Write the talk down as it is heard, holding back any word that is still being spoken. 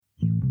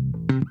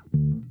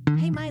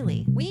Hey,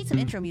 Miley, we need some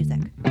intro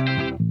music. Ooh.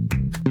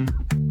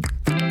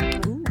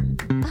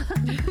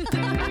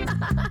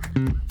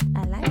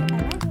 I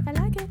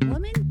like it.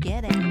 Woman,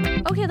 get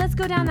it. Okay, let's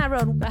go down that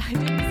road. I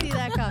didn't see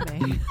that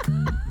coming.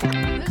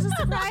 There's a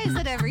surprise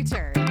at every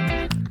turn.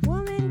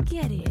 Woman,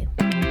 get it.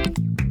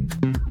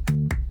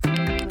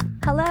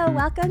 Hello,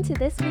 welcome to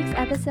this week's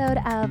episode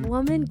of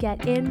Woman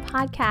Get In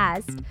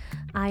podcast.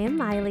 I am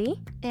Miley.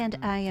 And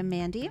I am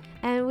Mandy.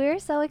 And we're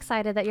so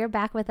excited that you're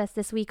back with us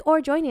this week or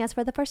joining us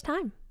for the first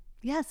time.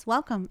 Yes,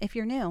 welcome if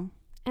you're new.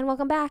 And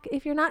welcome back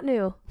if you're not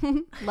new.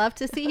 Love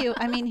to see you.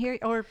 I mean, here,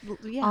 or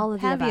yeah, All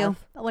of the have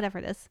above. you. Whatever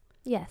it is.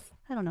 Yes.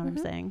 I don't know what I'm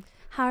saying.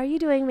 How are you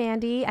doing,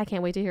 Mandy? I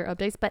can't wait to hear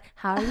updates, but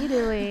how are you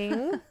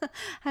doing?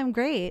 I'm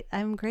great.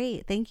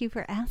 Thank you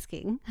for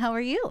asking. How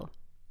are you?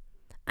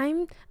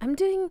 I'm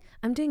doing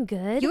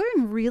good. You're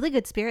in really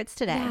good spirits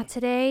today. Yeah,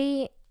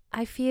 today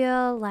I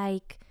feel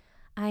like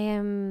I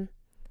am,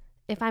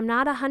 if I'm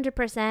not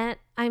 100%,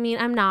 I mean,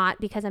 I'm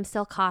not because I'm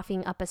still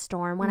coughing up a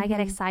storm. When I get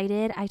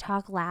excited, I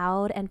talk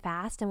loud and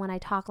fast. And when I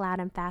talk loud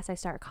and fast, I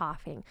start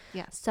coughing.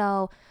 Yeah.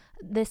 So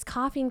this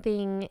coughing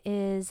thing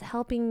is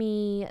helping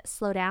me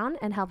slow down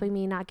and helping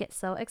me not get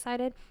so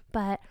excited.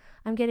 But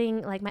I'm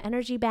getting like my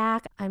energy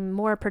back. I'm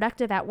more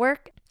productive at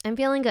work. I'm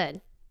feeling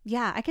good.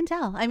 Yeah, I can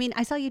tell. I mean,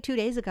 I saw you 2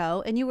 days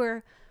ago and you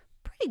were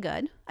pretty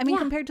good. I mean,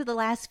 Yeah. compared to the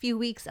last few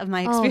weeks of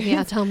my experience. Oh,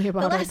 yeah, tell me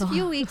about the it. last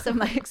few weeks of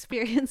my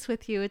experience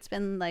with you. It's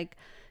been like,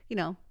 you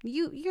know,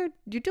 you're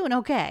doing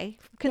okay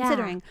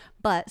considering.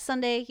 But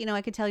Sunday, you know,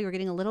 I could tell you were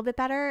getting a little bit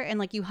better and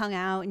like you hung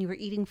out and you were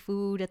eating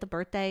food at the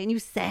birthday and you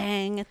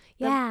sang at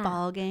the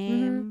ball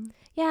game.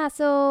 Yeah,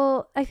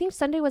 so I think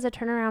Sunday was a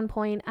turnaround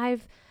point.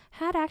 I've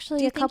had actually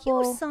Do you a think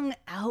couple. you sung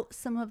out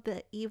some of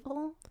the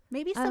evil?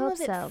 Maybe I some hope of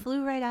it so.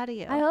 flew right out of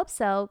you. I hope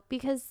so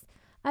because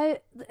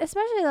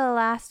especially the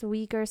last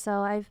week or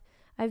so,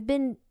 I've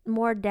been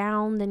more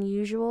down than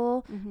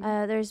usual.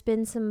 There's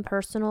been some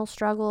personal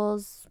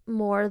struggles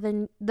more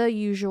than the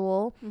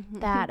usual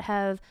that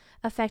have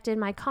affected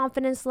my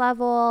confidence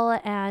level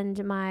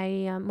and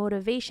my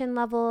motivation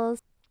levels.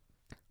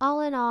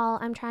 All in all,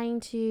 I'm trying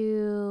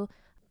to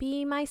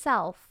be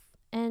myself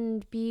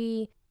and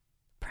be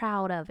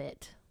proud of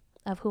it,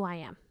 of who I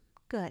am.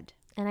 Good.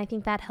 And I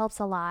think that helps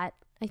a lot.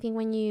 I think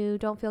when you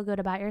don't feel good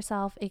about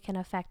yourself, it can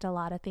affect a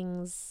lot of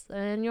things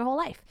in your whole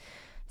life.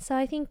 So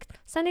I think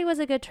Sunday was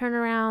a good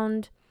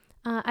turnaround.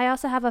 I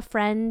also have a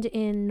friend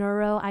in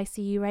neuro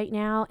ICU right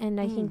now, and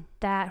I think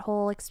that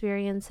whole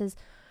experience has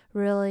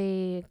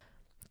really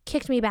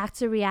kicked me back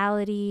to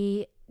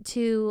reality,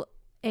 to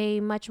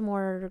a much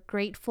more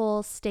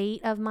grateful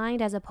state of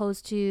mind as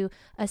opposed to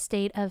a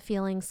state of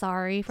feeling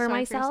sorry for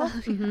myself.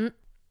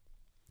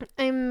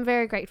 I'm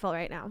very grateful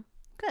right now.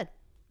 Good.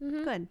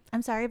 Good.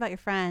 I'm sorry about your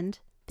friend.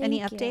 Thank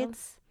Any you.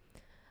 updates?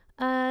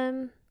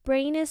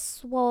 Brain is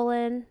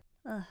swollen.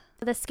 Ugh.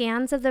 The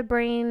scans of the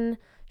brain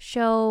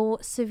show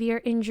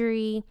severe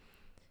injury.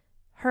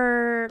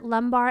 Her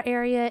lumbar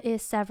area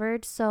is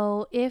severed.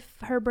 So if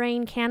her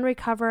brain can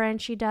recover and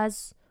she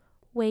does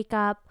wake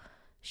up,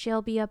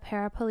 she'll be a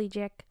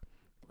paraplegic.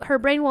 Her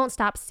brain won't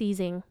stop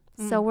seizing.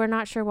 So we're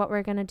not sure what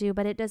we're going to do,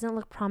 but it doesn't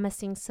look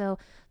promising. So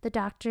the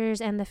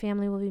doctors and the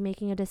family will be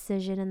making a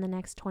decision in the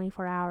next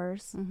 24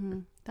 hours.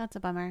 That's a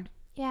bummer.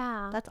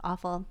 Yeah. That's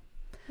awful.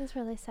 It's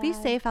really sad. Be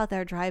safe out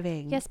there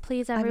driving. Yes,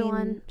 please, everyone.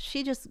 I mean,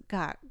 she just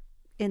got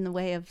in the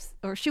way of,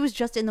 or she was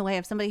just in the way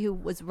of somebody who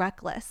was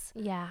reckless.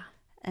 Yeah.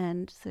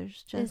 And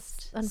there's just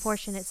It's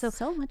unfortunate.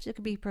 So much that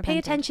could be prevented. pay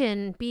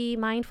attention. Be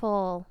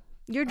mindful.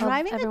 You're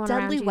driving a everyone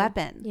around deadly you.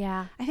 weapon.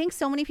 Yeah, I think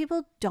so many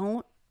people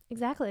don't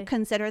exactly.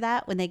 consider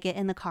that when they get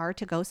in the car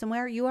to go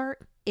somewhere. You are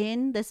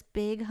in this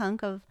big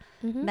hunk of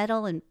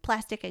metal and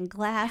plastic and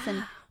glass,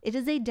 and it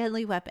is a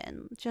deadly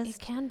weapon. It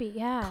Just can be,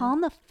 yeah. calm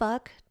the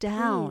fuck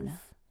down. Please.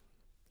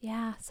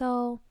 Yeah,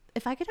 so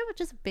If I could have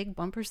just a big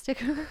bumper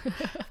sticker,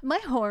 my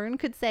horn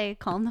could say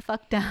 "calm the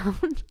fuck down."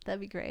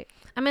 That'd be great.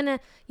 I'm going to,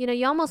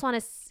 you almost want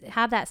to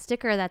have that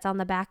sticker that's on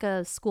the back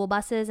of school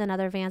buses and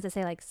other vans that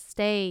say like,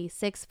 stay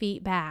 6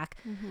 feet back.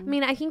 I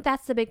mean, I think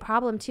that's the big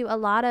problem too.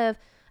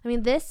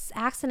 This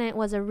accident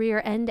was a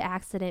rear end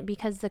accident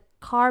because the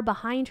car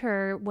behind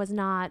her was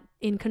not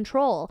in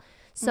control.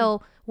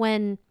 So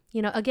when,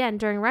 again,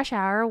 during rush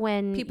hour,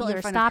 when People in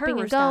you're front of her stopping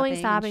were and going,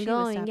 stopping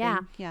and she was yeah,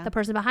 stopping. Yeah. the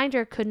person behind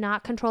her could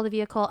not control the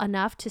vehicle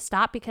enough to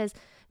stop because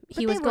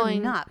he was they were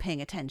going not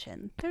paying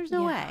attention. There's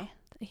no way.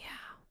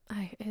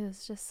 Yeah, it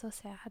was just so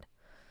sad.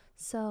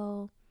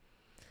 So,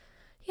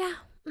 yeah.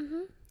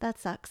 That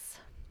sucks.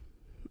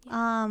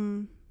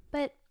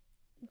 But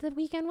the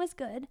weekend was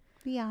good.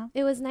 Yeah.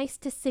 It was nice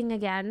to sing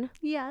again.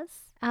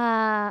 Yes.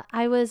 I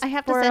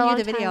have to for a send you long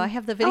the video. time- I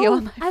have the video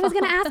on my phone. I was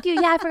gonna ask you.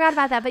 Yeah, I forgot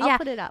about that. But I'll yeah,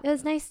 put it up. It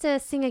was nice to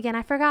sing again.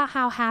 I forgot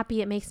how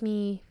happy it makes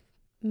me,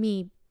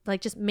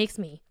 like just makes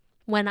me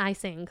when I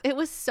sing. It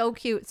was so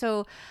cute.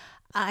 So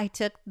I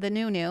took the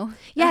new.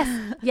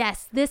 Yes,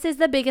 yes. This is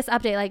the biggest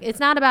update. Like, it's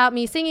not about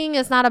me singing.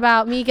 It's not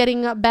about me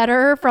getting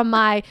better from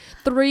my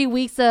 3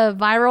 weeks of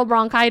viral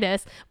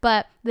bronchitis.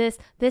 But this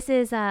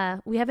is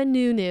we have a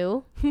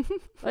new.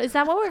 Is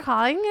that what we're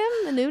calling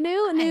him? A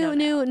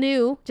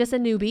new, just a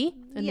newbie,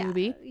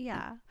 newbie.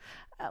 Yeah.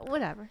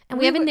 Whatever. And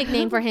we have a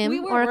nickname for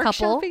him or a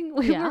couple. We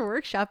were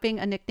workshopping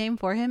a nickname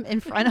for him in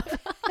front of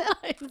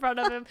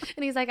him.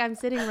 And he's like, I'm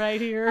sitting right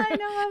here. I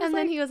know. And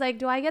then he was like,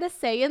 do I get a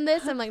say in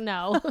this? I'm like,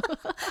 no.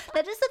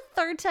 That is the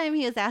third time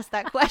he has asked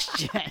that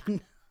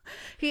question.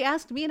 He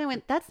asked me and I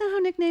went, that's not how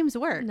nicknames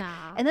work.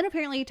 Nah. And then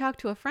apparently he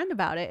talked to a friend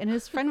about it and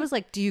his friend was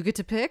like, do you get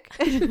to pick?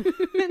 And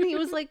he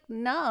was like,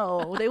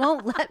 no, they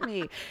won't let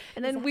me.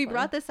 And then we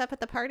brought this up at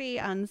the party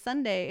on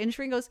Sunday and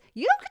Shereen goes,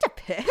 you don't get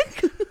to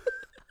pick?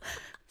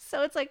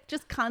 So it's like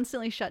just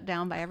constantly shut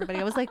down by everybody.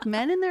 I was like,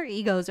 men and their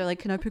egos are like,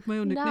 can I pick my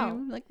own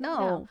nickname? Like,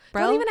 no,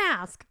 bro. Don't even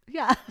ask.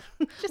 Yeah.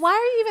 Why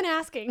are you even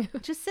asking?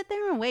 Just sit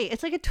there and wait.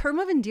 It's like a term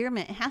of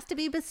endearment. It has to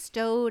be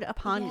bestowed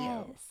upon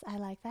you. Yes, I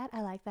like that.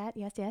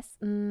 Yes.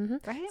 Mm-hmm.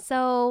 Right?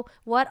 So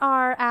what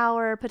are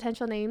our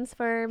potential names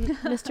for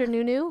Mr.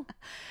 Nunu?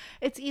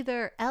 It's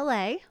either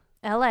LA.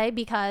 LA,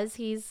 because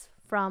he's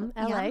from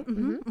LA.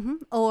 Yeah,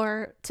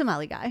 or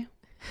Tamale Guy.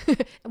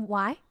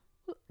 Why?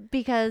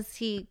 Because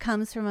he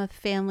comes from a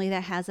family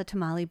that has a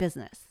tamale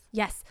business.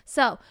 Yes.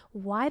 So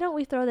why don't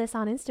we throw this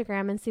on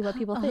Instagram and see what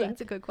people think?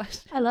 That's a good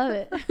question. I love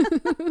it.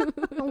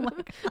 Oh my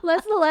God.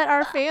 Let's let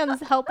our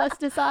fans help us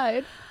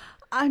decide.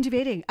 I'm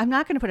debating. I'm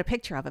not going to put a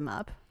picture of him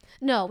up.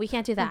 No, we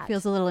can't do that. It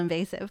feels a little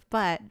invasive,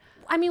 but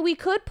I mean, we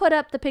could put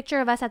up the picture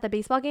of us at the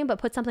baseball game, but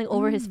put something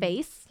over his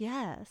face.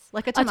 Yes,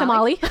 like a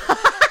tamale. tamale.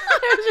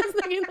 I was just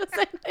thinking the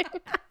same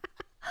thing.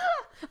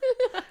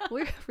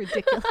 We're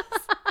ridiculous.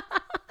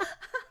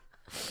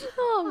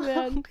 Oh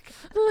man,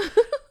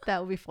 that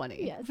would be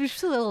funny. Yes.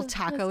 Just a little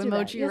taco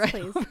emoji right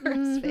over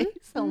his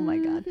face. Oh my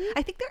God.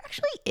 I think there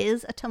actually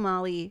is a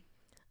tamale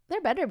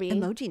there better be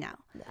emoji now.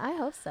 I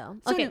hope so.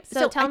 So Okay,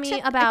 so tell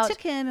me about. I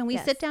took him and we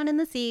sit down in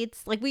the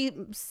seats. Like we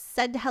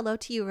said hello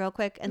to you real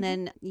quick, and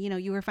then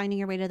you were finding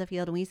your way to the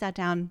field, and we sat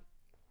down.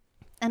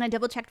 And I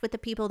double checked with the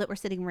people that were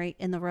sitting right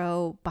in the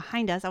row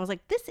behind us. I was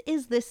like, "This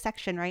is this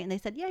section, right?" And they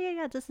said,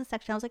 "Yeah, this is the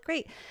section." I was like,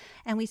 "Great."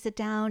 And we sit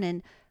down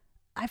and.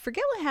 I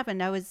forget what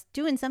happened. I was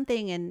doing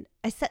something and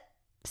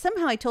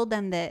somehow I told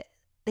them that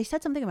they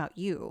said something about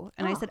you.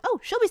 And I said, oh,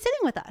 she'll be sitting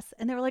with us.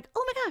 And they were like,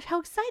 oh my gosh, how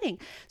exciting.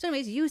 So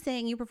anyways, you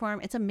sing, you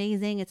perform. It's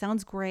amazing. It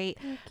sounds great.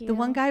 Thank you. The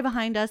one guy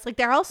behind us, like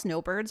they're all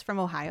snowbirds from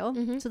Ohio.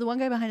 So the one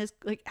guy behind us,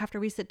 like after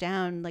we sit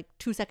down, like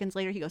 2 seconds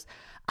later, he goes,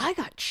 I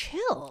got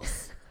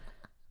chills.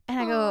 And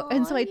I go,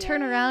 and so I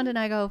turn around and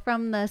I go,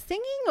 from the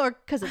singing or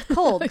because it's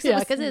cold? Yeah,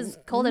 because it's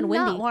cold and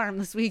windy. Not warm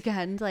this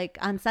weekend. Like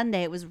on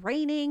Sunday, it was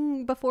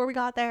raining before we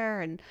got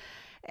there. And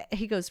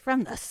he goes,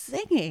 from the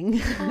singing.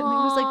 And he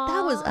was like,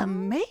 that was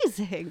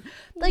amazing.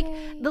 Like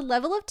the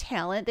level of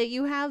talent that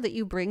you have that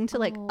you bring to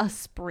like a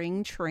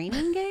spring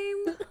training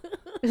game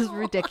is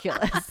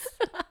ridiculous.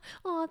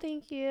 Oh,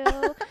 thank you.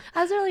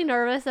 I was really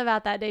nervous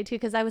about that day too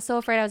because I was so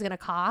afraid I was going to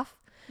cough.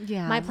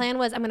 Yeah. My plan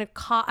was I'm gonna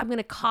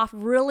cough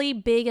really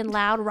big and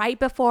loud right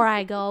before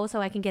I go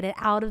so I can get it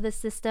out of the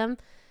system.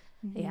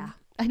 Yeah.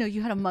 I know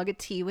you had a mug of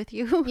tea with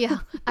you. Yeah.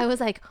 I was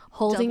like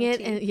holding Double it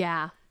tea. and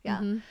yeah.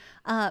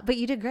 But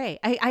you did great.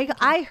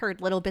 I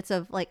heard little bits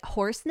of like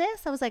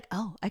hoarseness. I was like,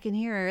 oh, I can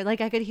hear.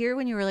 Like I could hear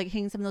when you were like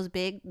hitting some of those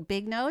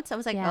big notes. I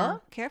was like, oh,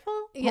 careful.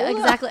 Yeah,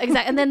 exactly.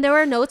 And then there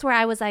were notes where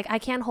I was like, I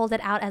can't hold it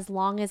out as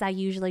long as I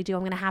usually do.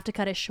 I'm gonna have to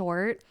cut it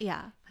short.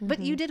 Yeah. But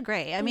you did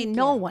great. I mean,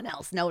 no one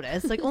else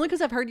noticed. Like only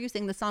because I've heard you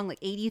sing the song like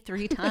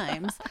 83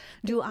 times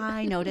do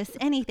I notice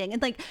anything.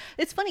 And like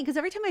it's funny because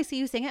every time I see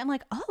you sing it, I'm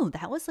like, oh,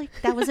 that was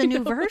a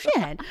new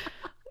version.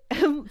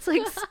 It's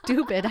like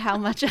stupid how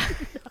much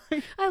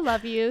I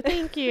love you.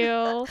 Thank you.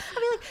 I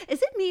mean, like,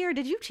 is it me or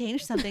did you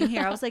change something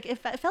here? I was like, it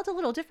felt a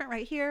little different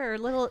right here, or a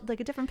little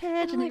like a different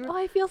pitch. And like, oh,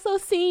 I feel so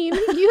seen.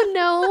 You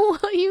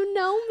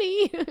know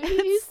me.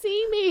 You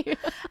see me.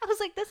 I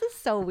was like, this is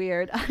so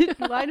weird.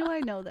 Why do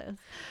I know this?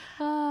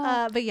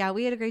 But yeah,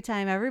 we had a great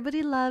time.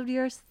 Everybody loved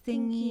your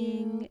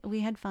singing. We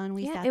had fun.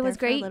 We sat it was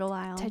there great for a little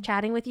while.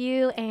 Chatting with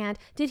you. And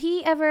did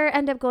he ever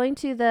end up going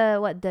to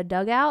the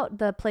dugout,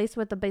 the place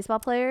with the baseball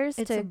players?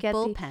 It's to a get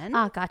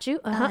bullpen. Got you.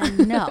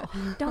 No.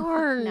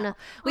 Darn. No.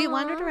 We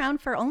wandered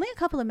around for only a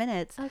couple of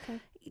minutes. Okay.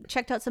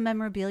 Checked out some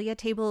memorabilia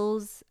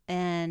tables,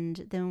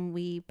 and then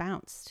we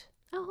bounced.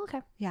 Oh,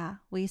 okay. Yeah,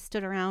 we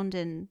stood around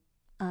and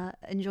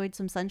enjoyed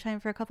some sunshine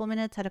for a couple of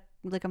minutes. Had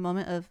a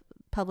moment of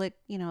public,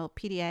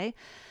 PDA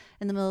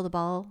in the middle of the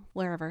ball,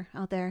 wherever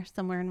out there,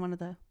 somewhere in one of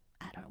the,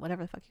 I don't know,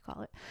 whatever the fuck you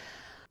call it.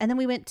 And then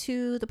we went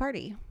to the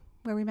party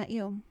where we met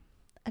you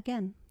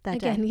again that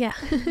day. Yeah.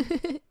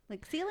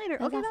 Like, see you later.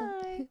 That's Okay,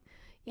 awesome. bye.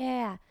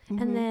 Yeah.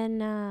 Mhm. And then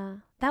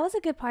that was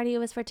a good party. It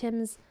was for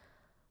Tim's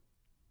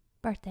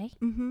birthday.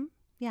 Mm-hmm.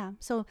 Yeah.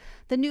 So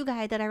the new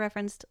guy that I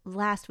referenced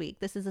last week,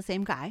 this is the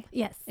same guy.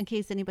 Yes. In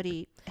case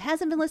anybody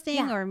hasn't been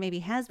listening or maybe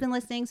has been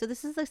listening. So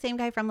this is the same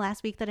guy from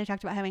last week that I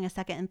talked about having a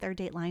second and third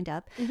date lined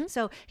up. Mm-hmm.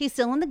 So he's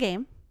still in the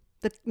game.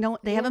 No,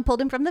 they haven't pulled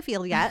him from the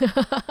field yet.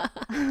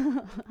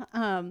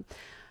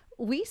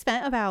 We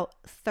spent about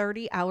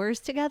 30 hours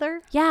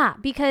together. Yeah,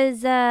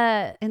 because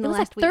it In the was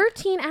last like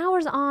 13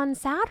 hours on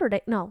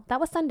Saturday. No, that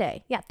was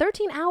Sunday. Yeah,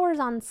 13 hours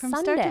on From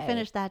Sunday. start to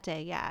finish that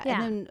day. Yeah.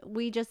 Yeah. And then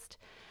we just,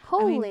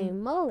 Holy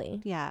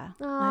moly. yeah.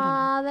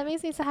 Aw, that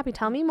makes me so happy.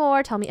 Tell me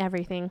more. Tell me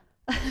everything.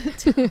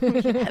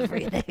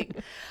 Everything.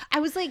 I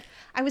was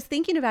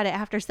thinking about it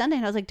after Sunday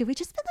and I was like, did we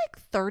just spend like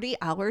 30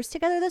 hours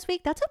together this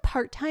week? That's a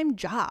part-time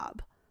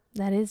job.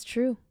 That is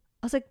true.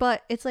 I was like,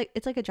 but it's like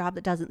a job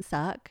that doesn't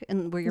suck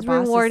and where your It's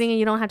boss rewarding and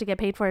you don't have to get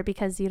paid for it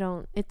because you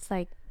don't, it's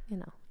like, you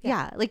know.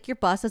 yeah, like your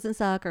boss doesn't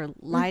suck or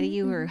lie to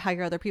you or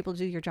hire other people to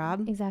do your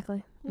job.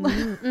 Exactly.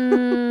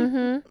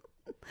 Mm-hmm.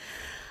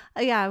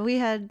 Yeah, we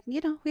had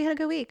a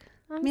good week.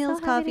 I'm Meals,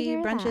 so happy to coffee,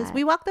 hear brunches. that.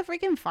 We walked the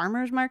freaking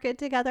farmer's market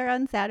together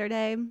on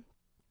Saturday.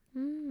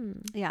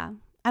 Yeah.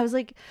 I was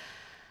like,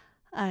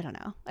 I don't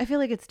know. I feel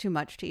like it's too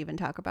much to even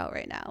talk about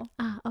right now.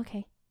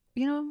 Okay.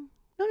 You know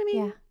what I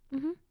mean? Yeah.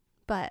 Mm-hmm.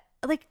 But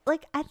like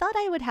I thought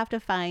I would have to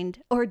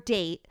find or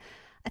date.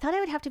 I thought I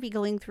would have to be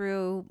going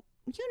through,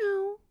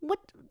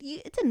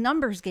 it's a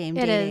numbers game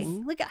It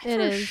dating. is. Like I It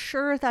for is.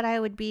 sure thought I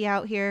would be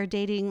out here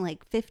dating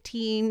like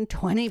 15,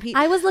 20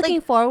 people. I was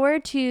looking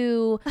forward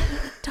to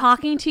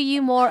talking to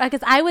you more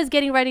because I was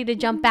getting ready to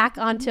jump back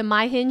onto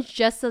my Hinge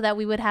just so that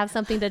we would have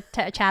something to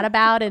chat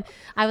about. And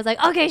I was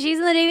like, okay, she's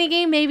in the dating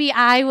game. Maybe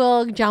I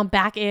will jump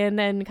back in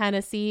and kind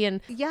of see.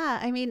 And Yeah,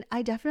 I mean,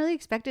 I definitely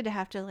expected to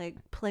have to like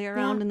play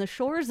around in the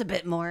shores a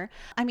bit more.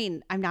 I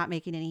mean, I'm not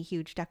making any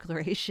huge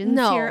declarations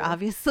No. here.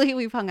 Obviously,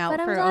 we've hung out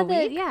but for I'm a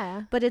glad week,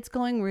 that, but it's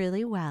going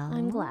really well.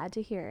 I'm glad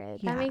to hear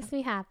it. Yeah. That makes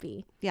me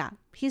happy. Yeah,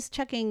 he's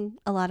checking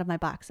a lot of my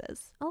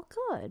boxes. Oh,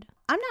 good.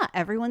 I'm not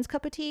everyone's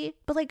cup of tea,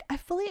 but like I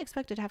fully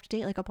expected to have to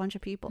date like a bunch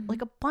of people,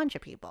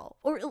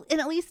 or and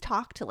at least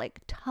talk to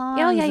like tons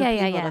of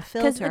people to 'Cause,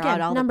 filter again,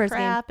 out all the numbers game.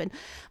 crap and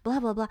blah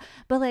blah blah.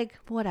 But like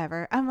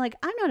whatever, I'm like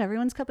I'm not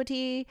everyone's cup of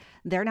tea.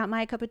 They're not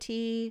my cup of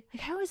tea.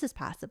 Like how is this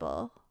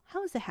possible?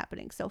 How is it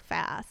happening so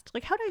fast?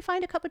 Like how do I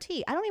find a cup of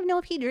tea? I don't even know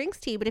if he drinks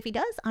tea, but if he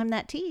does, I'm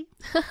that tea.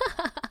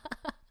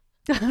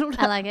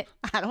 I like it.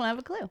 I don't have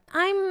a clue.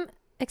 I'm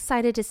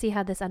excited to see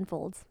how this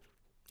unfolds.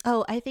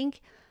 Oh, I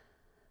think.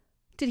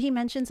 Did he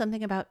mention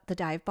something about the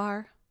dive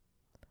bar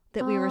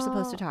that we were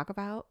supposed to talk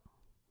about?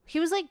 He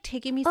was like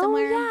taking me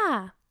somewhere. Oh,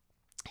 yeah.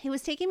 He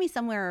was taking me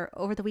somewhere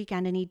over the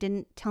weekend and he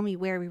didn't tell me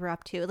where we were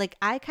up to. Like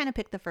I kind of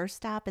picked the first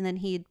stop and then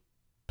he'd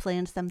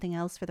planned something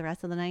else for the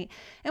rest of the night.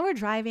 And we're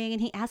driving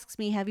and he asks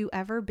me, have you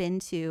ever been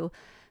to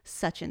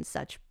such and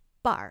such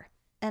bar?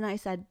 And I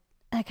said,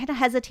 I kind of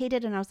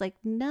hesitated and I was like,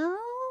 no,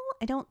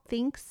 I don't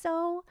think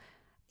so.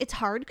 It's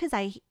hard because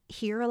I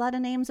hear a lot of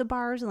names of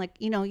bars and like,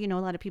 you know, a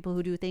lot of people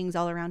who do things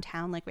all around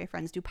town. Like my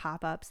friends do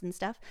pop-ups and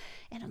stuff.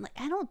 And I'm like,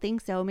 I don't think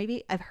so.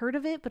 Maybe I've heard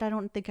of it, but I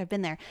don't think I've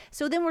been there.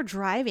 So then we're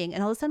driving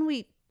and all of a sudden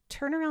we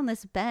turn around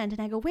this bend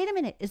and I go, wait a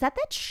minute. Is that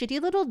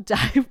shitty little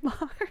dive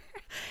bar?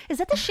 Is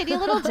that the shitty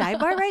little dive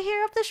bar right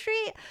here up the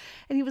street?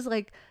 And he was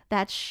like,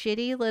 that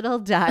shitty little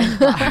dive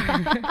bar.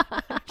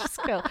 I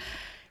just go,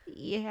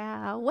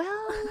 yeah,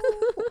 well,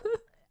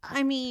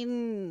 I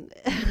mean...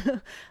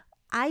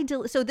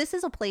 So this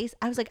is a place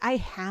I was like, I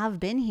have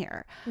been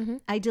here. Mm-hmm.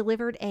 I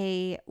delivered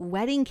a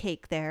wedding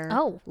cake there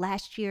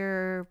last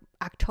year,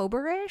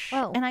 October-ish.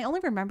 Oh. And I only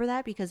remember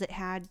that because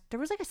there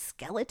was like a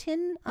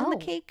skeleton on the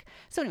cake.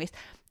 So anyways,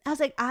 I was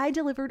like, I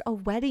delivered a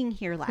wedding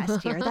here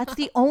last year. That's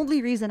the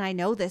only reason I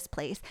know this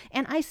place.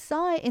 And I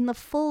saw it in the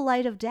full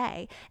light of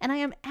day. And I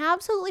am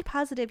absolutely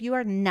positive you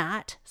are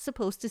not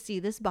supposed to see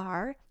this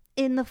bar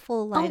in the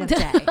full light of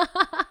day.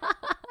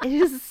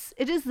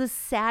 It is the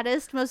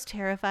saddest, most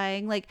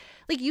terrifying. Like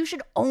you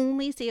should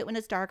only see it when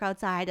it's dark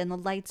outside and the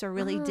lights are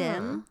really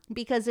dim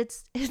because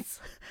it's.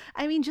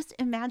 I mean, just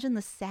imagine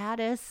the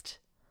saddest,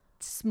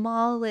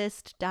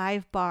 smallest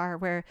dive bar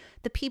where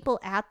the people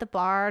at the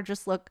bar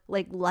just look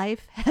like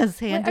life has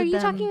handed them. Are you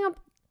talking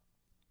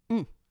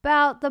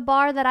about the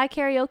bar that I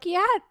karaoke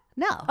at?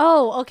 No.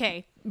 Oh,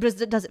 okay.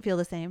 Does it feel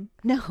the same?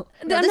 No.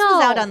 No, This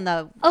was out on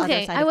the okay.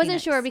 other side I of wasn't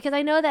Phoenix. sure because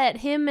I know that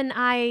him and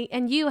I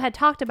and you had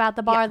talked about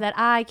the bar that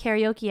I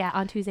karaoke at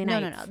on Tuesday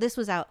nights. No. This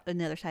was out on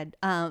the other side.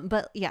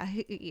 But yeah.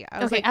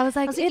 I was I was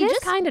like, it is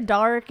kind of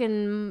dark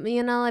and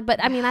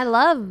but I mean, I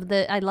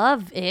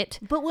love it.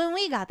 But when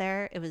we got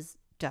there, it was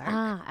dark.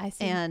 I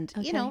see. And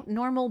Okay.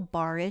 normal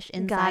bar-ish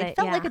inside. Got it,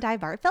 Felt yeah. like a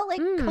dive bar. It felt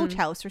like Coach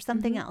House or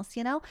something else,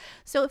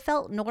 So it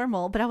felt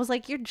normal. But I was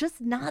like, you're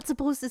just not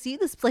supposed to see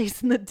this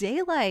place in the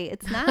daylight.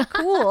 It's not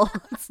cool.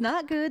 It's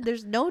not good.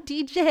 There's no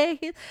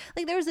DJ.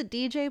 Like there was a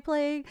DJ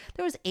playing.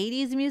 There was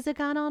 80s music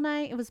on all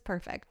night. It was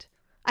perfect.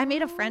 I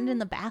made a friend in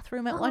the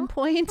bathroom at one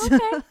point. Okay,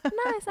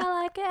 nice.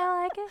 I like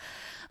it.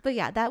 But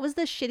yeah, that was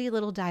the shitty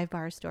little dive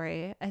bar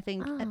story. I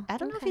think I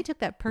don't know if okay. he took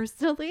that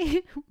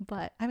personally,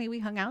 but I mean, we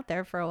hung out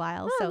there for a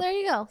while, Oh, so there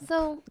you go.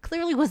 So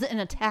clearly wasn't an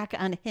attack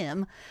on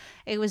him.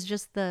 It was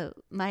just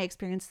my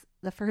experience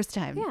the first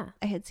time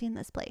I had seen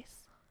this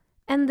place.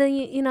 and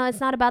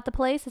it's not about the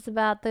place; it's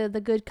about the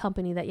good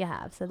company that you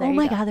have. So there Oh you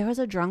my go. God, there was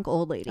a drunk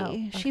old lady.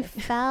 Oh, She okay.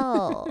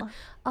 fell.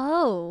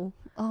 Oh,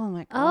 Oh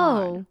my God.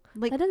 Oh,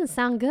 Like that doesn't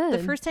sound good. the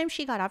first time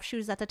she got up, she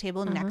was at the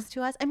table next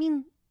to us. I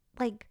mean,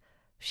 like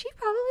she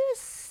probably was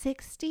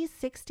 60,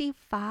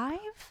 65.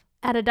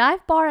 At a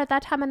dive bar at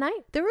that time of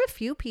night? There were a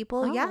few people.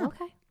 Oh, Yeah.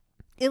 okay.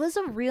 It was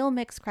a real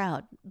mixed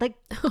crowd. Like,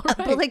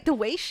 but like the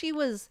way she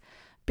was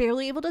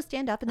barely able to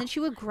stand up, and then she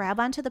would grab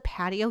onto the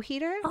patio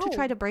heater to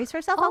try to brace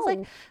herself. I was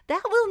like,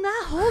 that will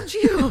not hold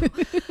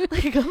you.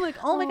 Like, I'm like,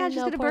 oh my God, she's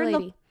no, going to poor burn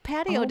lady. the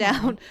patio Oh,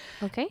 down.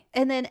 Okay.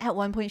 And then at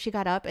one point she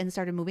got up and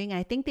started moving, and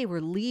I think they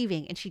were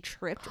leaving, and she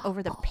tripped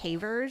over the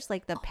pavers,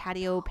 like the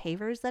patio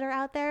pavers that are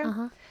out there.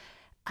 Uh-huh.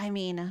 I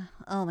mean,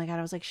 oh my God,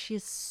 I was like,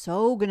 she's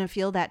so gonna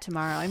feel that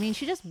tomorrow. I mean,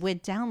 she just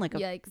went down like a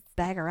Yikes.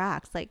 bag of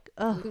rocks. Like,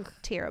 oh,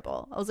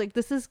 terrible. I was like,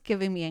 this is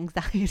giving me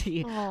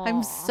anxiety. Aw.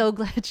 I'm so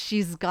glad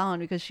she's gone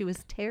because she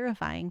was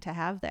terrifying to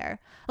have there.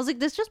 I was like,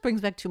 this just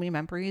brings back too many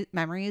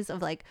memories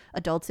of like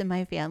adults in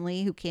my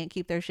family who can't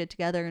keep their shit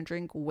together and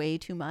drink way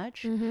too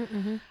much.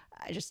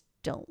 I just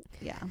don't.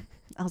 Yeah.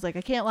 I was like,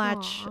 I can't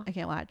watch. Aw. I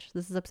can't watch.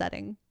 This is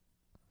upsetting.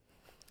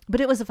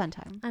 But it was a fun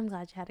time. I'm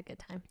glad you had a good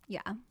time.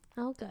 Yeah.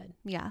 Oh, good.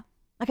 Yeah.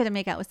 I got to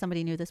make out with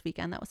somebody new this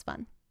weekend. That was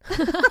fun.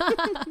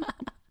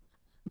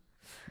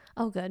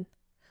 Oh, good.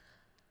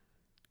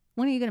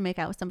 When are you going to make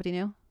out with somebody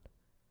new?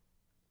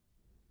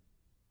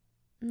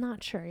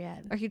 Not sure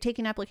yet. Are you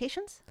taking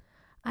applications?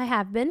 I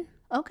have been.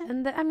 Okay.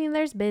 And I mean,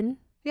 there's been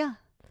Yeah.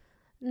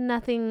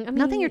 nothing. I mean,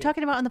 Nothing you're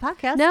talking about on the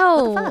podcast. What the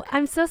No, fuck?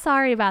 I'm so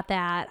sorry about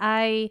that.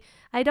 I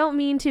don't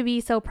mean to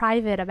be so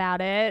private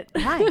about it.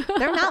 Why?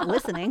 They're not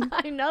listening.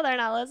 I know they're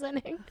not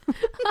listening.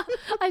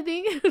 I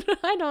think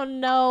I don't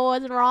know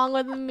what's wrong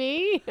with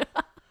me.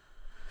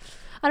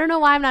 I don't know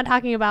why I'm not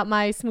talking about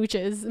my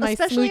smooches, my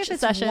Especially smooch if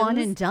it's sessions. one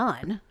and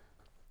done.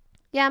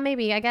 Yeah,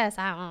 maybe. I guess.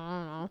 I don't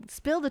know.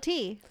 Spill the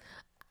tea,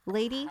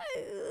 lady.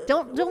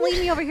 Don't leave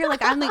me over here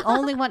like I'm the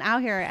only one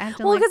out here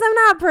acting Well, like. because I'm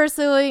not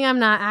pursuing. I'm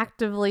not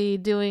actively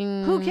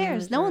doing. Who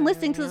cares? No one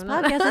listening to this I'm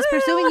not- podcast is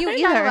pursuing you What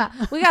are talking either.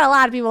 about? We got a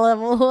lot of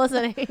people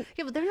listening.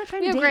 Yeah, but they're not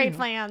trying We to have date great you.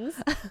 plans.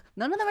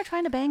 None of them are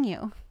trying to bang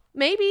you.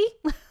 Maybe.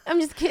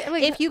 I'm just kidding.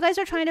 Wait, If you guys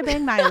are trying to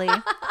bang Miley,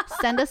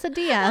 send us a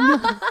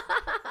DM.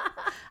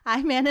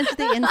 I manage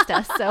the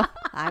Insta, so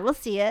I will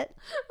see it.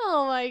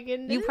 oh my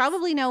goodness. You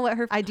probably know what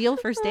her ideal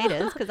first date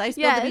is because I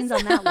spilled Yes. the beans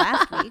on that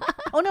last week.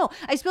 Oh no,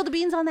 I spilled the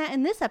beans on that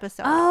in this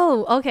episode.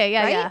 Oh, okay.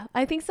 Yeah, Right? yeah.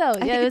 I think so. I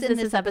think it it's was in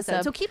this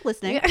episode. So keep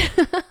listening.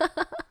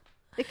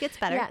 It gets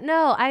better. Yeah,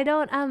 no, I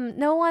don't.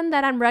 No one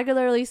that I'm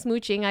regularly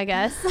smooching, I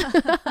guess.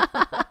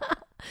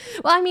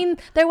 Well, I mean,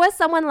 there was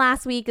someone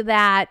last week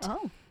that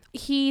Oh.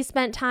 he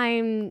spent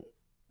time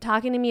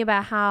talking to me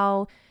about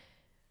how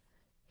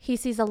he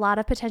sees a lot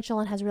of potential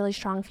and has really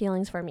strong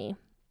feelings for me.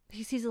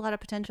 He sees a lot of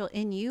potential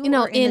in you. You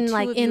know, or in the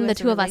like two of in you the as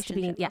a two of us to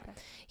be. relationship? Yeah.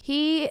 Okay.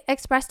 He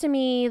expressed to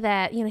me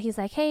that, he's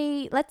like,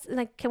 hey, let's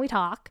like, can we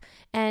talk?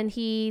 And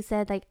he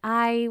said like,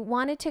 I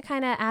wanted to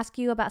kind of ask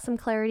you about some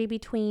clarity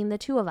between the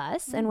two of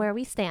us and where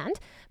we stand,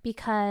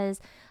 because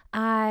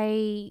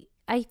I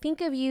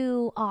think of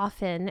you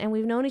often and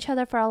we've known each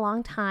other for a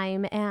long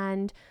time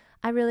and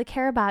I really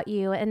care about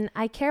you and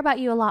I care about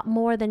you a lot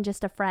more than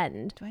just a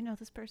friend. Do I know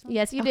this person?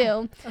 Yes, you Okay.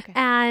 do. Okay.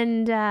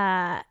 And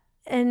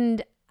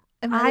And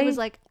Miley I- was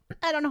like,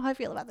 I don't know how I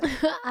feel about this.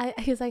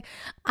 he's like,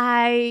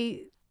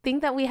 I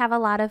think that we have a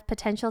lot of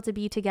potential to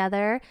be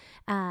together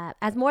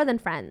as more than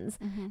friends.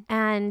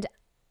 And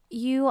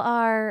you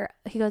are,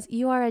 he goes,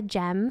 you are a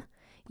gem.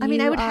 I mean,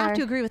 I You would have are-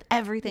 to agree with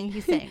everything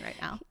he's saying right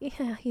now.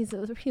 Yeah, he's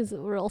a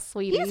real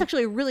sweetie. He is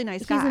actually a really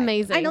nice guy. He's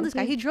amazing. I know this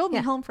guy. He drove me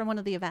Yeah. home from one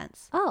of the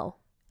events Oh.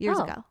 years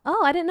oh. ago.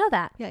 Oh, I didn't know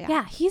that.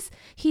 Yeah.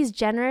 He's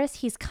generous,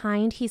 he's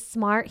kind, he's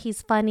smart,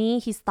 he's funny,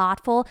 he's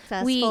thoughtful.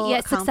 Successful,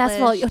 Successful.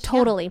 accomplished. Oh,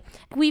 totally.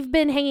 We've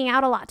been hanging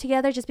out a lot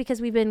together just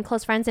because we've been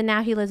close friends and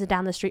now he lives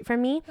down the street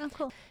from me. Oh,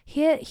 cool.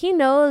 He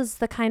knows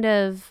the kind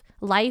of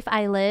life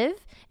I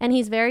live and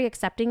he's very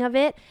accepting of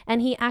it,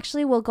 and he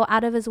actually will go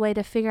out of his way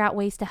to figure out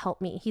ways to help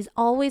me. He's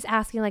always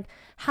asking like,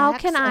 how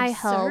Acts can I of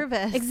help?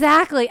 service.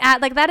 Exactly.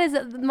 Like that is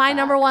my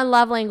number one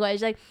love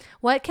language. Like,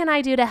 what can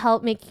I do to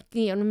help make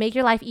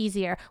your life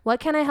easier? What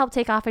can I help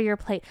take off of your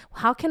plate?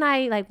 How can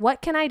I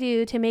what can I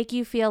do to make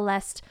you feel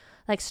less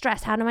like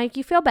stressed? How to make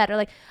you feel better?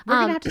 Like, We're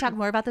going to have to talk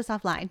more about this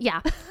offline. yeah.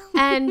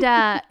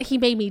 And he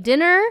made me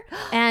dinner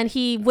and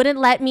he wouldn't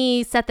let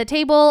me set the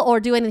table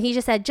or do anything. He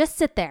just said, just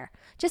sit there.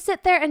 Just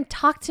sit there and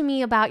talk to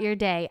me about your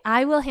day.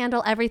 I will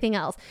handle everything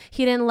else.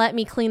 He didn't let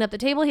me clean up the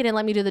table. He didn't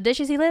let me do the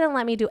dishes. He didn't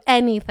let me do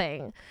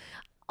anything.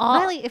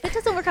 Miley, if it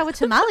doesn't work out with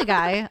Tamale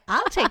guy,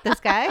 I'll take this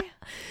guy. I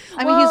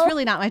mean, Well, he's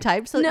really not my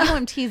type, so no. you know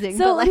I'm teasing.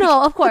 So but like,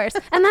 no, of course.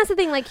 And that's the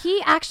thing. Like,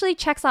 he actually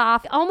checks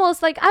off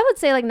almost like, I would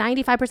say like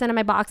 95% of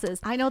my boxes.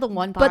 I know the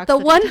one box. But the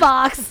that- one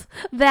box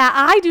that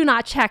I do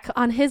not check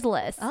on his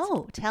list,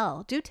 Oh,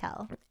 do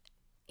tell.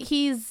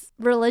 he's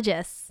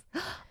religious.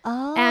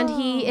 Oh. And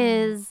he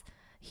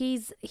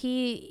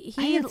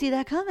I didn't see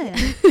that coming.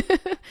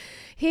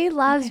 he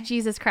loves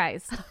Jesus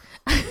Christ.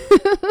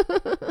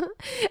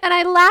 And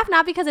I laugh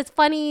not because it's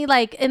funny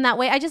like in that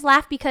way. I just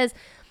laugh because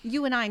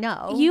You and I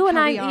know. you and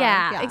how I we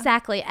are.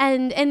 exactly.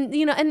 And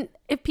and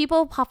if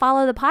people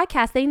follow the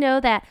podcast, they know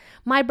that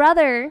my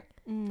brother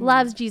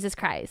loves Jesus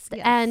Christ.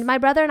 Yes. And my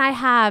brother and I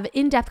have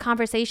in-depth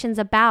conversations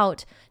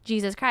about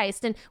Jesus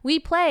Christ. And we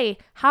play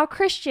How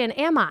Christian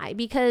Am I?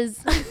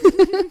 Because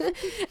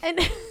and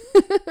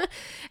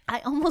I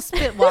almost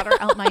spit water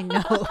out my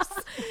nose.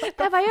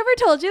 have I ever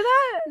told you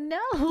that?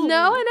 No.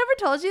 No, I never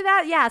told you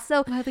that. Yeah.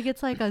 So I think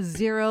it's like a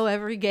 0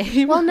 every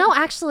game. well, no,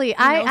 actually,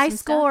 I some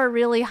score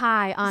really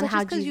high on Is that how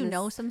just because Jesus. you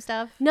know some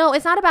stuff? No,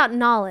 it's not about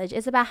knowledge.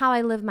 It's about how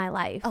I live my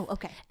life. Oh,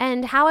 okay.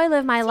 And how I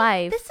live my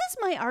life. This is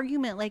my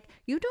argument. Like,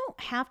 you don't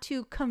have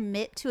to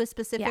commit to a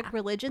specific Yeah.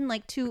 religion,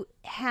 like to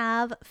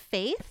have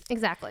faith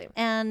Exactly.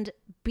 and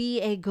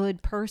be a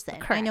good person.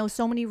 I know Correct.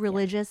 so many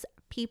religious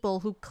people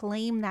who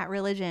claim that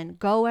religion,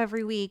 go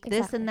every week, this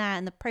Exactly. and that,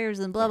 and the prayers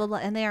and blah, blah, blah,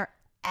 and they are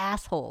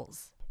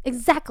assholes.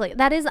 Exactly.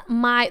 That is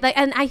my, like,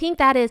 and I think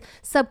that is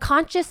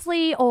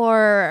subconsciously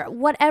or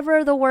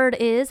whatever the word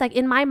is, like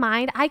in my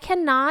mind, I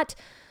cannot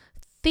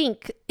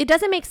think, it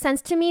doesn't make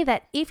sense to me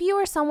that if you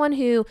are someone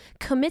who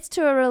commits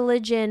to a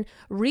religion,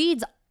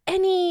 reads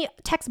any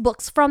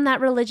textbooks from that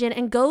religion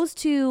and goes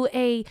to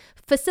a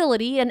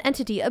facility, an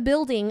entity, a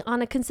building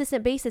on a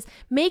consistent basis,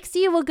 makes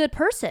you a good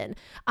person.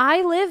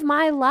 I live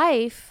my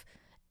life,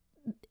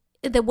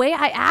 the way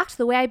I act,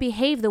 the way I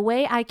behave, the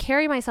way I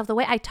carry myself, the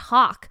way I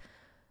talk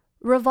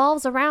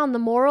revolves around the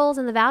morals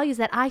and the values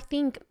that I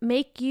think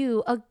make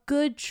you a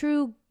good,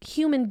 true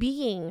human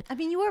being. I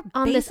mean, you are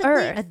On this basically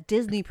earth. a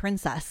Disney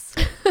princess.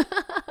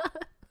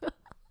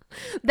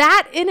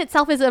 That in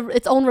itself is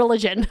its own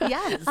religion.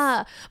 Yes.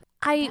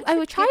 I That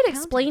would should try get to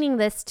explaining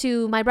this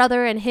to my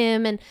brother and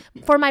him, and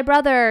for my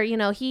brother, you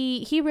know,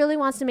 he really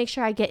wants to make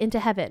sure I get into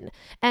heaven,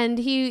 and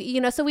he,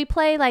 you know, so we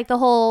play like the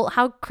whole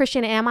How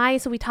Christian Am I?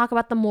 So we talk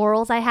about the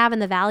morals I have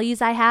and the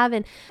values I have,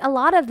 and a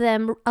lot of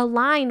them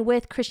align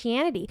with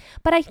Christianity,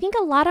 but I think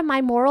a lot of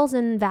my morals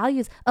and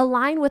values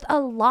align with a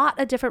lot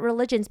of different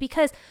religions,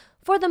 because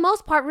for the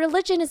most part,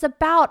 religion is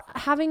about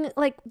having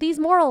like these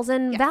morals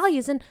and Yes.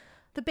 values, and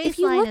The if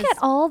you baseline look is at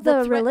all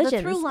the religions,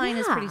 the through line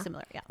is pretty yeah,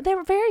 similar. Yeah.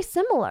 they're very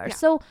similar. Yeah.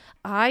 So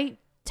I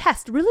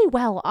test really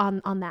well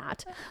on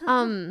that.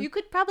 You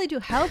could probably do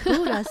how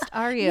Buddhist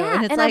are you? yeah,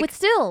 And it's and like, I would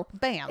still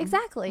bam.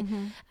 exactly,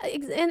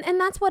 and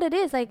that's what it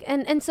is. Like,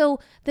 and so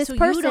this So you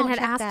person don't had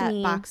check asked that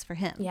me. box for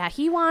him. Yeah,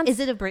 he wants.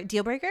 Is it a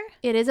deal breaker?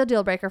 It is a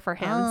deal breaker for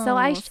him. So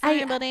Oh,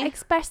 sorry, I buddy.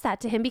 expressed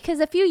that to him because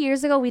a few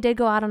years ago we did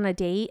go out on a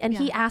date and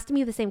he Yeah. asked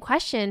me the same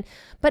question,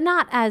 but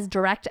not as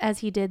direct as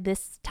he did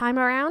this time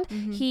around.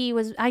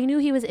 I knew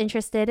he was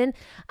interested, and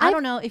I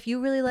don't know if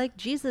you really like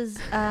Jesus.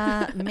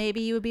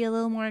 Maybe you would be a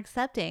little more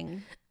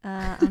accepting.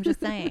 I'm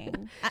just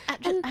saying.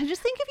 I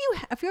just think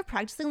if you're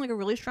practicing like a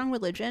really strong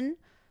religion,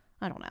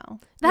 I don't know.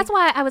 That's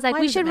why I was like,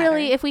 why we does it should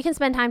really, matter? if we can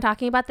spend time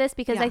talking about this,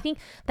 because Yeah. I think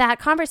that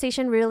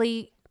conversation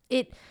really,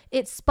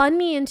 it spun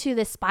me into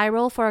this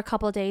spiral for a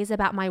couple of days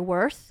about my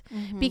worth,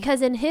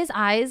 because in his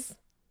eyes,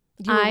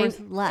 You were worth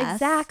less.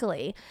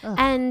 exactly. Ugh.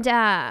 And,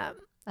 I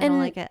don't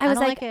like it. I was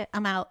don't like, like it.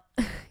 I'm out.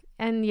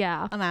 and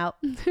yeah. I'm out.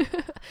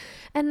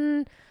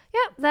 And yeah,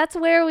 that's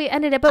where we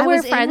ended it. But I we're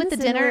was friends in with the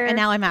dinner we're- and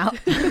now I'm out.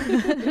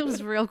 It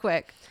was real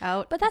quick.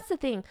 Out. But that's the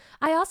thing.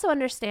 I also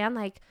understand,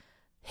 like,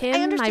 him,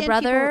 my understand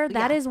brother,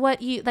 people- that yeah. is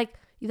what you, like,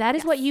 that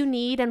is what Yes. you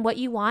need and what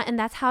you want. And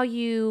that's how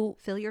you,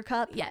 Fill your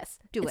cup. yes.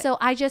 Do it. So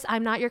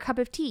I'm not your cup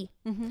of tea.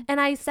 Mhm. And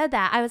I said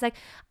that. I was like,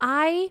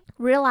 I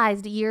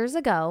realized years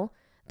ago,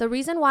 the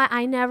reason why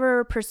I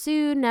never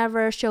pursued,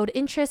 never showed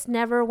interest,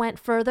 never went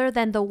further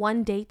than the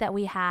one date that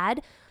we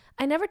had,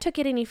 I never took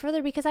it any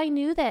further because I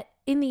knew that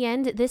in the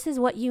end, this is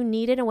what you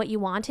needed and what you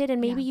wanted. And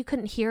maybe Yeah. you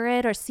couldn't hear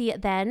it or see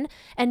it then.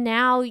 And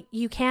now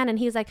you can. And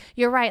he's like,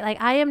 you're right. Like,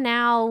 I am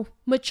now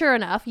mature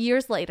enough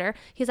years later.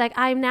 He's like,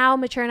 I'm now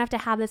mature enough to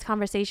have this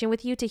conversation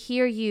with you, to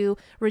hear you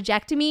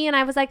reject me. And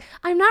I was like,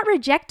 I'm not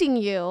rejecting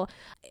you.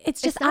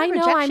 It's just, It's not I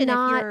know I'm rejection if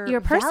not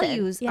your person.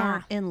 values Yeah,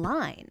 aren't in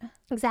line.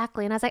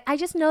 exactly. And I was like, I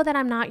just know that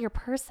I'm not your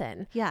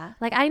person. Yeah.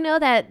 Like, I know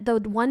that the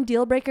one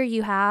deal breaker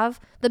you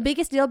have, the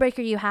biggest deal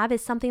breaker you have,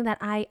 is something that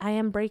I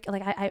am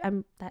like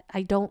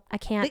I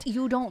can't. That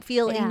you don't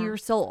feel in Yeah. your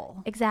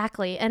soul.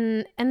 Exactly.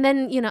 And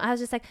then, you know, I was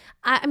just like,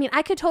 I mean,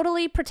 I could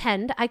totally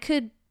pretend I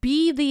could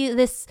be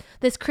this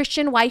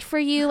Christian wife for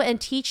you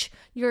and teach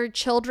your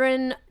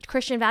children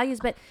Christian values,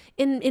 but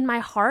in my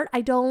heart,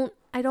 I don't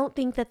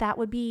think that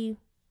would be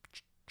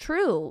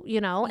true,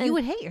 you know. And You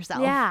would hate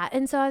yourself. yeah.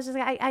 And so I was just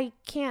like,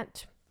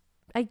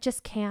 I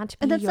just can't be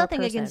And that's your nothing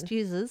person. against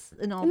Jesus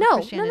and all No, the no,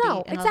 Christianity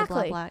no, and exactly.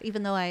 all the blah blah.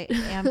 Even though I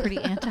am pretty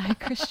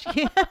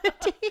anti-Christianity.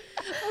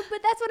 But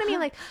that's what I mean.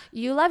 Like,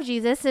 you love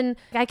Jesus, and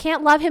I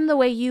can't love him the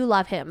way you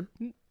love him.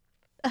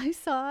 I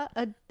saw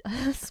a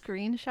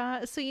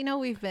screenshot. So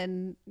we've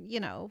been,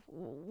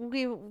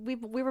 we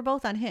were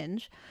both on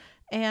Hinge,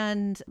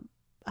 and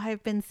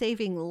I've been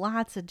saving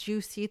lots of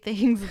juicy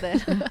things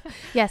that.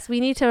 Yes, we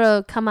need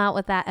to come out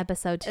with that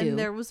episode too. And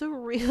there was a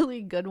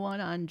really good one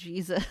on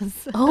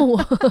Jesus. Oh,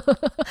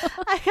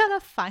 I gotta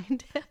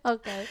find it.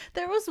 okay.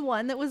 There was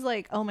one that was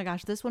like, oh my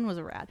gosh, this one was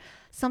rad.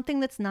 Something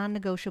that's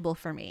non-negotiable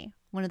for me.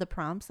 One of the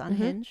prompts on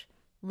Hinge: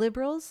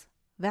 liberals,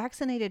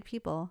 vaccinated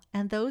people,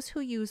 and those who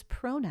use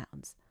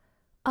pronouns.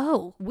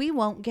 Oh, We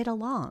won't get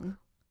along.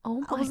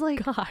 Oh I was my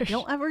like, gosh. you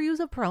don't ever use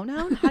a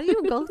pronoun? How do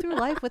you go through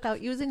life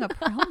without using a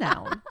pronoun?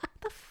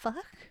 What the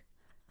fuck?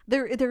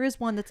 There is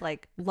one that's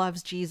like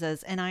loves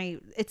Jesus, and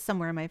it's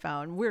somewhere in my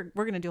phone. We're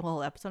gonna do a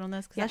whole episode on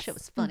this because that shit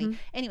was funny.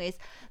 Anyways,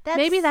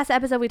 Maybe that's the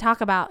episode we talk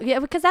about. Yeah,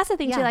 because that's the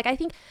thing too. Yeah. Like, I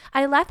think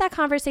I left that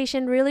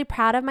conversation really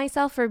proud of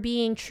myself for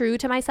being true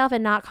to myself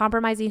and not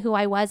compromising who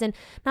I was and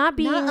not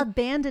being not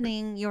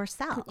abandoning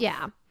yourself.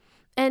 Yeah.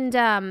 And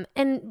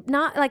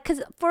not like,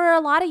 because for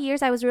a lot of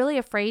years I was really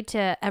afraid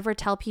to ever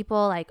tell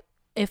people like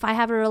if I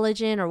have a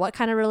religion or what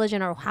kind of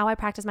religion or how I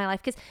practice my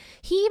life. Because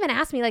he even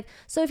asked me like,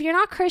 so if you're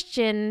not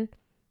Christian,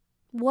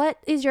 what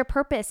is your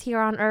purpose here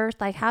on earth?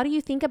 Like, how do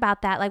you think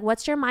about that? Like,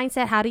 what's your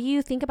mindset? How do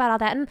you think about all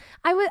that? And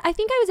I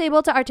think I was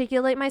able to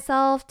articulate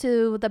myself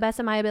to the best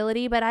of my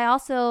ability, but I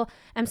also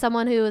am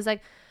someone who is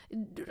like,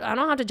 I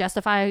don't have to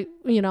justify,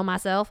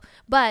 myself,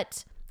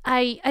 but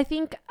I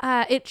think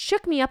it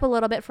shook me up a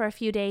little bit for a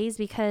few days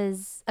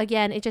because,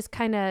 again, it just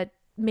kind of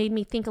made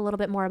me think a little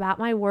bit more about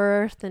my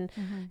worth and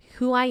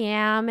who I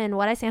am and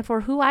what I stand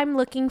for, who I'm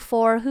looking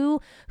for,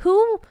 who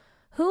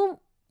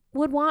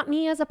would want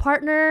me as a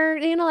partner,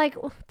 like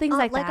things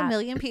like that. Like a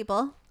million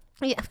people.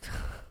 Yeah.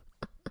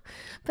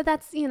 But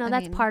that's, that's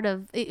mean, part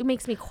of it.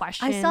 Makes me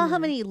question. I saw how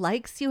many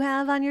likes you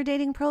have on your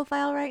dating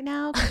profile right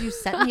now because you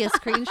sent me a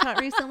screenshot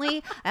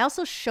recently. I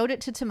also showed it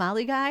to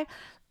Tamale Guy.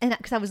 And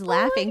because I was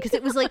laughing because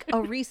it was like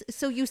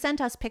so you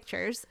sent us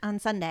pictures on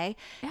Sunday.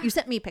 Yeah. You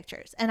sent me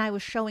pictures and I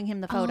was showing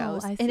him the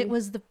photos and it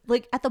was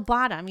like at the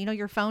bottom,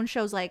 your phone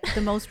shows like the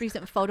most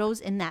recent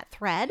photos in that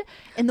thread.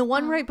 And the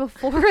one right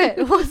before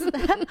it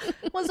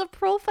was a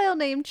profile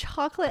named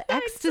Chocolate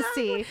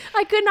Ecstasy. Exactly.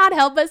 I could not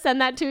help but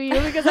send that to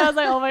you because I was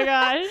like, oh my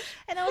gosh.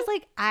 And I was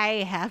like,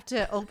 I have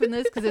to open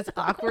this because it's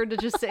awkward to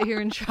just sit here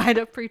and try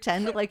to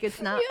pretend like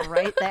it's not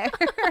right there.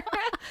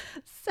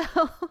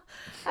 So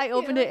I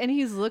opened it and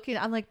he's looking.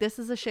 I'm like, this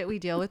is the shit we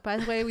deal with, by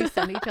the way. We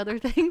send each other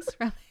things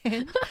from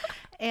Hinge.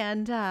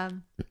 And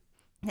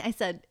I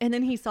said, and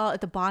then he saw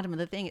at the bottom of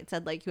the thing, it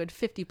said like you had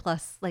 50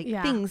 plus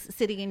things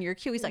sitting in your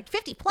queue. He's like,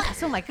 50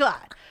 plus? Oh my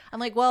God.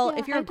 I'm like, well,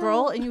 if you're a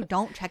girl and you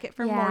don't check it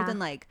for more than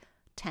like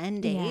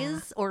 10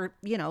 days or,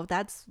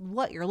 that's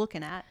what you're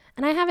looking at.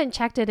 And I haven't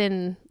checked it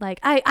in like,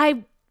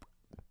 I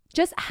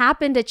just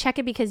happened to check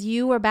it because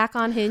you were back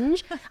on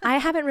Hinge. I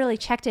haven't really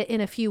checked it in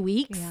a few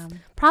weeks,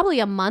 probably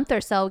a month or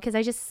so, because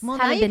I just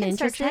haven't been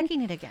interested. Start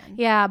checking it again.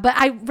 Yeah, but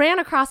I ran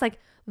across like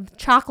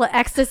Chocolate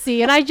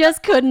Ecstasy and I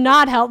just could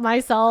not help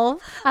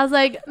myself. I was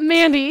like,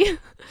 Mandy,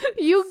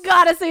 you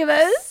gotta see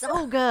this.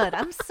 So good.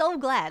 I'm so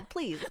glad.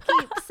 Please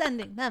keep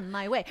sending them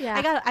my way. Yeah.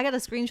 I got a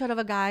screenshot of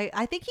a guy.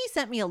 I think he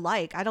sent me a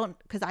like. I don't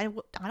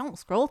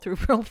scroll through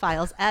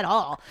profiles at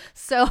all.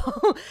 So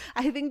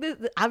I think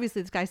that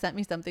obviously this guy sent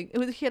me something.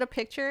 He had a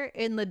picture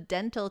in the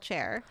dental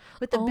chair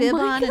with the bib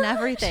on and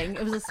everything.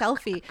 It was a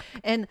selfie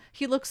and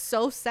he looked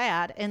so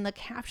sad. And the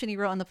caption he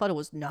wrote on the photo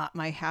was "Not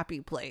my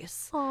happy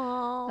place."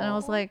 Aww. And I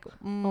was like,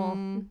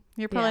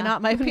 you're probably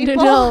not my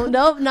people.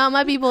 No, not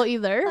my people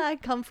either. I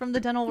come from the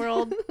dental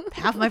world.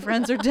 Half my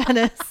friends are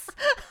dentists.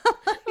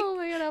 Oh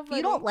my God, if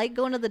you don't like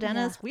going to the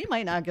dentist, we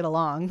might not get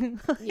along.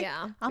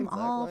 Yeah, I'm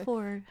all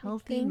for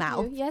healthy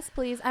mouth. Yes,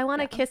 please. I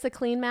want to kiss a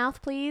clean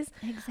mouth, please.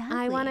 Exactly.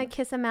 I want to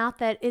kiss a mouth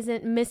that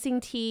isn't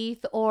missing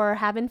teeth or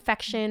have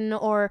infection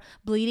or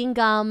bleeding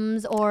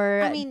gums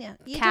or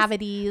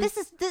cavities.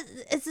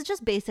 This is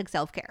just basic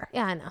self-care.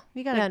 Yeah, I know.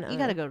 You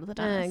gotta go to the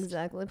dentist.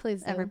 Exactly.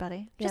 Please do.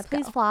 Everybody. Just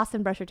please floss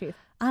and brush your teeth.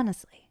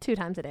 Honestly. 2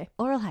 times a day.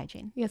 Oral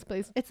hygiene. Yes,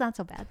 please. It's not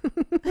so bad.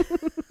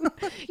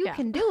 You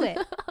can do it.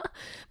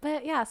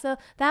 But yeah, so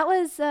that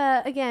was,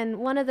 again,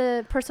 one of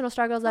the personal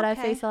struggles that I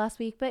faced last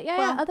week. But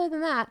other than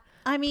that,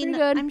 I mean,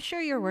 I'm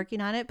sure you're working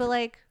on it, but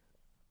like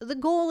the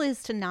goal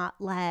is to not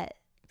let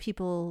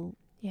people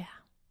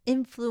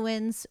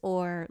influence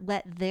or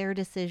let their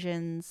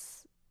decisions.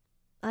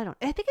 I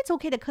think it's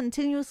okay to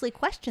continuously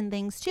question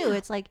things too. Yeah.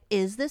 It's like,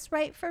 is this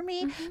right for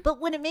me? Mm-hmm.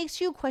 But when it makes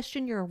you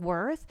question your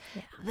worth,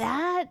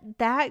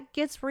 that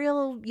gets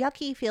real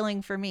yucky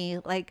feeling for me.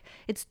 Like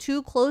it's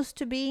too close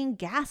to being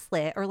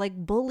gaslit or like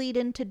bullied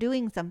into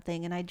doing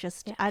something. And I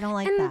don't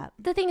like that.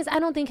 The thing is, I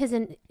don't think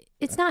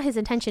it's not his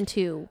intention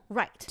to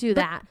do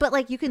that. But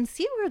like you can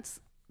see where it's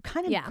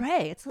kind of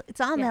gray.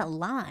 It's on that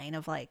line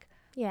of like,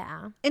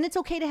 yeah. And it's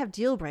okay to have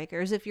deal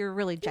breakers if you're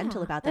really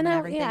gentle about them and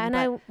everything. Yeah, and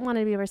I wanted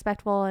to be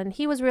respectful. And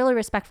he was really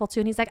respectful too.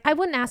 And he's like, I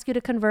wouldn't ask you to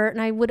convert.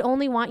 And I would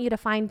only want you to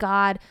find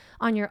God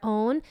on your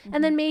own. Mm-hmm.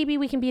 And then maybe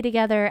we can be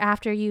together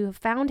after you've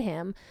found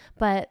him.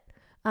 But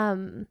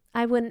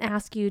I wouldn't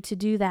ask you to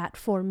do that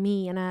for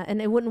me.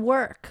 And it wouldn't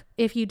work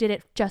if you did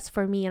it just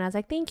for me. And I was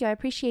like, thank you. I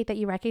appreciate that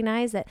you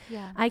recognize that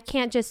I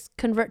can't just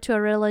convert to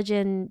a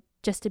religion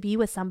just to be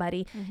with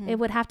somebody. Mm-hmm. It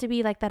would have to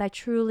be like that. I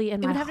truly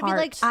in my heart. It would have to be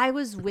like I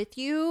was with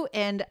you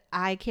and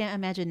I can't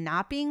imagine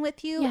not being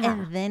with you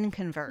and then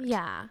convert.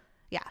 Yeah.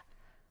 Yeah.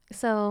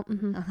 So,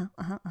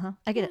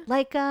 I get it.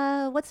 Like,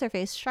 what's their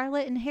face?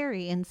 Charlotte and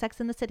Harry in Sex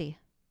and the City.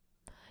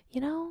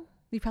 You know,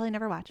 You probably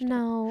never watched it.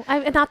 No,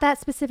 I've not that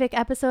specific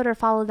episode or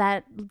follow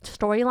that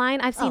storyline.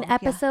 I've seen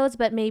episodes,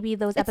 but maybe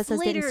those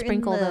episodes didn't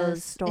sprinkle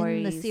those stories.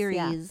 In the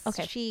series,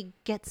 okay. She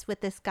gets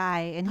with this guy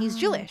and he's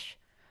Jewish.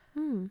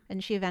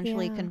 And she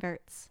eventually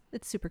converts.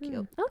 It's super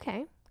cute.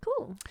 Okay,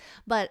 cool.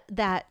 But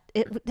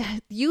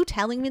you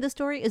telling me the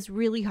story is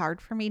really hard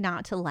for me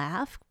not to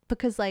laugh,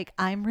 because like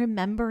I'm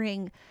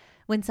remembering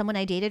when someone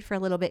I dated for a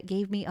little bit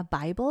gave me a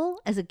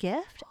Bible as a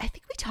gift. I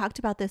think we talked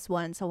about this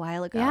once a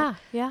while ago.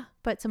 Yeah.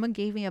 But someone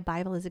gave me a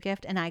Bible as a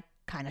gift and I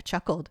kind of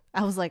chuckled.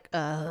 I was like, what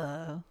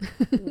am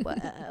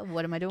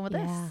I doing with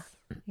this?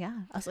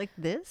 Yeah. I was like,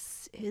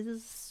 this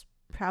is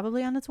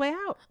probably on its way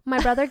out. My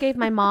brother gave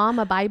my mom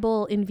a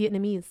Bible in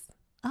Vietnamese.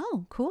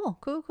 Oh, cool.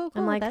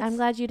 I'm like, I'm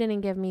glad you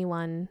didn't give me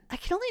one. I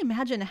can only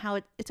imagine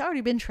how it's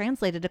already been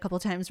translated a couple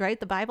times, right?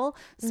 The Bible.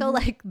 So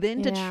like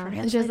then to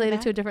translate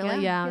it to a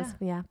different,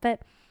 yeah.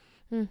 But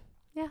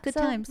good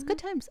times. Good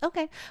times.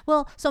 Okay.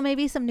 Well, so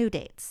maybe some new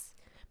dates.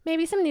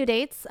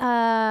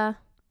 I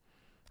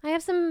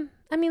have some,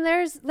 I mean,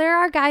 there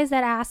are guys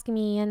that ask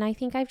me, and I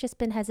think I've just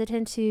been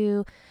hesitant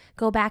to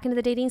go back into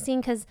the dating scene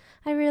because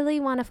I really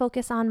want to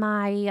focus on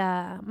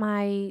my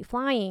my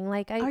flying.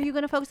 Like, are you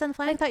going to focus on the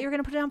flying? I thought you were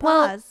going to put it on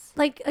pause.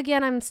 Well, like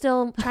again, I'm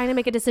still trying to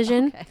make a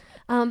decision. Okay.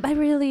 I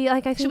really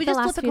like. I think the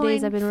last few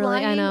days I've been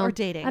really. I know. Or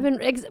dating. I've been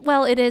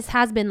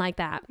has been like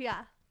that.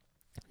 Yeah.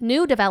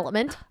 New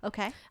development.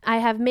 Okay. I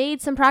have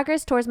made some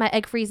progress towards my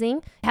egg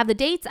freezing. I have the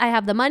dates. I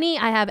have the money.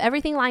 I have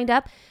everything lined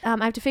up.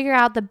 I have to figure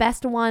out the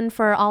best one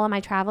for all of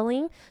my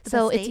traveling.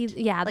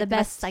 The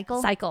best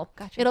cycle.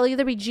 Gotcha. It'll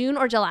either be June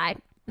or July.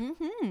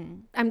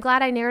 I'm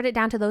glad I narrowed it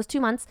down to those 2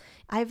 months.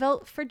 I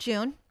vote for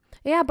June.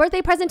 Yeah,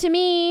 birthday present to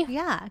me.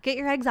 Yeah, get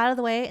your eggs out of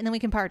the way and then we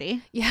can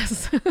party.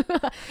 Yes.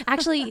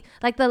 Actually,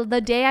 like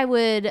the day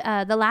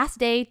the last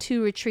day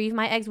to retrieve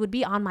my eggs would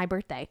be on my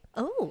birthday.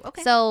 Oh,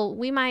 okay. So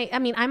I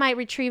might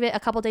retrieve it a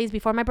couple days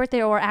before my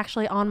birthday or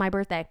actually on my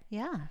birthday.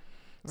 Yeah.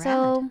 Rad.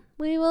 So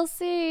we will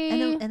see.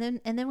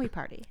 And then we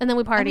party. I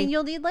mean,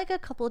 you'll need like a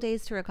couple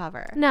days to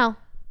recover. No.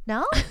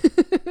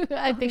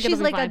 I think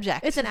she's like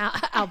object. It's an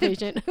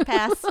outpatient.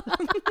 Pass.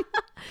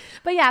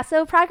 But yeah,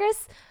 so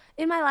progress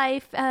in my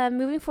life,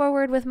 moving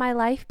forward with my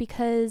life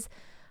because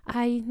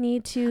I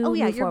need to. Oh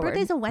yeah, move your forward.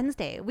 birthday's a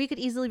Wednesday. We could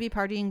easily be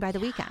partying by the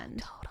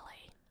weekend.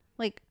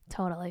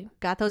 Totally.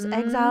 Got those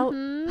eggs out.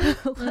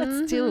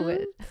 Let's do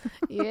it.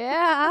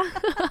 Yeah.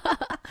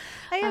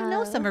 I have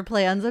no summer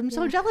plans. I'm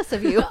so jealous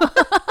of you.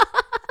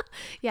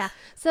 Yeah.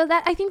 So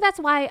I think that's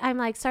why I'm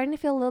like starting to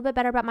feel a little bit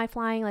better about my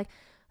flying. Like,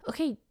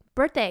 okay,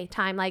 birthday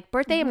time. Like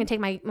birthday, I'm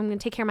gonna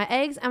take care of my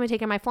eggs. I'm gonna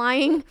take care of my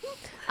flying.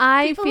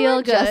 People feel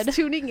are good. Just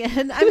tuning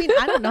in. I mean,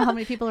 I don't know how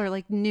many people are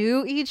like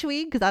new each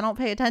week because I don't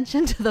pay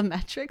attention to the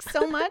metrics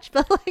so much.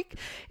 But like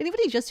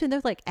anybody just tuned,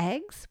 they're like,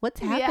 eggs? What's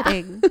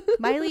happening?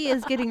 Miley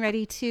is getting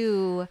ready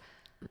to.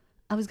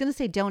 I was gonna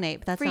say donate,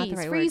 but that's not the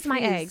right word. Freeze my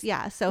eggs.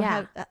 Yeah. So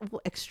have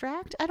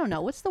extract. I don't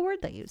know what's the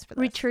word they use for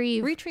this.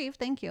 Retrieve.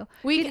 Thank you.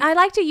 I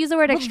like to use the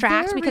word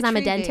extract because I'm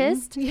a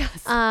dentist.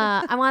 Yes.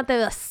 I want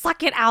to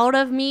suck it out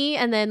of me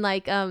and then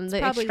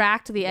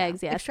extract the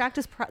eggs. Yes. Extract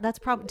is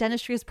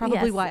dentistry is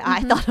probably why I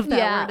thought of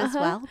that word as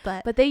well.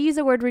 But they use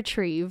the word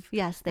retrieve.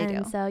 Yes, they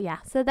do. So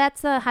so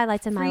that's the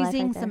highlights in my life.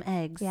 Freezing some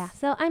eggs. Yeah.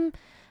 So I'm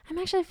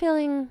actually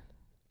feeling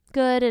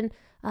good and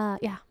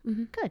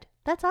good.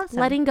 That's awesome.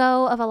 Letting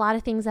go of a lot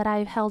of things that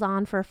I've held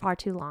on for far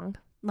too long.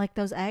 Like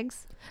those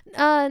eggs?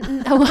 No,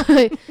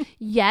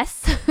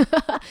 yes.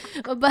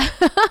 But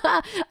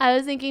I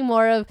was thinking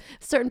more of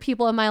certain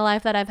people in my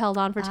life that I've held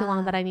on for too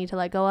long that I need to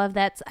let go of.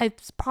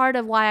 It's part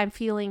of why I'm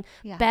feeling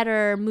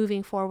better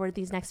moving forward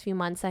these next few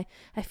months. I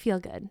feel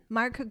good.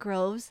 Mark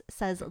Groves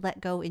says, let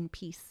go in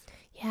peace.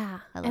 Yeah.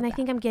 I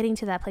think I'm getting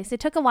to that place. It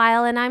took a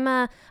while and I'm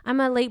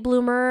a late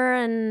bloomer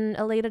and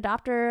a late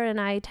adopter and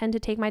I tend to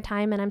take my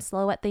time and I'm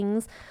slow at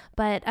things.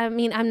 But I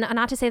mean, I'm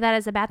not to say that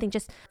as a bad thing.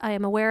 Just I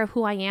am aware of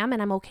who I am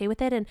and I'm okay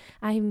with it. And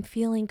I'm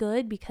feeling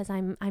good because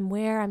I'm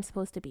where I'm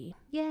supposed to be.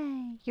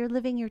 Yay. You're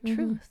living your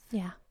truth.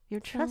 Yeah.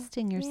 You're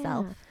trusting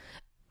yourself.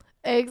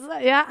 Yeah.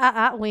 Exactly.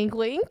 Yeah. Wink,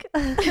 wink.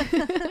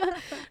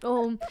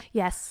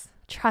 Yes.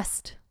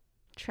 Trust.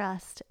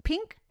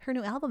 Pink, her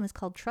new album is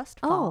called Trustfall.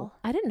 Oh,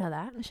 I didn't know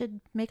that. I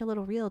should make a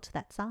little reel to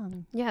that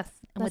song. Yes.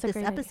 And with this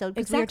episode,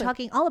 because we are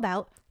talking all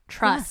about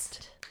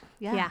trust.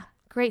 Yeah.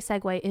 Great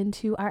segue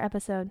into our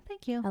episode.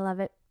 Thank you. I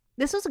love it.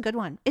 This was a good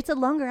one. It's a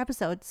longer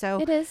episode, so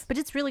it is. But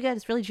it's really good.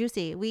 It's really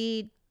juicy.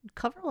 We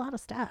cover a lot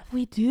of stuff.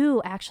 We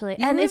do, actually.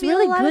 And it's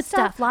really good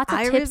stuff. Lots of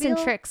tips and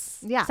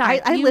tricks. Yeah.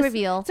 Sorry, I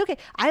reveal. It's okay.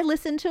 I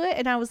listened to it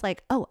and I was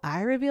like, oh,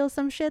 I reveal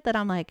some shit that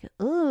I'm like,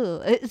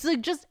 ooh. It's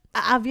like just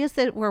obvious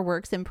that we're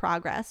works in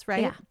progress,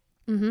 right? Yeah.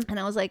 Mm-hmm. And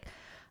I was like,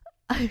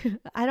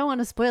 I don't want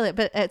to spoil it,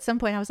 but at some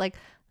point I was like,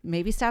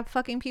 maybe stop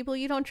fucking people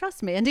you don't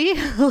trust, Mandy.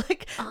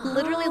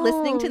 Literally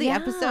listening to the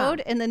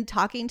episode and then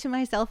talking to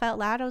myself out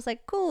loud. I was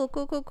like,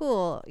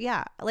 cool.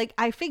 Yeah. Like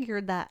I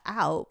figured that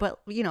out. But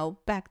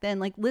back then,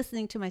 like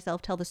listening to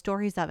myself tell the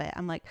stories of it,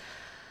 I'm like,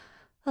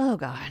 oh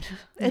God.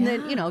 And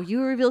then,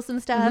 you reveal some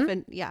stuff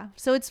and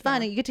so it's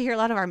fun. And you get to hear a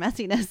lot of our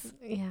messiness.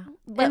 Yeah.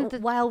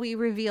 But while we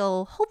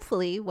reveal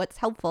hopefully what's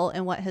helpful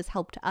and what has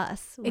helped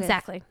us.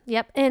 Exactly.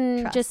 Yep.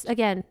 And trust. just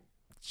again,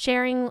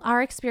 sharing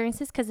our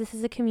experiences, because this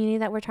is a community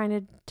that we're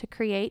trying to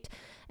create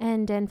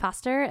and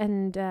foster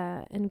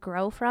and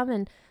grow from,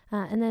 and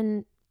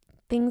then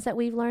things that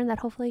we've learned that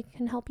hopefully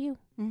can help you.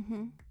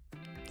 Mm-hmm.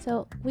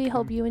 So we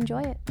hope you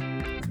enjoy it.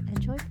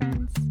 Enjoy,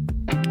 friends.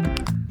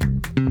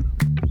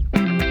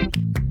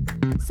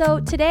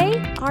 So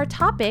today, our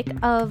topic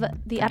of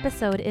the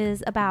episode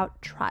is about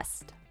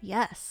trust.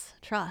 Yes,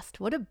 trust.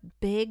 What a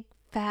big,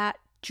 fat,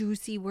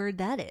 juicy word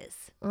that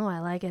is. Oh, I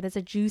like it. It's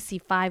a juicy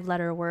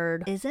 5-letter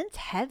word. Isn't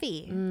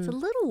heavy. It's a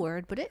little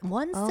word, but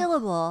one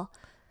syllable,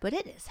 but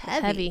it is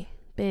heavy. Heavy,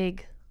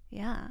 big.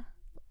 Yeah.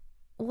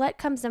 What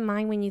comes to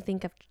mind when you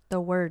think of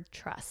the word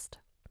trust?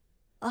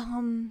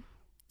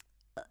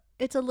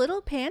 It's a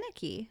little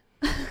panicky,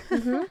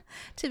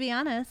 to be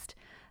honest.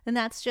 And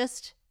that's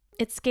just...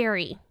 It's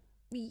scary.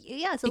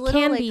 Yeah, it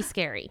can be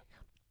scary.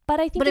 But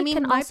I think it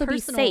can also be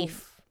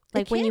safe.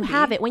 Like when you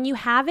have it. When you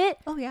have it...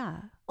 Oh, yeah.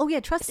 Oh, yeah.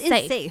 Trust is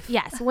safe.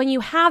 Yes. When you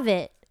have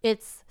it,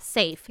 it's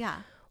safe. Yeah.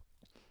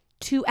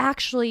 To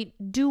actually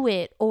do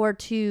it or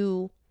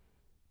to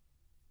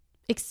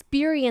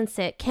experience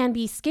it can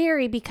be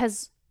scary,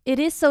 because it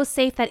is so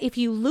safe that if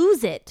you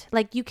lose it,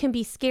 like you can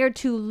be scared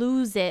to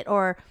lose it,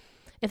 or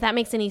if that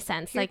makes any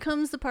sense. Here like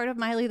comes the part of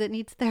Miley that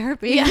needs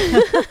therapy. Yeah.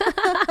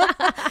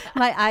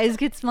 My eyes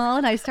get small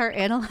and I start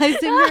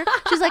analyzing her.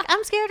 She's like,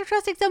 I'm scared of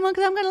trusting someone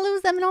because I'm going to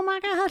lose them. And oh my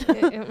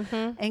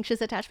God. Anxious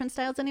attachment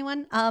styles,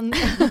 anyone?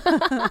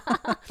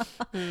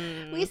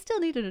 We still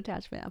need an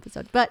attachment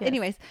episode. But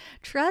anyways,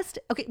 trust.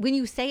 Okay. When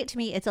you say it to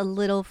me, it's a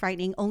little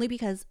frightening, only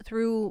because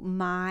through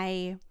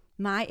my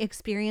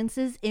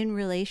experiences in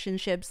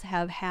relationships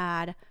have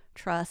had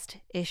trust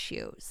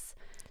issues.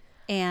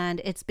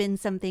 And it's been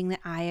something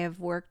that I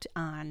have worked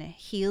on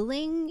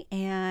healing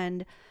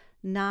and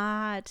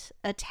not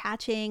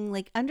attaching,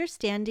 like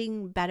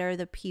understanding better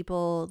the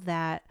people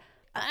that,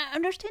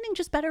 understanding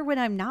just better when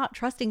I'm not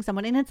trusting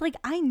someone. And it's like,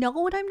 I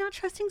know when I'm not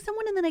trusting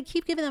someone, and then I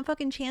keep giving them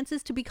fucking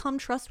chances to become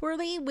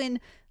trustworthy when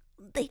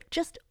they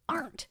just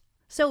aren't.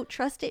 So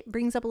trust, it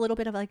brings up a little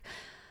bit of like,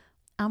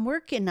 I'm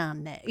working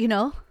on it,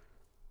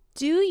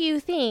 Do you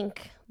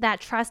think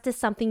that trust is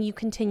something you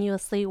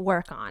continuously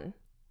work on?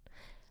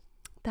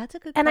 That's a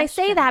good question. And I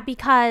say that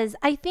because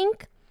I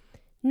think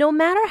no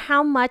matter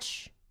how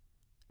much,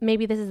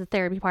 maybe this is the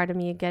therapy part of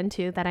me again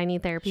too, that I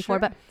need therapy for,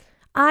 but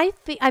I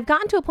think I've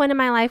gotten to a point in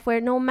my life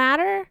where no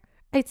matter,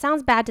 it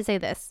sounds bad to say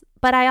this,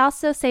 but I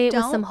also say it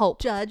with some hope.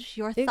 Don't judge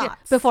your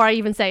thoughts. Before I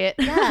even say it.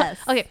 Yes.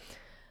 Okay.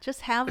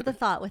 Just have the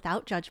thought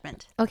without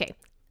judgment. Okay.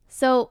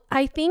 So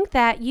I think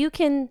that you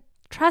can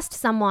trust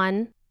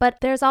someone,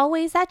 but there's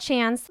always that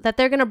chance that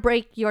they're going to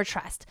break your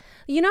trust.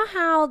 You know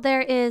how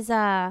there is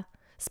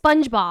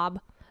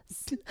SpongeBob.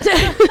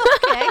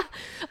 Okay.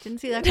 Didn't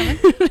see that coming.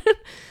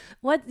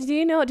 What do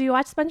you know? Do you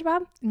watch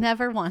SpongeBob?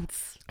 Never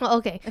once. Oh,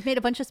 okay. I've made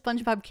a bunch of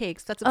SpongeBob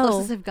cakes. That's the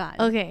closest I've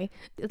gotten. Okay.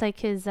 Like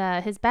his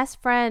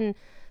best friend,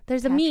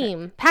 there's a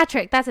meme.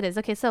 Patrick, that's it is.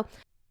 Okay, so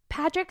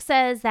Patrick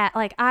says that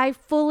like, I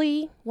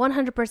fully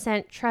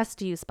 100%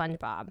 trust you,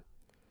 SpongeBob.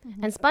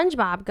 Mm-hmm. And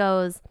SpongeBob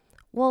goes,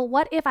 well,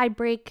 what if I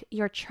break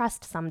your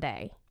trust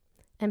someday?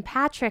 And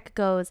Patrick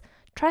goes,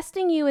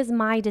 trusting you is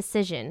my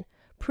decision.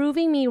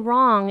 Proving me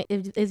wrong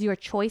is your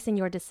choice and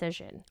your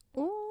decision.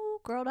 Ooh,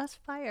 girl, that's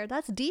fire.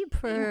 That's deep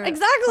for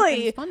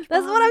exactly.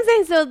 That's what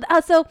I'm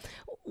saying. So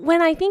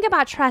when I think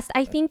about trust,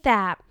 I think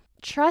that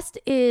trust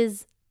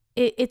is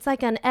it's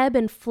like an ebb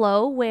and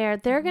flow, where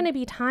there are going to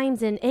be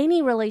times in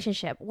any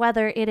relationship,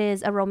 whether it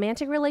is a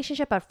romantic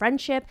relationship, a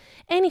friendship,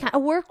 any kind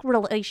of work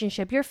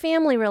relationship, your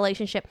family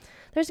relationship.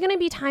 There's going to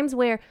be times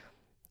where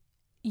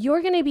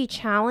you're going to be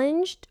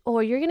challenged,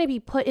 or you're going to be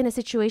put in a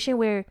situation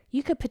where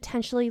you could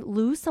potentially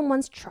lose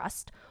someone's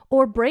trust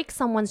or break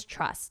someone's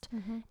trust.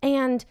 Mm-hmm.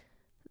 And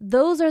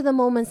those are the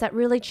moments that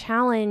really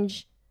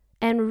challenge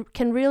and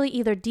can really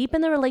either deepen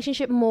the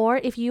relationship more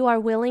if you are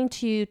willing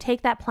to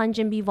take that plunge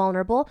and be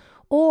vulnerable,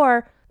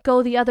 or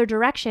go the other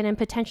direction and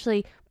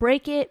potentially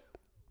break it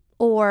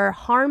or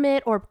harm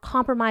it or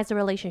compromise the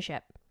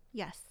relationship.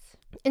 Yes.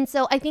 And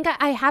so I think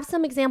I have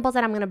some examples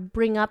that I'm going to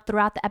bring up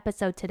throughout the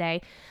episode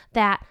today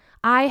that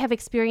I have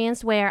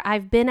experienced, where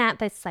I've been at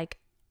this like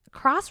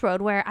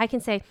crossroad where I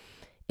can say,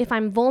 if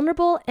I'm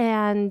vulnerable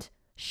and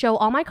show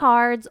all my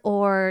cards,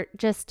 or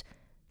just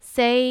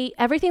say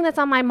everything that's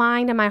on my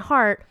mind and my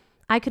heart,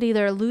 I could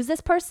either lose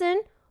this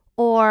person,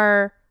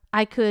 or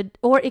it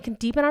can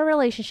deepen our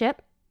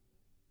relationship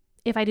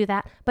if I do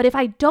that. But if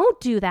I don't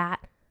do that,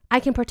 I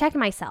can protect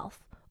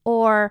myself,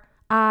 or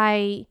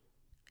so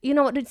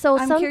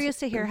I'm curious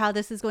to hear how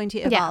this is going to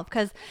evolve,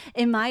 because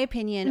in my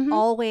opinion, mm-hmm.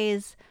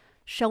 always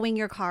showing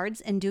your cards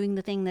and doing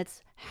the thing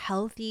that's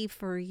healthy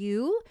for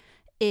you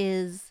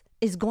is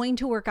going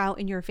to work out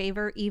in your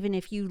favor. Even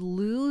if you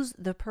lose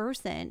the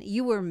person,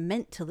 you were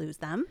meant to lose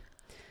them.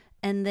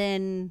 And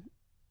then,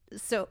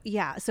 so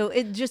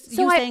it just,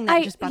 saying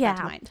that just brought that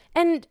to mind.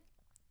 And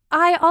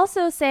I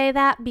also say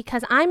that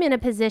because I'm in a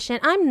position,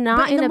 I'm not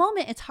but in the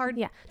moment, it's hard.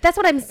 Yeah, that's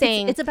what I'm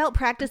saying. It's about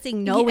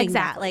practicing knowing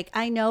exactly. that. Like,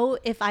 I know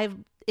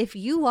if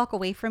you walk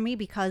away from me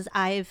because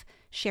I've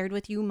shared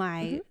with you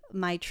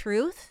my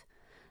truth,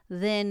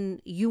 then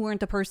you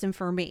weren't the person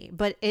for me.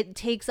 But it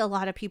takes a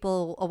lot of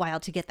people a while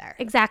to get there.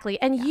 Exactly.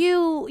 And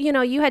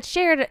you had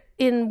shared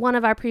in one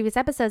of our previous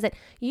episodes that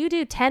you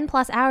do 10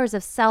 plus hours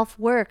of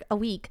self-work a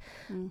week.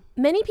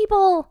 Many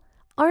people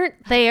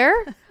aren't there.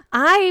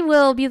 I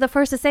will be the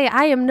first to say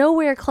I am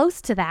nowhere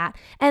close to that.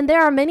 And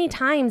there are many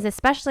times,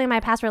 especially in my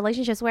past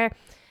relationships, where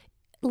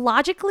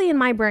logically in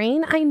my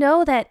brain, I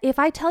know that if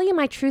I tell you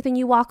my truth and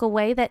you walk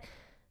away, that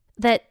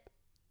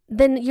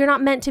then you're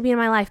not meant to be in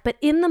my life. But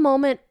in the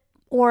moment,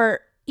 or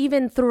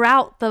even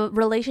throughout the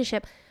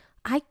relationship,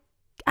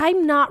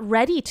 I'm not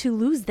ready to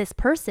lose this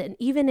person.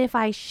 Even if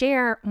I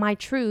share my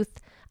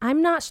truth,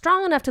 I'm not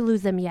strong enough to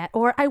lose them yet,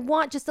 or I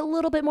want just a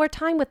little bit more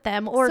time with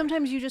them, or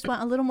sometimes you just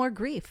want a little more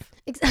grief.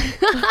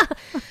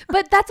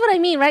 But that's what I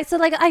mean, right? So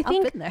like, I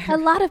think a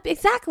lot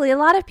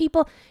of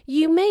people,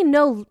 you may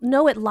know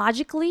it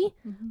logically,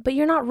 but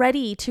you're not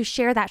ready to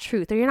share that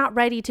truth, or you're not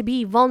ready to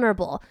be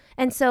vulnerable.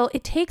 And so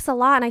it takes a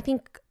lot. And I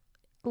think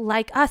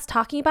like us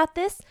talking about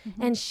this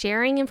and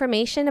sharing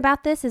information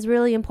about this is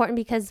really important,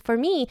 because for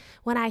me,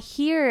 when I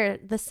hear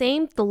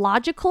the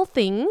logical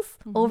things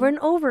over and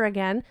over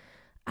again,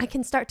 I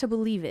can start to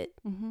believe it,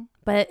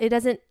 but it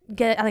doesn't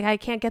I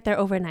can't get there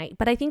overnight.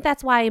 But I think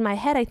that's why in my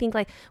head, I think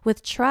like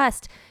with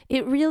trust,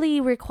 it really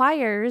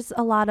requires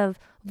a lot of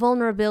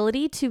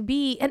vulnerability to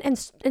be,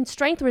 and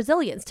strength,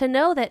 resilience, to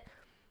know that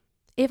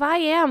if I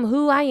am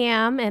who I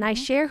am and I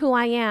share who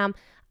I am,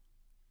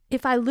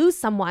 if I lose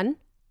someone,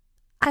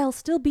 I'll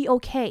still be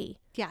okay.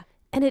 Yeah.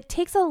 And it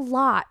takes a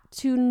lot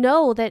to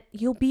know that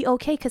you'll be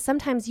okay, because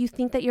sometimes you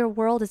think that your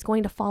world is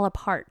going to fall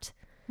apart.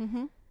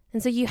 And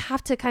so you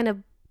have to kind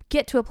of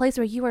get to a place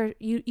where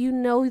you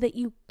know that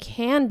you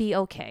can be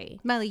okay.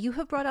 Miley, you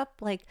have brought up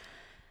like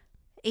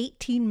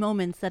 18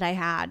 moments that I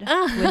had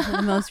with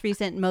the most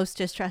recent, most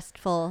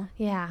distrustful.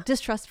 Yeah.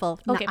 Distrustful.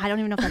 Okay. No, I don't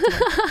even know if that's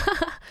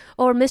a word.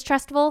 Or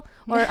mistrustful,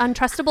 or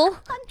untrustable.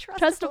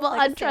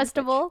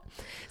 Untrustable.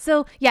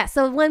 So yeah.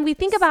 So when I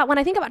think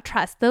about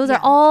trust, those are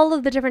all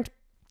of the different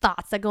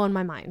thoughts that go in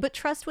my mind. But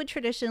trust would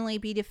traditionally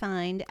be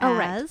defined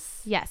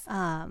as yes,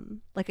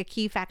 like a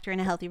key factor in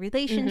a healthy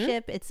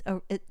relationship.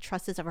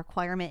 Trust is a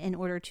requirement in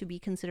order to be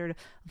considered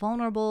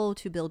vulnerable,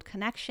 to build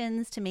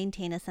connections, to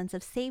maintain a sense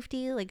of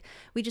safety. Like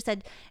we just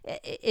said,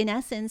 in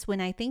essence, when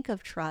I think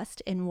of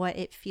trust and what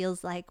it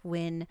feels like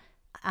when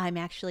I'm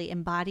actually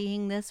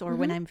embodying this, or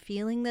when I'm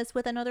feeling this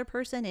with another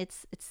person,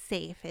 it's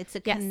safe. It's a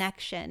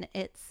connection.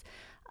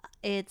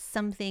 It's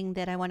something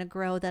that I want to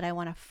grow, that I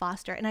want to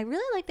foster. And I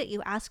really like that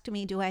you asked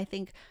me, do I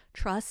think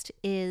trust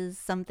is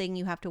something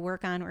you have to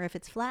work on, or if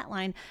it's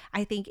flatline?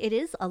 I think it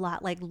is a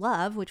lot like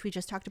love, which we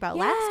just talked about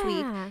last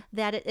week,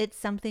 that it's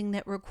something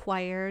that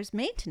requires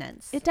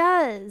maintenance. It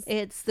does.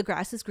 It's the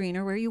grass is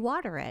greener where you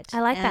water it.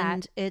 I like that.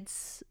 And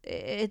it's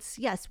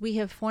yes, we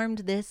have formed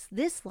this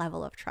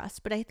level of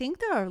trust, but I think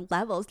there are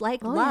levels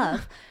like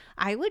love.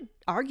 I would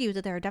argue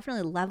that there are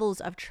definitely levels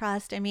of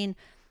trust. I mean,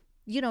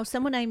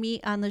 someone I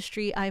meet on the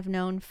street, I've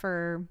known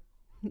for,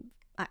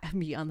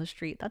 meet on the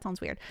street, that sounds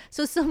weird.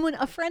 So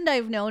a friend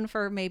I've known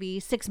for maybe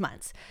 6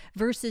 months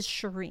versus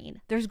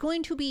Shireen. There's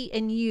going to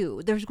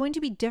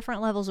be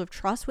different levels of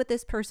trust with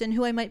this person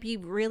who I might be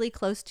really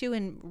close to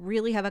and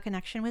really have a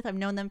connection with. I've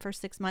known them for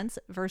 6 months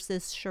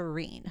versus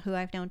Shireen, who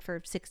I've known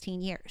for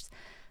 16 years.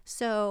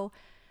 So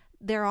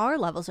there are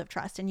levels of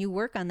trust, and you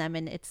work on them,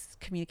 and it's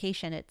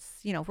communication.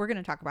 It's, we're going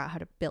to talk about how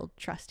to build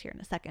trust here in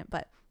a second,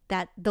 but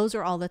those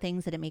are all the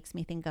things that it makes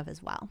me think of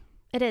as well.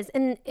 It is.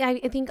 And I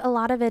think a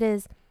lot of it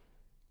is,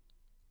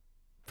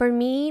 for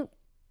me,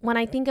 when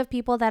I think of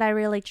people that I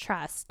really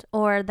trust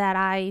or that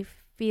I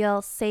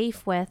feel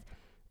safe with,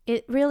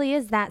 it really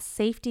is that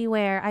safety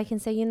where I can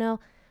say,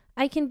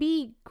 I can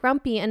be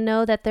grumpy and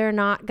know that they're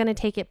not going to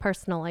take it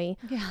personally.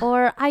 Yeah.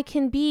 Or I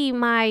can be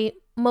my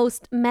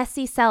most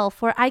messy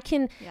self, or I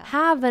can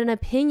have an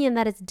opinion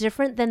that is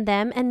different than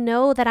them and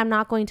know that I'm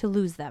not going to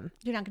lose them.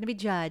 You're not going to be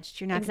judged.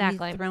 You're not going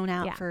to be thrown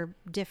out for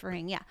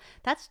differing. Yeah.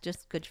 That's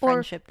just good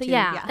friendship too.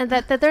 Yeah. And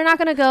that they're not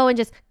going to go and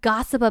just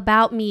gossip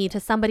about me to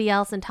somebody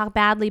else and talk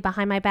badly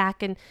behind my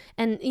back and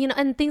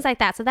things like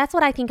that. So that's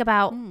what I think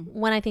about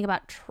when I think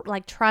about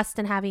trust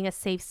and having a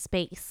safe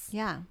space.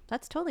 Yeah.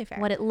 That's totally fair.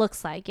 What it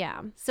looks like.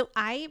 Yeah. So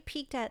I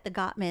peeked at the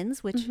Gottmans,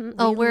 which we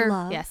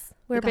love. Yes.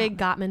 We're big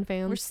Gottman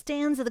fans. We're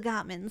stans of the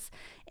Gottmans.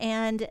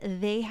 And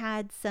they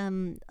had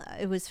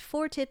it was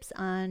 4 tips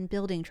on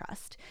building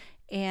trust.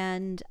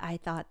 And I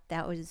thought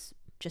that was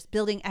just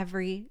building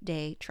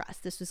everyday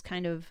trust. This was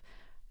kind of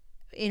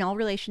in all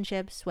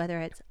relationships, whether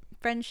it's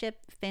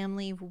friendship,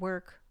 family,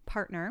 work,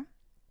 partner.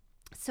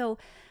 So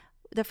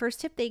the first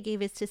tip they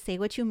gave is to say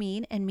what you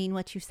mean and mean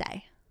what you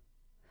say.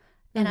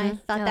 And I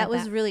thought that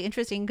was really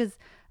interesting, because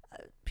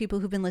people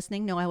who've been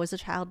listening know I was a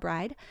child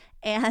bride,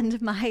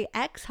 and my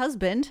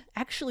ex-husband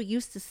actually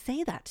used to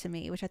say that to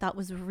me, which I thought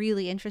was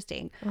really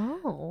interesting.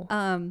 Oh.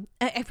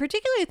 I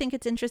particularly think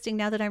it's interesting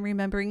now that I'm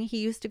remembering he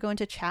used to go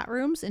into chat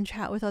rooms and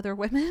chat with other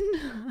women.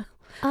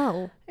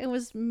 Oh. It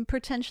was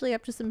potentially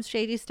up to some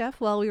shady stuff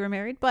while we were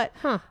married, but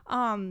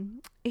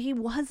he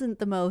wasn't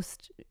the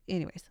most.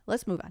 Anyways,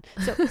 let's move on.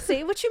 So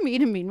say what you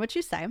mean and mean what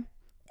you say.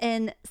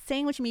 And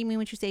saying what you mean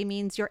what you say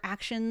means your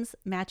actions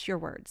match your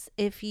words.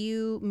 If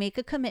you make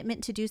a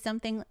commitment to do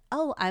something,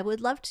 oh, I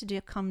would love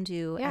to come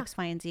do X,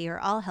 Y, and Z, or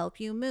I'll help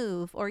you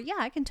move, or yeah,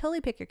 I can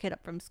totally pick your kid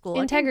up from school.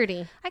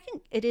 Integrity. I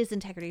can. It is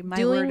integrity. My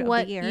Doing word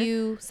what of the year.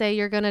 you say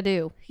you're going to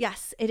do.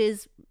 Yes, it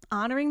is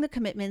honoring the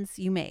commitments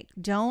you make.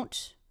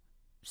 Don't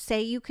say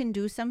you can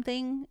do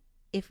something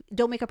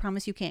don't make a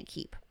promise you can't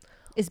keep.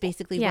 Is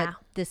basically what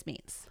this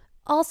means.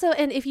 Also,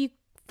 and if you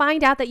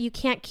find out that you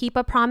can't keep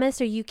a promise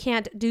or you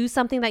can't do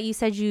something that you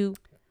said you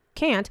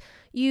can't,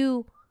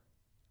 you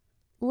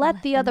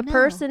let the other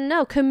person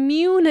know.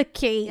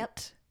 Communicate. Yep.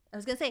 I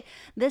was going to say,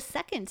 the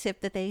second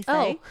tip that they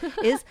say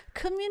is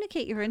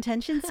communicate your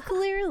intentions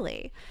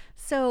clearly.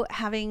 So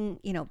having,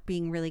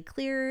 being really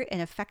clear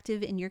and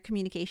effective in your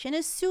communication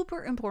is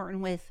super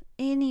important with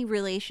any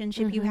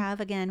relationship you have.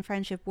 Again,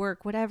 friendship,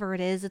 work, whatever it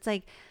is. It's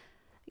like,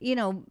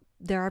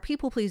 there are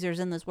people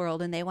pleasers in this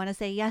world and they want to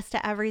say yes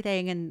to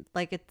everything. And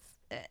like, it's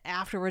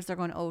afterwards they're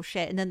going, oh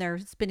shit. And then they're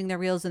spinning their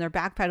wheels and they're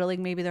backpedaling.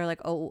 Maybe they're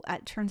like, oh,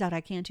 it turns out I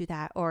can't do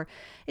that. Or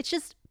it's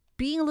just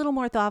being a little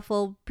more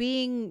thoughtful,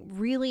 being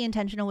really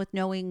intentional with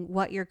knowing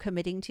what you're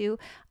committing to.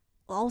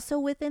 Also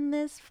within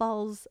this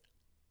falls,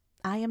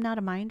 I am not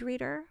a mind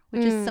reader,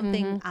 which is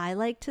something I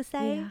like to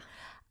say. Yeah.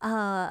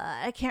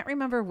 I can't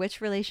remember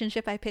which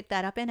relationship I picked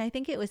that up in. I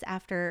think it was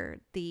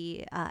after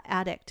the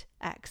addict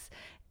ex.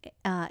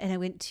 And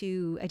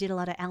I did a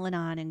lot of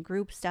Al-Anon and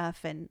group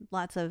stuff and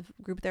lots of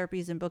group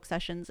therapies and book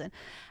sessions. And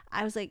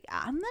I was like,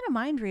 I'm not a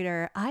mind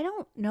reader. I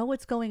don't know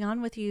what's going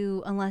on with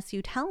you unless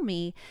you tell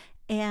me.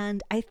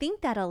 And I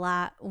think that a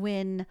lot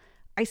when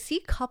I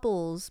see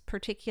couples,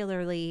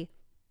 particularly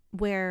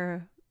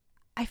where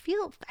I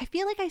feel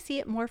like I see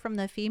it more from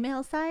the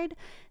female side.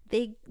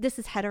 This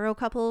is hetero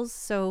couples,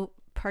 so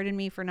pardon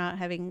me for not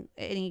having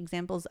any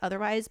examples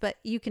otherwise, but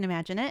you can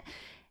imagine it.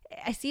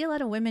 I see a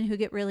lot of women who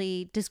get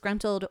really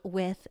disgruntled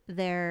with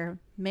their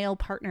male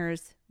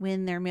partners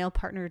when their male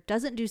partner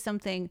doesn't do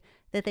something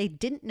that they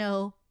didn't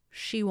know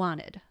she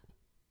wanted.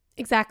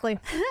 Exactly.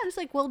 I was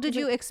like, well, did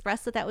you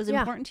express that was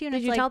important to you? And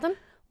did you tell them?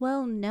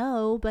 Well,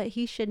 no, but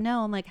he should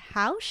know. I'm like,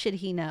 how should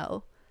he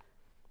know?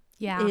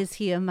 Yeah. Is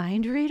he a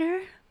mind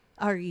reader?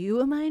 Are you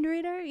a mind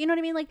reader? You know what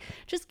I mean? Like,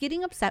 just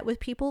getting upset with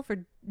people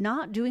for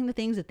not doing the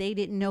things that they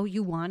didn't know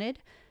you wanted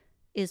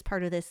is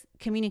part of this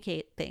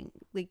communicate thing.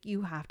 Like,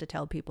 you have to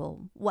tell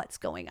people what's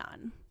going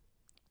on.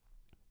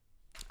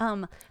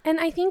 And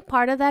I think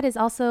part of that is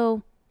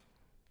also,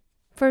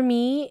 for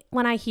me,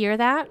 when I hear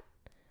that,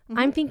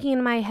 I'm thinking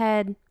in my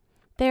head,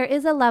 there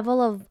is a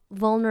level of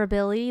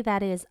vulnerability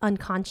that is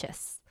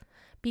unconscious.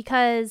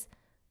 Because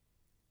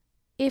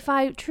if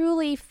I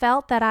truly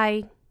felt that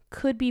I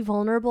could be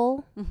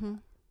vulnerable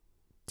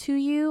to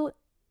you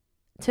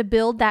to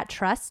build that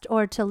trust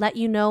or to let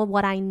you know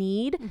what I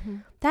need,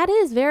 that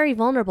is very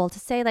vulnerable to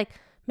say, like,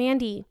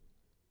 Mandy,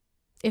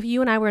 if you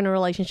and I were in a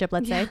relationship,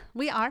 let's say.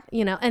 We are.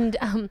 And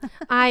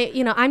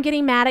I'm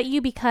getting mad at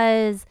you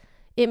because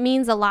it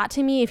means a lot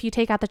to me if you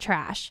take out the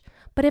trash.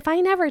 But if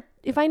I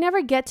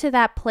never get to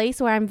that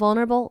place where I'm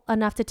vulnerable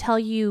enough to tell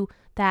you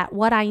that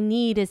what I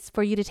need is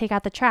for you to take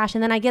out the trash,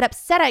 and then I get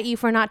upset at you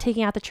for not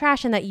taking out the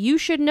trash and that you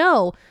should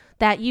know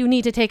that you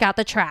need to take out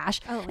the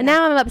trash. And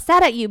now I'm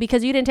upset at you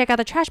because you didn't take out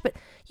the trash, but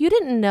you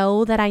didn't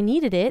know that I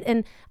needed it.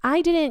 And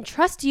I didn't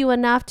trust you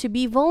enough to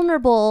be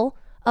vulnerable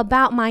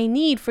about my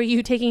need for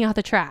you taking out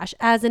the trash,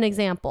 as an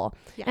example.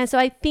 Yes. And so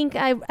I think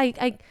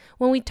I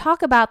when we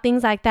talk about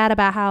things like that,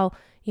 about how,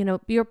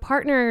 your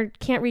partner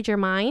can't read your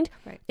mind,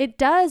 it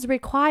does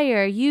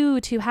require you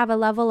to have a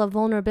level of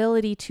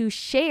vulnerability to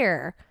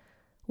share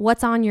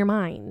what's on your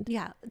mind.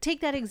 Yeah. Take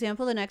that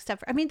example, the next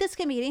step. I mean, this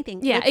can be anything.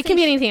 Yeah, it can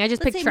be anything. I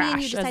just picked trash. Me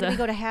and you decide we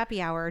go to happy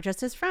hour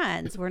just as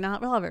friends. We're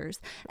not lovers.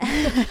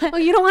 Oh,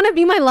 you don't want to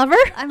be my lover?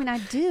 I mean, I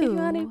do. You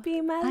want to be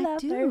my lover? I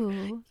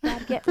do.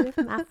 Gotta get with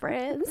my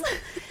friends.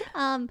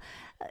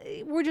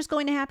 We're just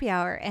going to happy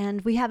hour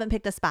and we haven't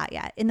picked a spot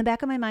yet. In the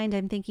back of my mind,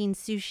 I'm thinking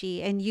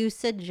sushi, and you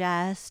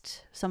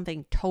suggest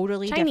something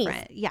totally Chinese.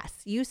 Different. Yes,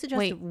 you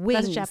suggest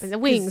wings. That's Japanese.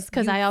 Wings,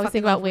 because I always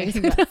think about wings.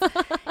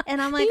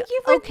 And I'm like,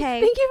 okay.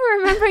 Thank you for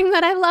remembering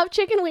that I love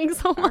chicken wings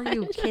so much. Are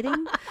you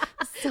kidding?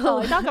 So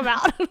I talk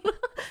about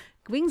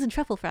wings and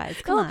truffle fries.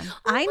 Come on.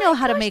 I know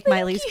how to make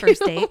Miley's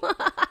first date.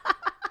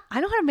 I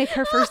know how to make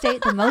her first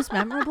date the most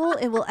memorable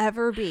it will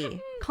ever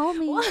be. Call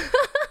me.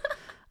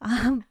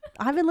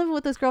 I've been living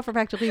with this girl for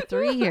practically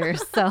 3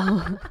 years,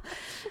 so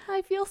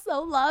I feel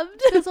so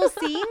loved. Feel so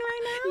seen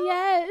right now?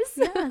 Yes.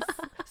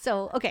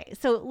 So, okay.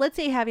 So let's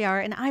say happy hour,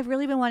 and I've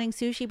really been wanting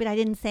sushi, but I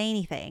didn't say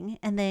anything.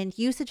 And then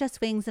you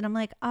suggest wings, and I'm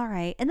like, all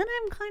right. And then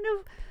I'm kind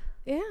of,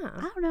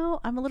 I don't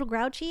know, I'm a little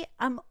grouchy.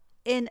 I'm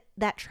in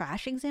that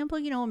trash example,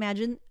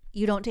 imagine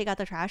you don't take out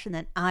the trash and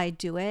then I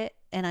do it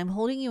and I'm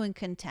holding you in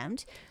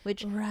contempt,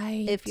 which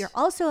if you're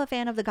also a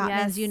fan of the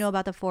Gottmans, you know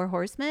about the 4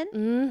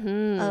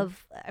 horsemen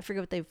of, I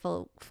forget what they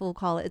full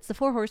call it. It's the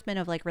 4 horsemen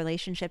of like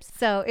relationships.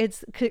 So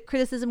it's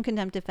criticism,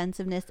 contempt,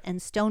 defensiveness, and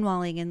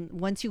stonewalling. And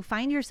once you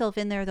find yourself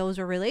in there, those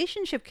are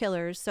relationship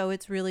killers. So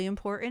it's really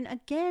important.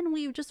 Again,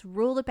 we just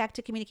roll it back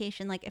to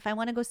communication. Like if I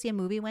want to go see a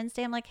movie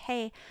Wednesday, I'm like,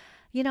 hey,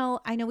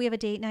 I know we have a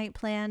date night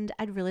planned.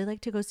 I'd really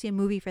like to go see a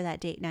movie for that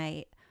date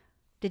night.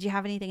 Did you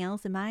have anything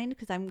else in mind?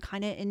 Because I'm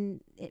kind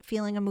of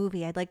feeling a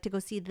movie. I'd like to go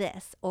see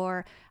this.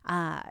 Or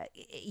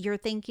you're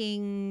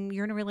thinking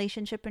you're in a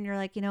relationship and you're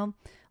like,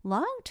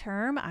 long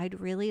term,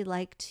 I'd really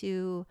like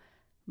to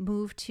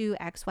move to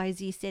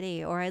XYZ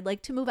city, or I'd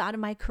like to move out of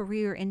my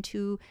career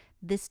into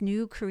this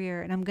new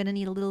career and I'm going to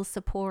need a little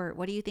support.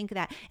 What do you think of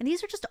that? And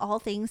these are just all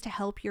things to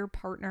help your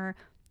partner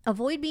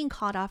avoid being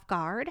caught off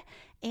guard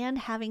and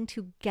having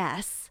to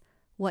guess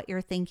what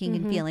you're thinking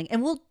and feeling.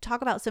 And we'll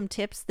talk about some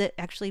tips that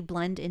actually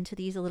blend into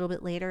these a little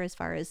bit later as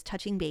far as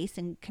touching base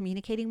and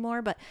communicating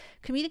more. But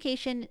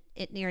communication,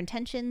 your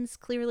intentions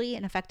clearly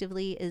and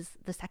effectively is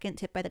the second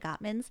tip by the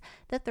Gottmans.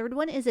 The third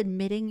one is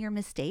admitting your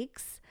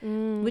mistakes,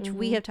 which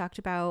we have talked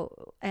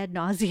about ad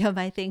nauseum,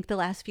 I think, the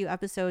last few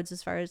episodes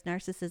as far as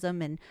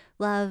narcissism and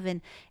love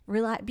and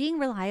being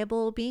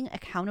reliable, being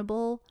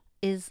accountable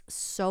is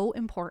so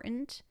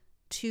important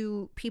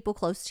to people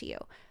close to you.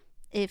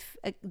 If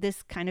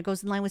this kind of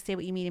goes in line with say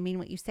what you mean and mean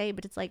what you say,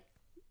 but it's like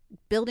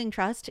building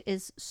trust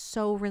is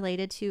so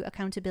related to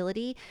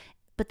accountability,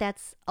 but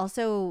that's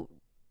also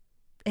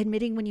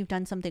admitting when you've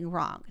done something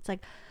wrong. It's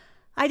like,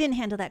 I didn't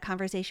handle that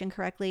conversation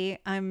correctly.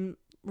 I'm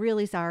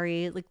really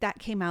sorry. Like that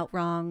came out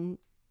wrong.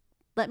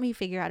 Let me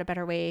figure out a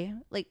better way.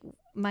 Like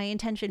my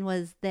intention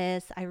was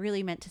this. I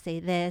really meant to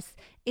say this.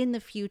 In the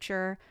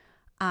future,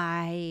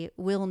 I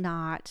will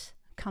not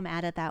come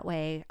at it that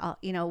way.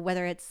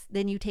 Whether it's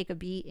then you take a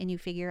beat and you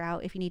figure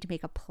out if you need to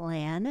make a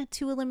plan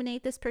to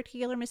eliminate this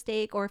particular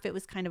mistake, or if it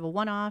was kind of a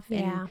one-off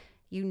and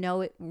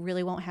it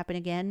really won't happen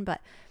again.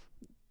 But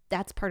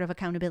that's part of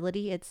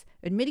accountability. It's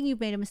admitting you've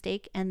made a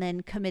mistake and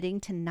then committing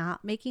to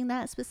not making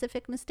that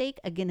specific mistake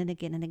again and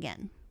again and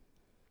again.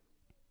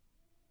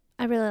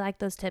 I really like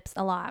those tips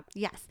a lot.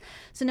 Yes.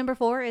 So number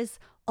 4 is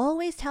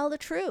always tell the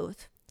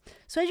truth.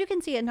 So as you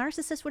can see, a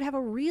narcissist would have a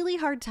really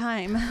hard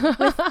time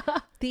with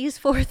these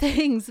 4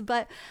 things,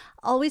 but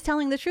always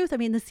telling the truth. I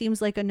mean, this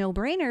seems like a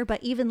no-brainer,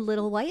 but even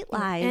little white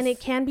lies. And it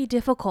can be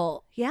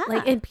difficult. Yeah.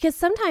 Because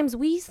sometimes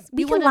we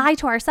can lie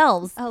to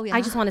ourselves. Oh, yeah.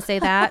 I just want to say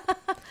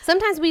that.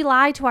 Sometimes we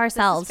lie to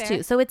ourselves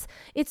too. So it's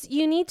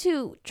you need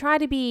to try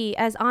to be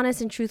as honest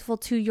and truthful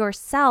to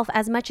yourself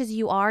as much as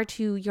you are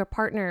to your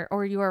partner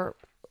or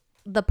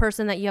the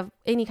person that you have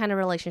any kind of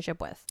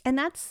relationship with. And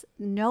that's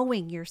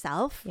knowing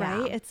yourself,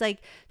 right? It's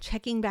like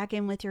checking back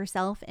in with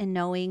yourself and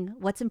knowing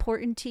what's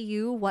important to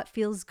you, what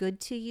feels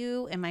good to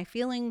you. Am I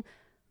feeling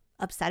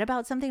upset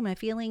about something? Am I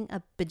feeling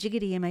a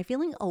bajiggity? Am I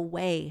feeling a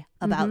way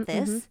about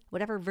this?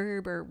 Whatever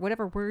verb or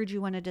whatever word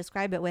you want to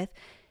describe it with.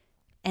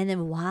 And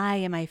then why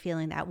am I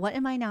feeling that? What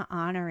am I not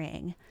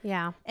honoring?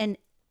 Yeah. And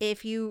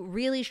if you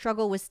really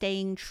struggle with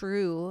staying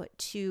true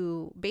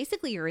to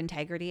basically your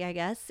integrity, I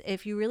guess,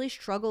 if you really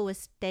struggle with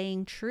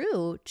staying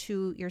true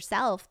to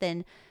yourself,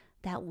 then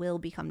that will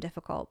become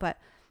difficult. But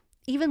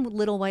even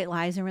little white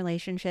lies in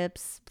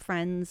relationships,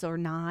 friends or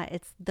not,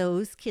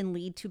 those can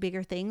lead to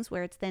bigger things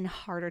where it's then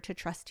harder to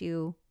trust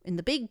you in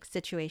the big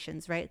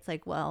situations, right? It's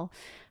like, well,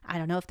 I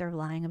don't know if they're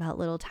lying about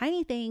little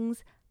tiny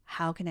things.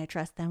 How can I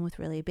trust them with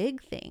really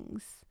big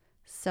things?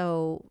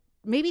 So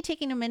maybe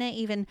taking a minute,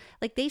 even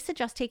like they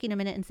suggest taking a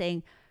minute and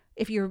saying,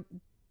 if you're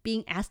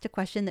being asked a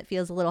question that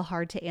feels a little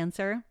hard to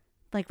answer,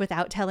 like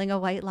without telling a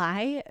white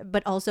lie,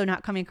 but also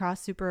not coming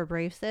across super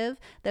abrasive,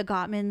 the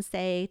Gottmans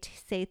say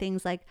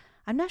things like,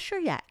 I'm not sure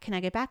yet. Can I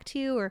get back to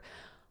you? Or,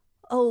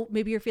 oh,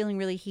 maybe you're feeling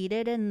really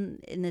heated in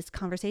this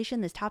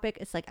conversation, this topic.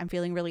 It's like, I'm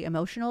feeling really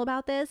emotional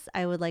about this.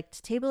 I would like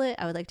to table it.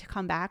 I would like to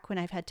come back when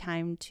I've had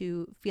time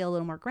to feel a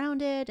little more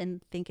grounded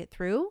and think it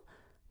through.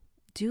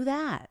 Do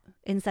that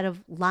instead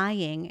of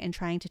lying and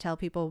trying to tell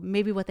people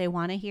maybe what they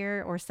want to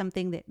hear or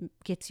something that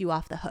gets you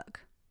off the hook.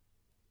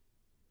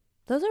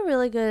 Those are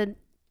really good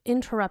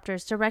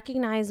interrupters to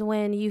recognize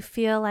when you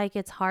feel like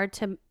it's hard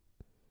to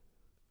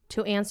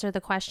answer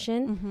the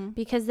question,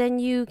 because then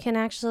you can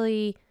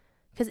actually,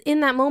 because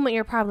in that moment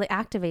you're probably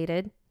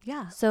activated.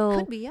 Yeah. So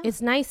could be, yeah.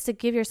 It's nice to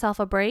give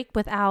yourself a break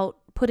without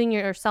putting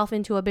yourself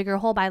into a bigger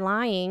hole by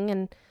lying.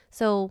 And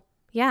so,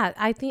 yeah,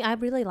 I think I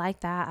really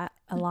like that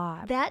a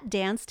lot. That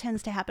dance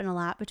tends to happen a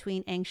lot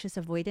between anxious,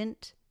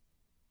 avoidant.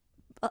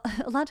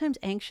 A lot of times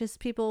anxious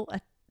people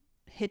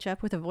hitch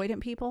up with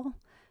avoidant people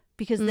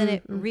because then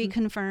it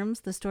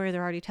reconfirms the story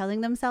they're already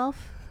telling themselves.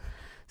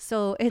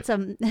 So it's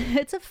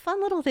a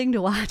fun little thing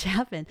to watch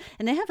happen.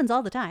 And it happens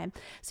all the time.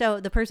 So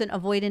the person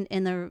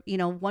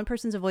avoidant one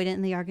person's avoidant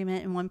in the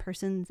argument and one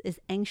person is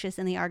anxious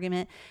in the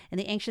argument, and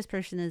the anxious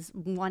person is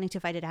wanting to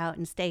fight it out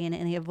and stay in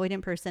it. And the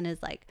avoidant person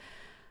is like,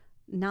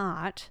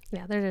 not.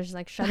 Yeah, they're just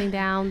like shutting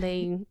down.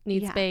 They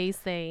need Yeah.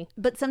 space.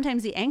 But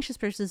sometimes the anxious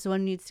person is the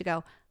one who needs to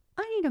go,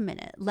 I need a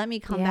minute. Let me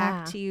come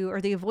back Yeah. to you. Or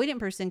the avoidant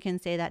person can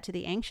say that to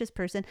the anxious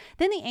person.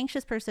 Then the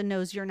anxious person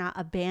knows you're not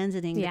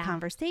abandoning the Yeah.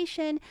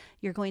 conversation.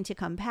 You're going to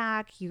come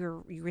back.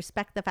 You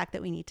respect the fact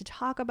that we need to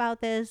talk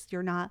about this.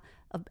 You're not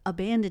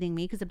abandoning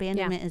me, because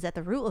abandonment is at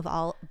the root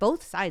of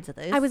both sides of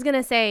this. I was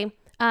gonna say,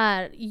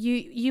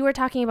 you were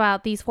talking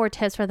about these 4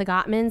 tips for the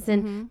Gottmans,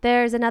 and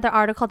there's another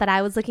article that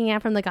I was looking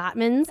at from the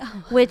Gottmans,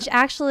 which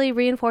actually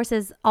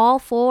reinforces all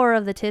 4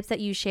 of the tips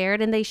that you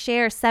shared, and they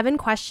share 7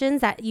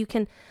 questions that you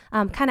can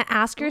kind of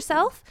ask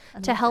yourself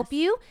to help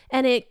you,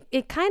 and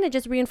it kind of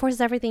just reinforces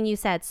everything you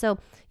said. So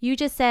you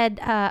just said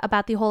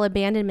about the whole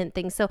abandonment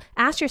thing. So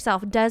ask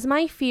yourself, does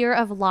my fear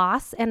of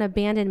loss and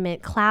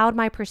abandonment cloud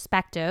my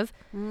perspective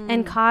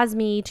and cause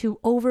me to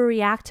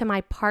overreact to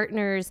my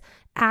partner's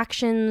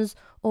actions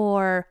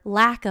or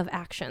lack of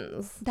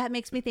actions? That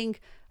makes me think.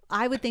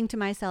 I would think to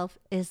myself,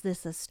 is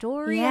this a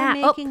story Yeah.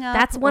 I'm making up?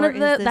 That's one or of is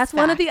the this that's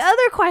one of the fact?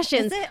 other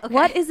questions. Is it? Okay.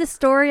 What is the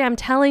story I'm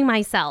telling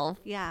myself?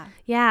 Yeah.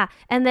 Yeah.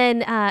 And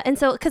then and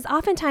so because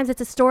oftentimes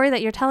it's a story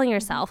that you're telling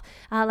yourself.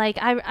 Like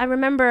I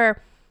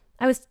remember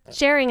I was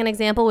sharing an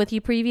example with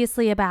you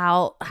previously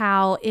about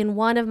how in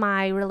one of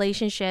my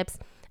relationships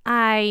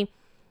I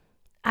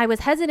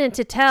was hesitant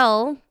to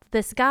tell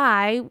this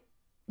guy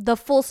the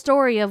full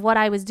story of what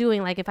I was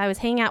doing. Like if I was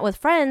hanging out with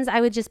friends,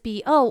 I would just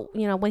be,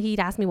 when he'd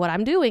ask me what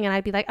I'm doing, and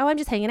I'd be like, oh, I'm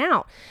just hanging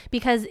out.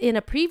 Because in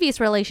a previous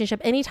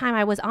relationship, anytime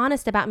I was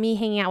honest about me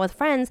hanging out with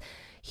friends,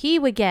 he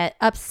would get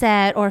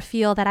upset or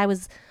feel that I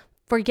was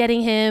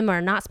forgetting him or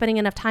not spending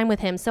enough time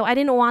with him. So I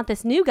didn't want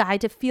this new guy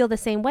to feel the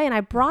same way. And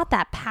I brought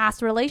that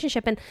past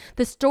relationship. And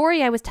the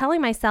story I was telling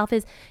myself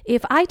is,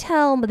 if I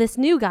tell this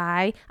new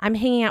guy I'm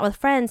hanging out with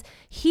friends,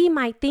 he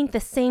might think the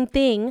same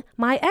thing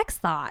my ex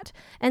thought.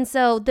 And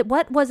so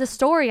what was a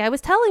story I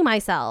was telling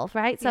myself,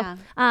 right? So, Yeah.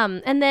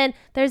 and then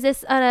there's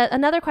this,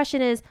 another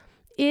question is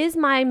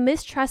my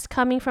mistrust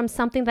coming from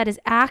something that is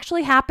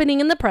actually happening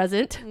in the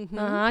present?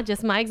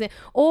 Just my example.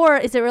 Or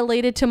is it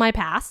related to my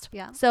past?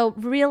 Yeah. So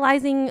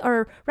realizing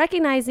or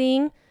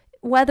recognizing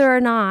whether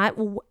or not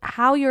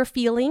how you're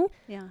feeling,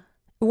 Yeah.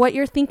 what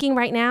you're thinking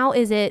right now,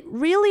 is it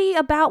really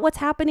about what's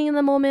happening in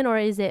the moment, or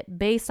is it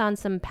based on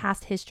some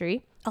past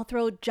history? I'll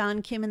throw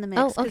John Kim in the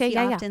mix, because okay, he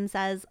yeah. often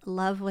says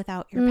love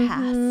without your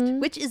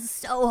past, which is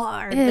so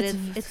hard, but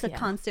it's a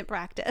constant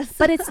practice.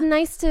 But it's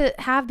nice to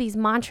have these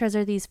mantras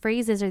or these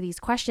phrases or these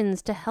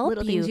questions to help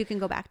little you. things you can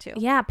go back to.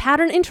 Yeah,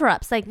 pattern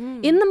interrupts. Like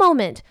in the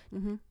moment,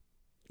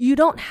 you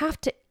don't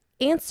have to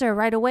answer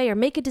right away or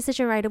make a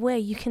decision right away.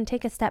 You can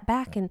take a step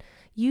back and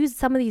use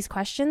some of these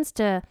questions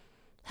to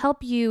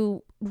help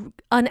you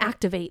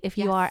unactivate if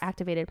you are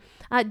activated.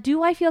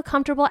 Do I feel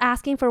comfortable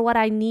asking for what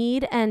I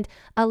need and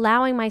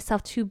allowing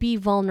myself to be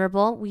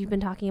vulnerable? We've been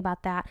talking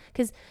about that,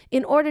 because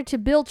in order to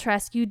build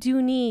trust, you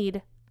do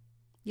need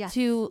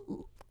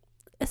to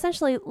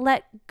essentially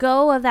let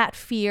go of that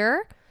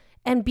fear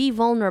and be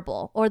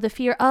vulnerable, or the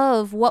fear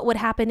of what would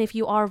happen if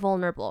you are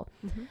vulnerable.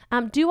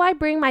 Do I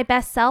bring my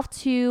best self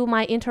to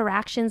my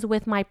interactions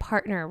with my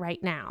partner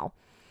right now?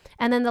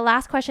 And then the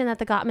last question that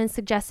the Gottman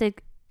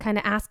suggested, kind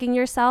of asking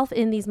yourself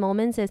in these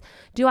moments, is,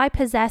 do I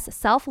possess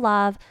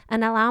self-love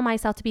and allow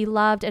myself to be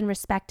loved and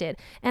respected?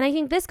 And I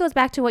think this goes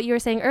back to what you were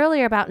saying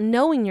earlier about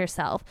knowing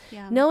yourself,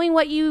 knowing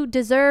what you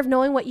deserve,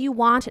 knowing what you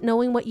want,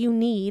 knowing what you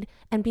need,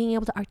 and being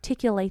able to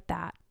articulate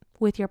that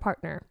with your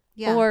partner.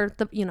 Yeah. Or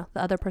the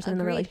other person in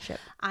the relationship.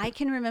 I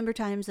can remember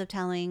times of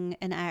telling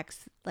an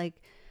ex,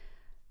 like,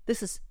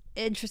 this is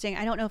interesting.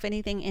 I don't know if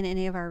anything in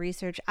any of our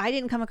research, I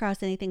didn't come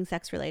across anything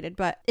sex related,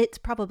 but it's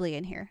probably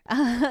in here.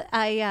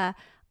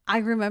 I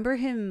remember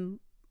him,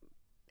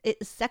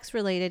 sex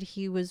related.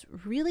 He was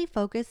really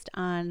focused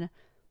on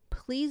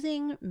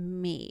pleasing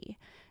me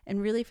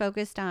and really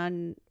focused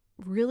on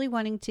really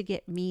wanting to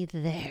get me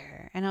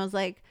there. And I was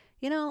like,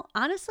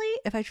 honestly,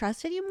 if I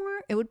trusted you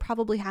more, it would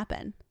probably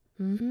happen.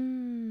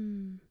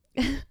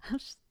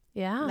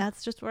 Yeah.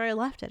 That's just where I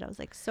left it. I was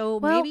like, so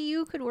maybe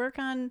you could work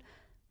on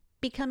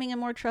becoming a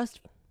more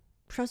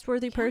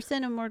trustworthy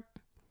person, a more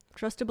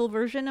trustable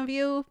version of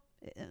you.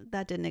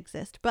 That didn't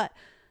exist, but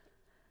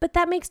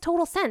that makes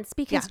total sense,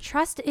 because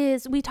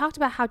we talked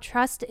about how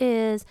trust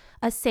is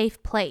a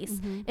safe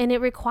place and it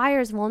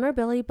requires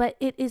vulnerability, but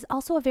it is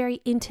also a very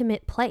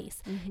intimate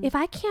place. If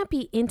I can't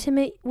be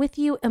intimate with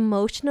you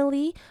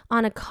emotionally,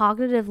 on a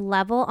cognitive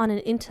level, on an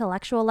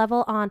intellectual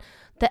level, on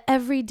the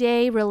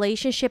everyday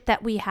relationship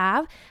that we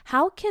have,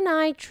 how can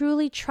I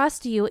truly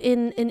trust you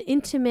in an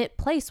intimate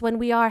place when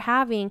we are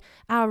having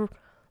our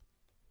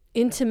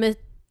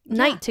intimate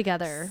night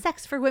together?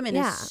 Sex for women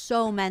is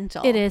so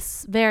mental. It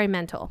is very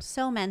mental.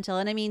 So mental.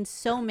 And I mean,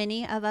 so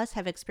many of us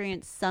have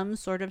experienced some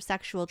sort of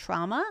sexual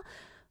trauma,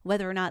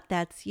 whether or not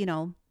that's,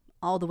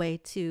 all the way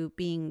to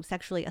being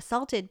sexually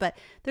assaulted. But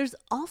there's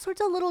all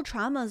sorts of little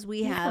traumas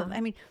we have. I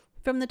mean,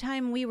 from the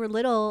time we were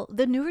little,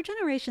 the newer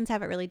generations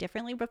have it really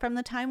differently. But from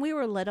the time we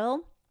were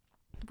little,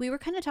 we were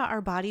kind of taught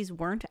our bodies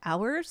weren't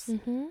ours.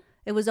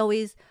 It was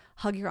always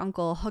hug your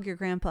uncle, hug your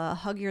grandpa,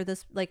 hug your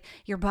this, like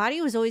your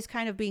body was always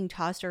kind of being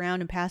tossed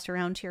around and passed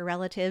around to your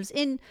relatives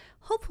in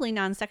hopefully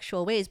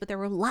non-sexual ways, but there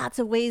were lots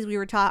of ways we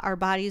were taught our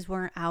bodies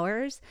weren't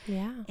ours.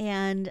 Yeah.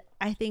 And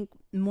I think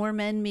more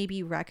men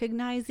maybe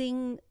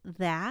recognizing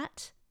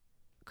that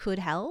could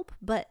help,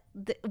 but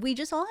we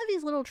just all have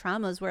these little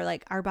traumas where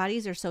like our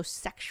bodies are so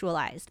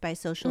sexualized by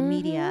social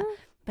media,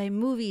 by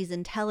movies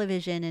and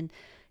television and,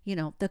 you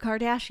know, the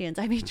Kardashians.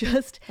 I mean,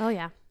 just Oh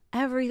yeah.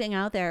 everything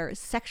out there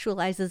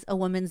sexualizes a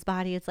woman's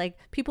body. It's like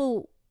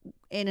people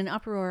in an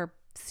uproar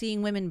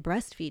seeing women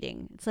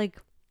breastfeeding. It's like,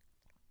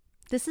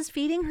 this is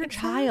feeding her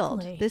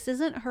child. This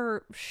isn't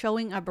her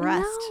showing a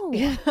breast. No.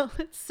 You know,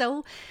 it's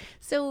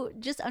so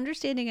just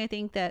understanding, I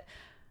think, that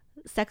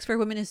sex for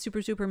women is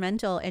super, super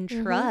mental, and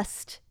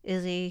trust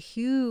is a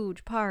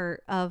huge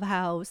part of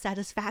how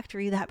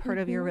satisfactory that part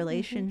of your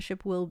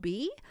relationship will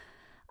be.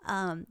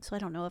 So I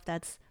don't know if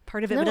that's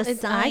part of it, but a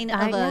sign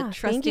of a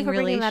trusting Thank you for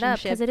bringing relationship. that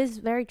up, because it is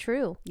very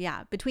true.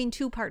 Yeah, between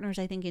two partners,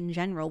 I think in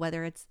general,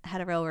 whether it's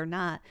hetero or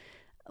not,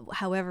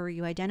 however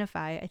you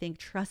identify, I think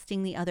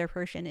trusting the other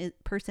person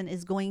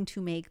is going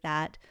to make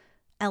that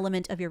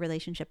element of your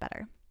relationship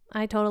better.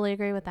 I totally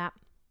agree with that.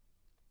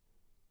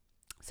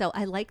 So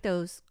I like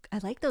those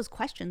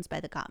questions by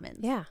the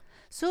comments. Yeah.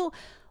 So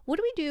what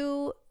do we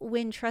do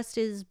when trust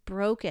is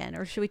broken?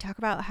 Or should we talk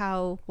about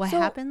what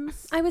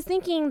happens? I was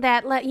thinking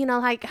that,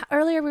 like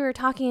earlier we were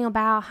talking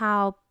about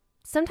how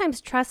sometimes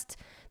trust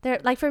there,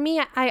 like for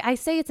me, I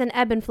say it's an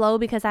ebb and flow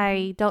because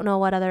I don't know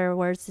what other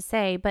words to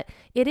say, but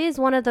it is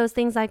one of those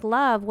things like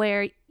love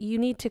where you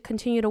need to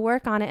continue to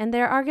work on it. And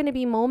there are going to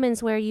be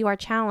moments where you are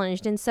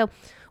challenged. And so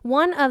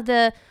one of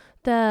the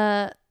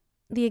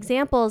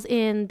examples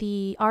in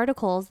the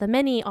articles, the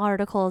many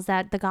articles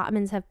that the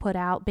Gottmans have put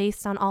out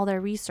based on all their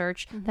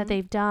research that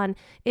they've done,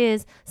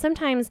 is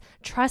sometimes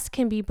trust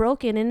can be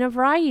broken in a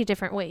variety of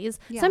different ways.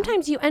 Yeah.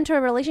 Sometimes you enter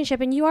a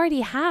relationship and you already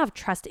have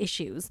trust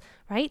issues,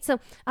 right? So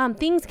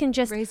things can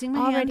just raising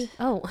my hand.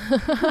 Oh,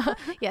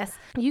 yes.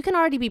 You can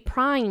already be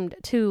primed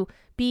to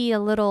be a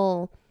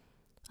little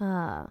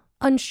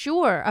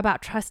unsure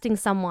about trusting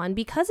someone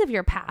because of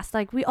your past.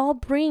 Like we all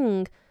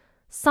bring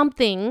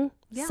something,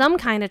 some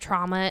kind of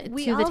trauma to the table,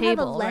 we all have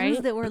a lens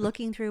right? that we're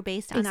looking through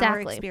based on our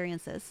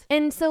experiences.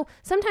 And so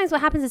sometimes what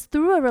happens is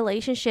through a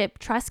relationship,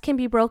 trust can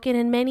be broken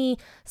in many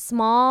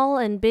small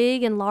and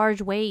big and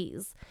large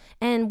ways.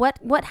 And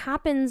what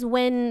happens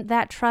when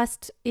that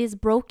trust is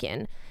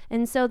broken?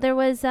 And so there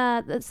was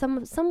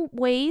some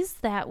ways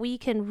that we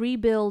can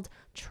rebuild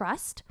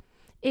trust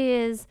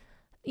is,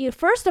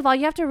 first of all,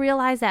 you have to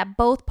realize that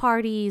both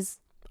parties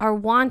are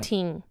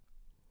wanting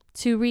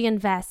to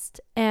reinvest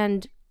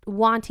and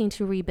wanting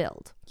to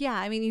rebuild. Yeah,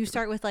 I mean, you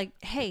start with like,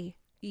 hey,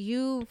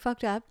 you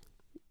fucked up.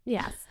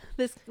 Yes.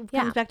 This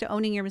comes back to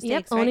owning your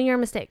mistakes. Yep, owning your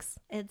mistakes.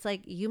 It's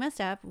like, you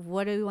messed up.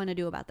 What do we want to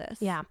do about this?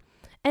 Yeah.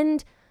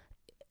 And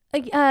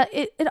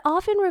it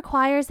often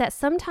requires that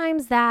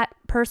sometimes that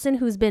person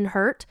who's been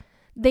hurt,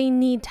 they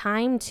need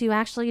time to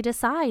actually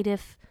decide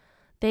if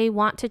they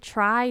want to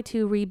try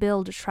to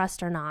rebuild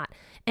trust or not.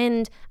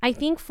 And I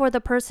think for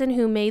the person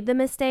who made the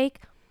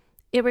mistake,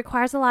 it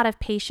requires a lot of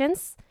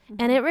patience.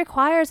 And it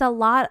requires a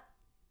lot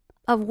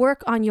of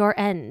work on your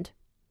end.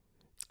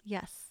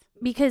 Yes.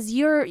 Because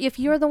if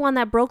you're the one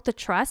that broke the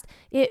trust,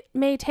 it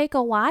may take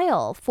a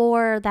while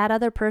for that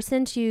other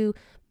person to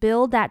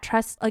build that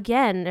trust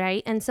again,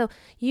 right? And so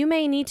you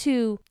may need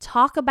to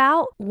talk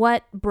about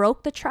what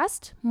broke the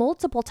trust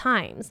multiple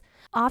times.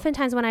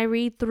 Oftentimes when I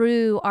read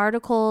through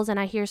articles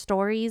and I hear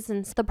stories,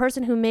 and the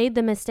person who made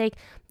the mistake,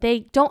 they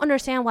don't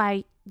understand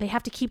why they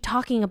have to keep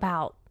talking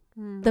about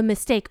the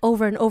mistake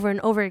over and over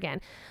and over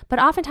again. But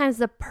oftentimes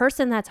the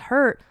person that's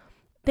hurt,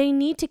 they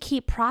need to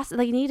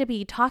they need to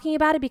be talking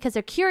about it because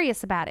they're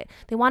curious about it.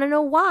 They want to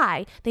know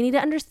why. They need to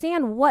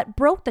understand what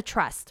broke the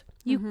trust.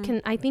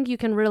 I think you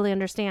can really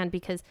understand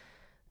because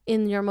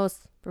in your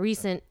most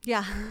recent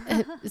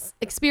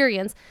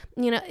experience,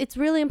 it's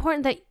really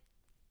important that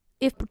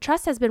if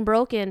trust has been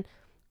broken,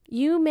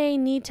 you may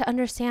need to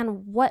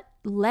understand what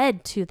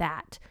led to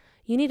that.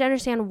 You need to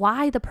understand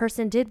why the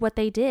person did what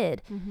they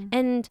did.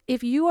 And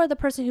if you are the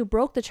person who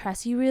broke the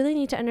trust, you really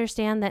need to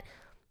understand that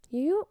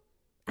you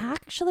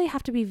actually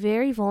have to be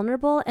very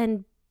vulnerable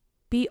and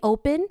be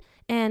open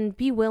and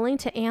be willing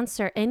to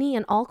answer any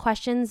and all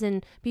questions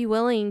and be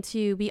willing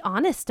to be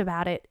honest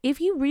about it. If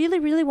you really,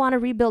 really want to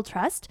rebuild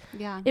trust,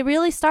 it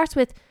really starts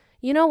with,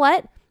 you know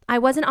what? I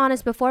wasn't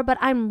honest before, but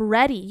I'm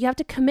ready. You have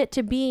to commit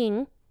to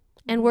being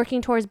and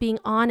working towards being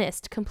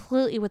honest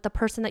completely with the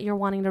person that you're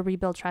wanting to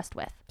rebuild trust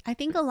with. I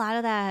think a lot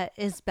of that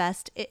is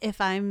best, if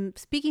I'm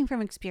speaking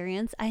from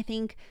experience, I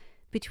think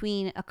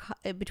between a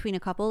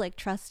couple, like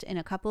trust in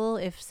a couple,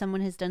 if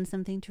someone has done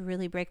something to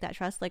really break that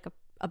trust, like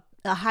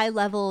a high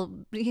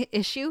level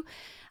issue,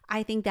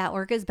 I think that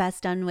work is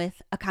best done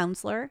with a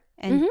counselor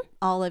and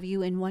all of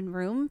you in one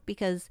room,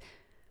 because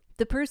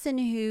the person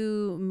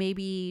who may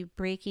be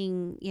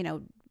breaking,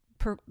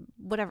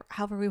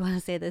 however we want to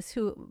say this,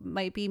 who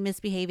might be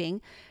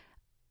misbehaving,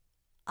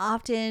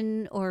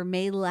 often or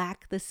may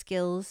lack the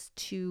skills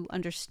to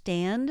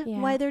understand Yeah.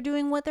 why they're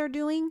doing what they're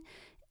doing.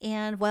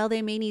 And while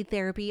they may need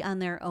therapy on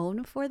their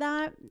own for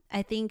that,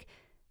 I think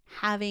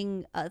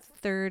having a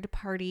third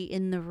party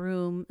in the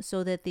room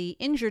so that the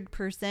injured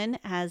person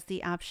has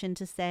the option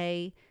to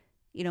say,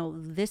 you know,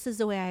 this is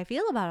the way I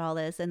feel about all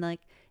this. And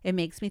like, it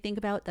makes me think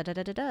about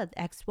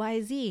X,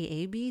 Y, Z,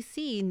 A, B,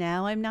 C.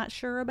 Now I'm not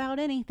sure about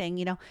anything.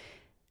 You know,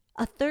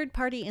 a third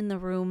party in the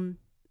room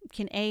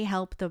can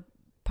help the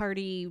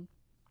party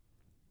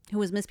who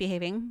was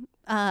misbehaving,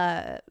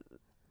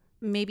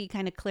 maybe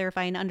kind of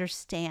clarify and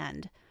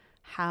understand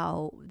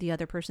how the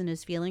other person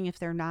is feeling if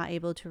they're not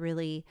able to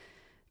really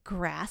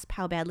grasp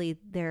how badly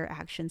their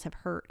actions have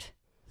hurt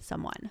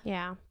someone.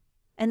 Yeah.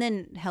 And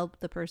then help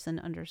the person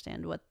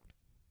understand what,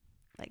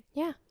 like,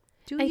 Yeah.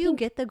 do I you think-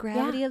 get the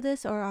gravity of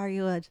this, or are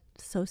you a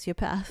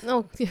sociopath?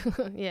 Oh,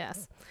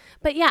 yes.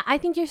 But yeah, I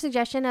think your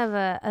suggestion of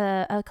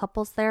a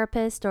couples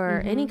therapist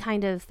or any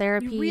kind of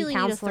therapy, really need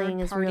a counseling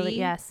third is really, party.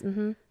 yes.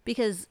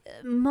 Because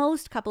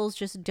most couples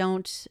just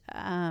don't.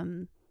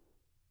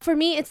 For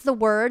me, it's the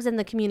words and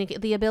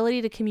the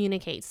ability to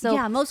communicate. So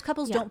Yeah, most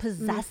couples yeah. don't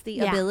possess the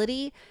Yeah.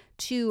 ability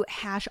to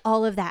hash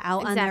all of that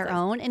out on their Exactly.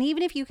 own. And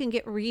even if you can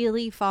get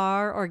really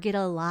far or get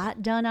a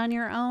lot done on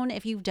your own,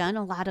 if you've done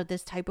a lot of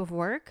this type of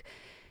work,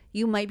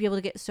 you might be able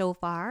to get so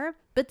far,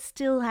 but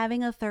still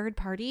having a third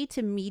party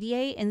to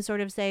mediate and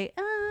sort of say,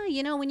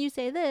 you know, when you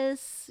say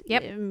this,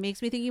 Yep. it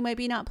makes me think you might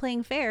be not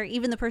playing fair.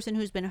 Even the person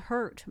who's been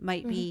hurt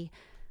might be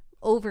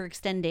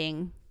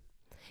overextending.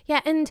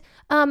 yeah, and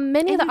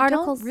many of the you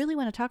articles don't really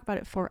want to talk about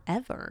it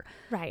forever,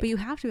 right. but you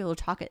have to be able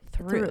to talk it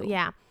through.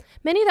 Yeah.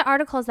 Many of the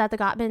articles that the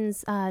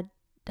Gottmans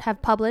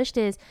have published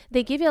is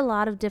they give you a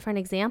lot of different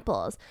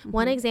examples.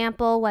 One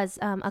example was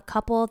a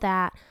couple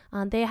that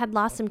they had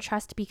lost some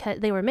trust because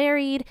they were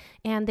married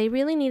and they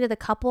really needed the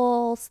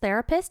couples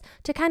therapist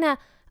to kind of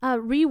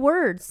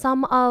reword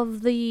some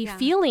of the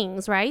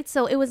feelings, right?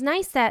 So it was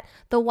nice that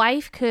the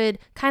wife could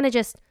kind of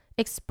just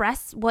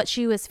express what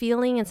she was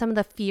feeling and some of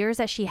the fears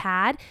that she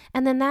had.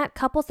 And then that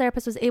couples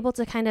therapist was able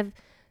to kind of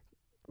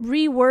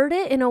reword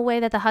it in a way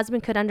that the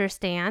husband could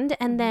understand.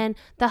 And then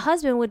the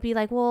husband would be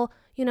like, well,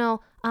 you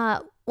know,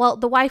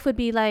 the wife would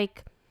be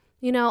like,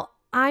 you know,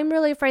 I'm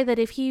really afraid that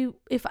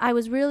if I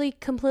was really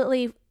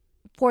completely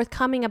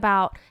forthcoming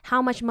about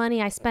how much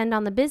money I spend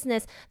on the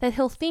business, that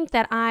he'll think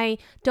that I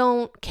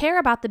don't care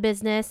about the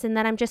business and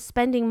that I'm just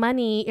spending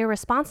money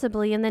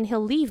irresponsibly, and then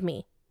he'll leave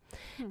me.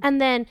 And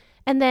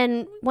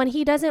then when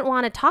he doesn't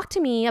want to talk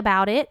to me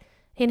about it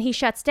and he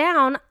shuts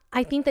down,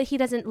 I think that he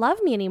doesn't love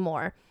me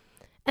anymore.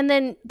 And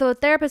then the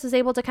therapist was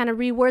able to kind of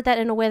reword that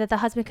in a way that the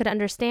husband could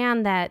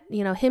understand that,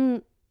 you know,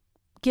 him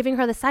giving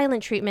her the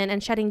silent treatment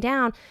and shutting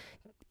down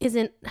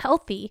isn't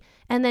healthy.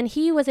 And then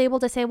he was able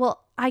to say,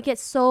 well, I get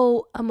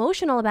so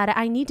emotional about it,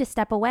 I need to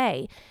step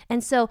away.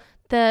 And so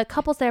the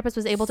couples therapist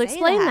was able to Say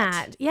explain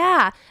that. that.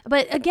 Yeah.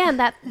 But again,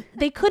 that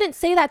they couldn't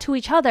say that to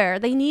each other.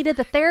 They needed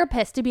the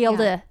therapist to be able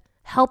to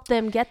help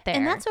them get there.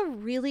 And that's a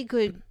really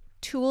good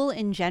tool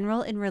in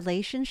general in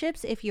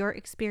relationships. If you're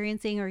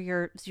experiencing or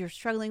you're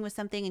struggling with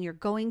something and you're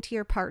going to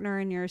your partner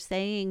and you're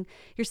saying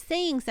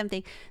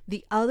something,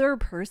 the other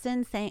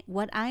person saying,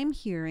 what I'm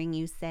hearing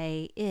you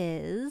say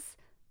is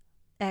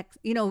X,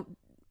 you know,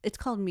 it's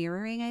called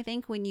mirroring, I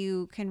think, when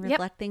you can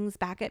reflect things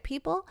back at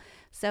people.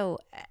 So,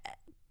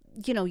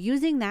 you know,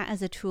 using that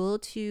as a tool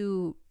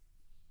to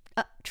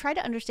try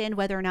to understand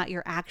whether or not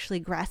you're actually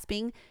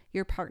grasping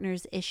your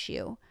partner's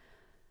issue.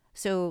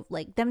 So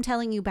like them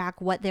telling you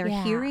back what they're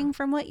hearing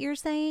from what you're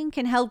saying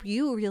can help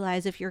you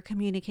realize if you're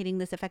communicating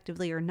this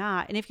effectively or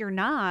not. And if you're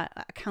not,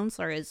 a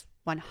counselor is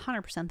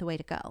 100% the way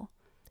to go.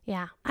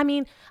 Yeah. I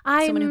mean,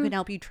 someone who can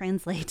help you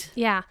translate.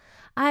 Yeah.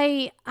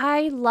 I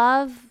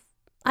loved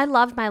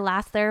my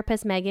last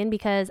therapist, Megan,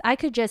 because I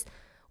could just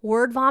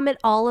word vomit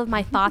all of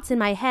my thoughts in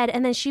my head,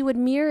 and then she would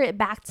mirror it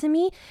back to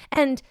me,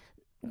 and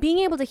being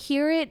able to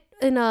hear it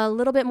in a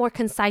little bit more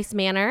concise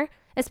manner.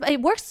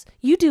 It works.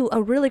 You do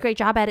a really great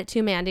job at it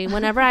too, Mandy.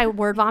 Whenever I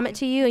word vomit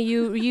to you,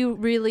 you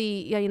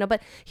really, you know,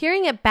 but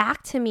hearing it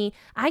back to me,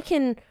 I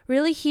can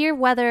really hear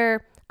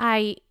whether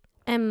I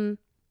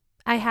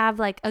have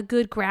like a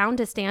good ground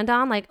to stand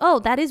on, like, oh,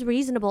 that is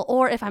reasonable,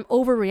 or if I'm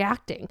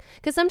overreacting.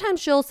 Because sometimes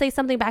she'll say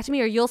something back to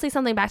me, or you'll say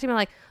something back to me,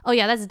 like, oh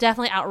yeah, that's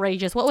definitely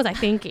outrageous. What was I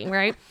thinking,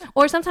 right?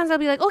 Or sometimes I'll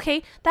be like,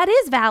 okay, that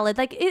is valid.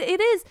 Like it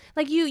is,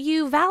 like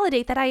you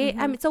validate that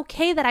it's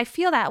okay that I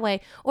feel that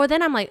way. Or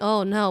then I'm like,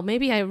 oh no,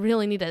 maybe I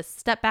really need to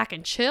step back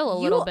and chill a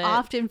little bit. You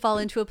often fall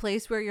into a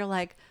place where you're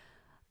like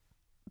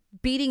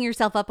beating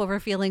yourself up over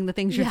feeling the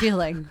things you're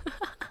feeling.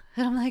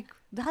 And I'm like,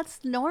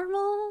 that's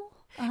normal.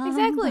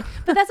 Exactly.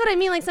 But that's what I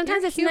mean. Like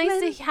sometimes it's human.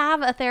 nice to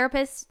have a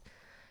therapist,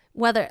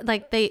 whether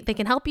like they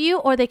can help you,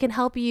 or they can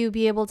help you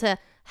be able to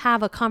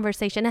have a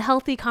conversation, a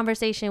healthy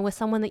conversation with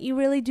someone that you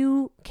really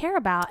do care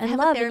about and Have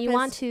love, and you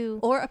want to.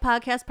 Or a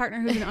podcast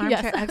partner who's an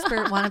armchair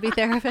expert wannabe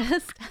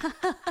therapist.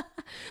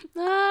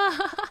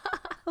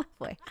 Oh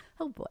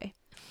boy.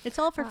 It's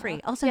all for free.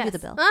 I'll send you the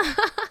bill.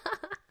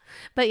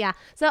 But yeah,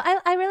 so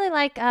I really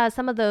like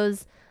some of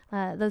those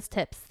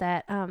tips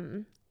that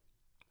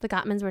the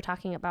Gottmans were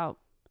talking about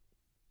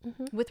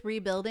with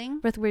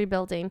rebuilding.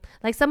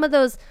 Like some of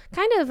those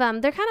kind of,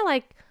 they're kind of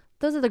like,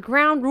 those are the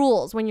ground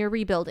rules when you're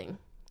rebuilding.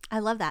 I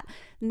love that.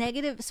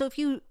 Negative. So if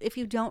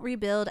you don't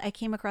rebuild, I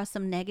came across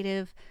some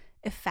negative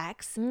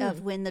effects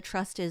of when the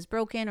trust is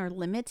broken or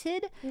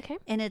limited. Okay.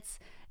 And it's,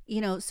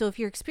 so if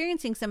you're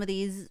experiencing some of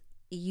these,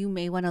 you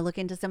may want to look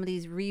into some of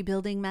these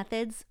rebuilding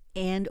methods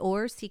and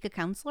or seek a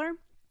counselor.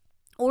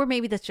 Or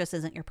maybe this just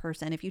isn't your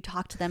person. If you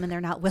talk to them and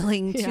they're not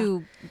willing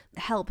to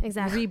help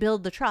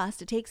rebuild the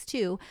trust, it takes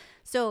two.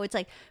 So it's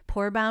like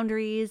poor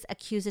boundaries,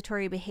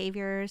 accusatory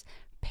behaviors,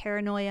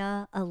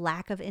 paranoia, a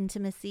lack of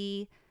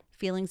intimacy,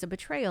 feelings of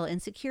betrayal,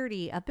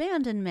 insecurity,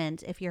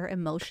 abandonment, if you're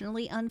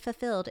emotionally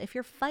unfulfilled, if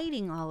you're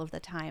fighting all of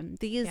the time.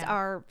 These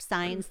are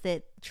signs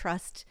that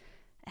trust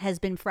has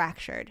been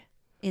fractured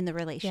in the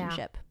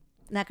relationship.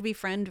 And that could be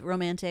friend,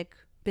 romantic,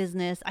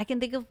 business. I can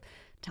think of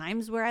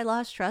times where I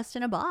lost trust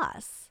in a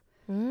boss.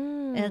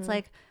 And it's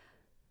like,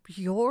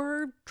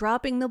 you're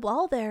dropping the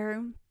ball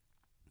there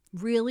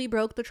really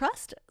broke the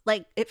trust.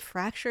 Like, it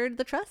fractured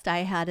the trust I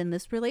had in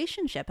this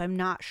relationship. I'm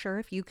not sure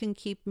if you can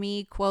keep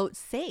me, quote,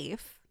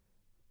 safe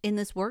in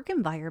this work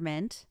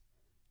environment.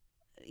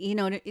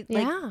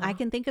 I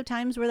can think of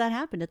times where that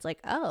happened. It's like,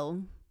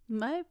 oh,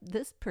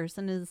 this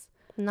person is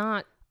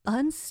not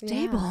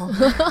unstable.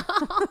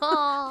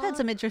 I've had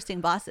some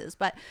interesting bosses,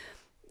 but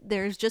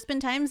there's just been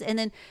times. And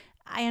then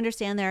I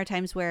understand there are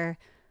times where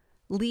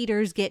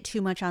leaders get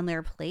too much on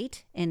their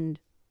plate and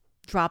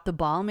drop the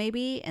ball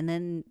maybe, and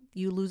then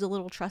you lose a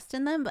little trust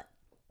in them. But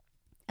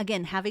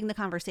again, having the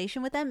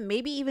conversation with them,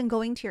 maybe even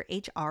going to your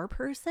HR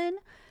person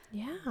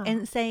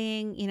and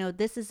saying,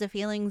 this is the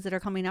feelings that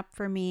are coming up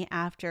for me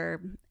after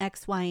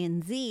X, Y,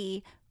 and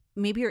Z.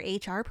 Maybe your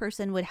HR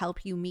person would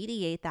help you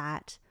mediate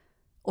that,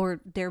 or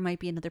there might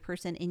be another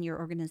person in your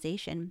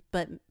organization,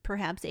 but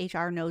perhaps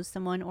HR knows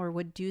someone or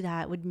would do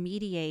that, would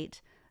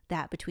mediate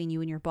that between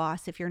you and your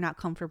boss if you're not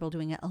comfortable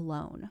doing it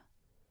alone.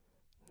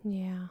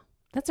 Yeah,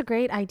 that's a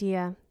great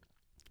idea.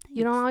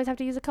 You don't always have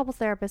to use a couple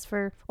therapists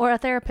or a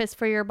therapist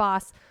for your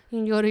boss. You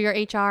can go to your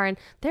HR, and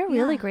they're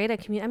really great at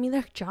communicating. I mean,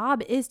 their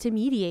job is to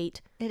mediate.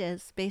 It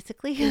is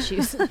basically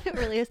issues. It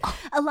really is.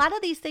 A lot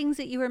of these things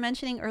that you were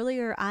mentioning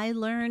earlier, I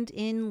learned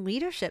in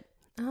leadership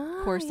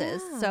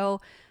courses. Yeah.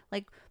 So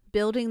like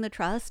building the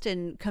trust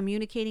and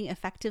communicating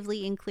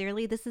effectively and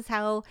clearly. This is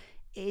how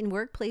in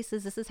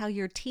workplaces, this is how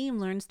your team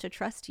learns to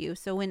trust you.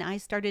 So when I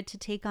started to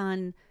take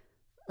on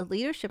a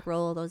leadership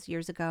role those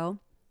years ago,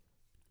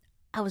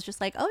 I was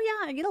just like, oh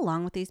yeah, I get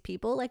along with these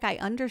people. Like, I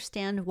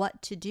understand what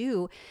to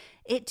do.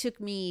 It took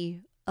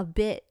me a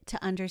bit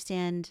to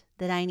understand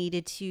that I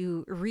needed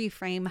to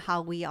reframe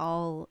how we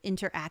all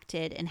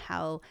interacted and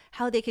how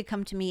they could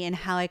come to me and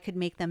how I could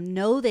make them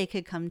know they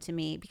could come to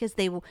me, because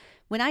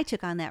when I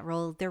took on that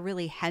role, there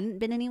really hadn't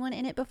been anyone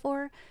in it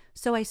before.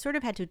 So I sort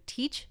of had to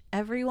teach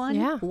everyone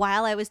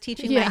while I was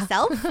teaching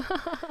myself,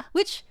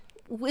 which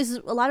was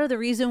a lot of the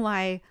reason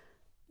why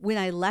when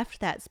I left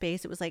that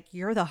space, it was like,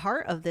 you're the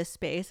heart of this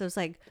space. I was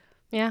like,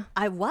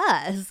 I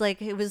was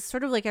like, it was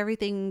sort of like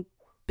everything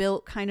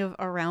built kind of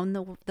around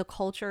the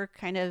culture,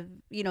 kind of,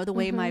 the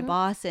way my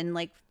boss and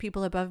like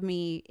people above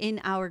me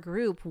in our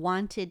group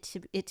wanted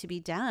it to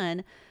be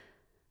done.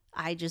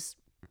 I just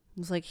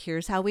was like,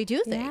 here's how we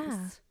do things.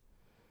 Yeah.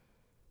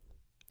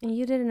 And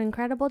you did an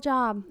incredible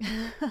job.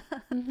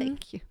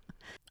 Thank you.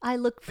 I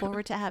look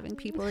forward to having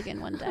people again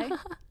one day.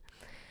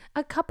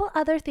 A couple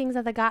other things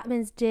that the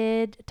Gottmans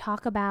did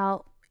talk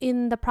about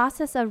in the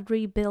process of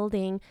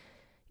rebuilding.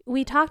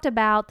 We talked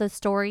about the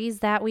stories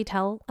that we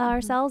tell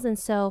ourselves. And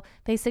so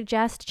they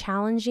suggest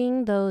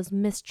challenging those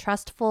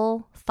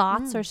mistrustful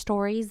thoughts or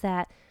stories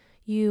that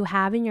you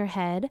have in your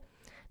head.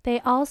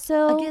 They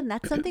also... Again,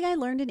 that's something I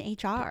learned in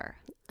HR.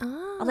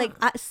 Like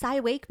Cy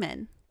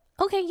Wakeman.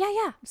 Okay,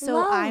 yeah.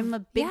 So I'm a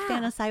big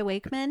fan of Cy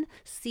Wakeman.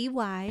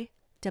 CYWAKEMAN.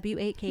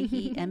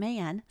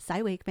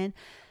 Cy Wakeman.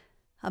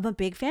 I'm a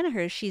big fan of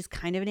her. She's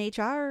kind of an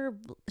HR.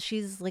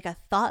 She's like a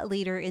thought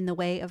leader in the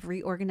way of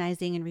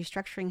reorganizing and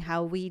restructuring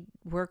how we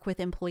work with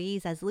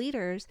employees as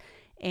leaders.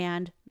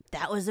 And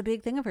that was a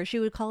big thing of her. She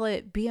would call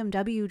it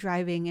BMW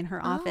driving in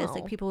her office.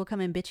 Like, people would come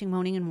in bitching,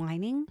 moaning, and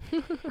whining.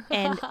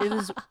 And it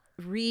was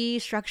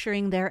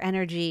restructuring their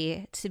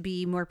energy to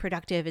be more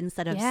productive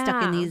instead of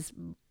stuck in these,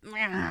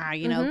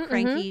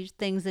 cranky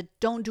things that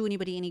don't do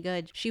anybody any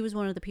good. She was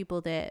one of the people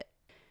that,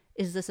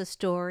 is this a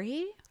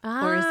story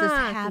or is this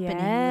happening?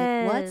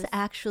 Yes. Like, what's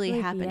actually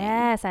happening?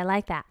 Yes, I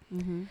like that.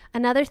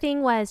 Another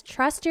thing was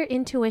trust your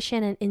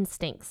intuition and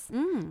instincts.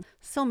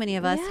 So many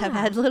of us have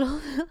had little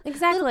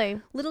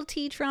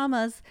T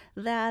traumas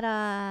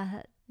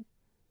that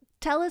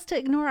tell us to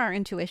ignore our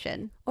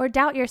intuition or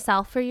doubt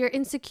yourself. For your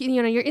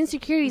your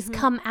insecurities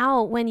come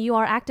out when you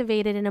are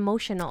activated and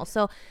emotional.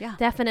 So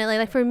definitely,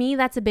 like, for me,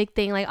 that's a big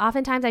thing. Like,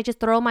 oftentimes I just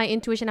throw my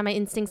intuition and my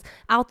instincts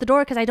out the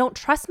door because I don't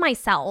trust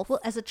myself.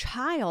 Well, as a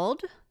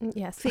child,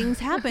 things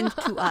happened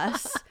to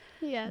us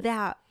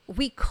that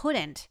we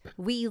couldn't.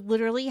 We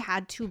literally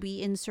had to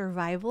be in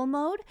survival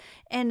mode.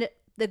 And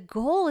the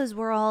goal is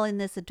we're all in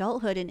this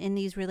adulthood and in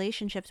these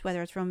relationships,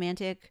 whether it's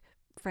romantic,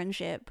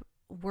 friendship,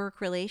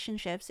 work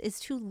relationships is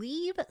to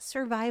leave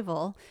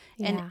survival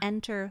and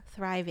enter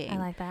thriving. I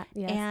like that.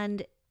 Yes.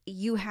 And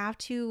you have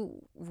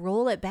to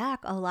roll it back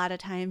a lot of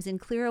times and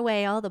clear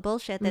away all the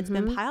bullshit that's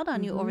been piled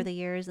on you over the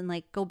years, and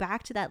like go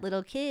back to that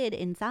little kid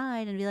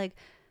inside and be like,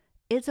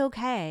 it's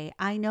okay.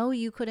 I know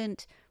you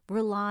couldn't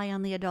rely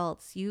on the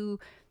adults. You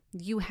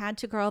had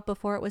to grow up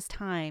before it was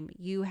time.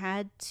 You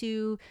had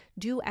to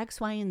do X,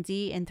 Y, and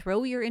Z and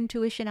throw your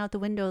intuition out the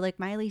window, like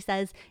Miley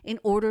says, in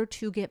order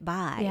to get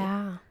by.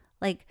 Yeah.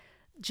 Like,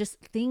 just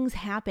things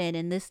happen,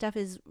 and this stuff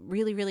is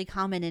really, really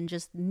common. And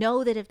just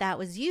know that if that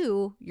was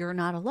you, you're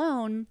not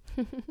alone.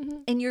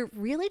 And you're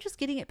really just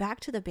getting it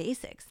back to the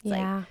basics. It's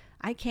like,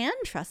 I can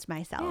trust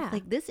myself. Yeah.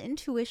 Like, this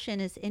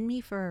intuition is in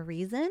me for a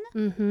reason.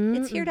 Mm-hmm,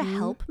 It's here to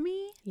help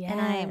me. Yes.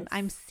 And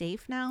I'm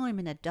safe now. I'm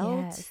an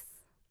adult. Yes.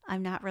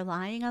 I'm not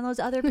relying on those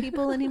other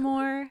people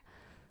anymore.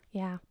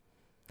 Yeah.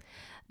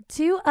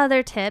 2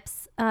 other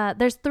tips.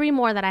 There's 3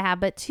 more that I have,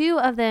 but 2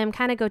 of them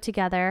kind of go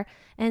together.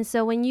 And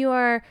so when you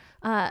are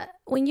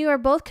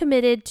both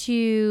committed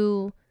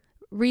to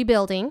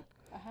rebuilding,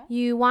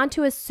 you want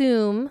to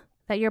assume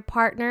that your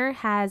partner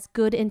has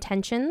good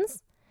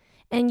intentions,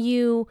 and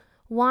you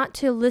want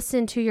to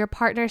listen to your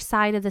partner's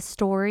side of the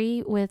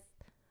story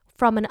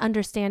from an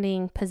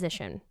understanding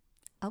position.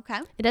 Okay.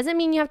 It doesn't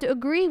mean you have to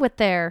agree with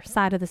their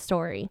side of the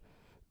story,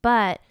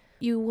 but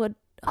you would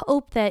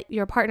hope that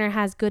your partner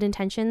has good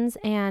intentions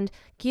and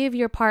give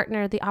your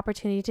partner the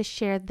opportunity to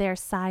share their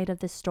side of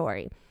the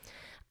story.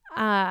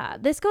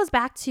 This goes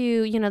back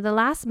to, the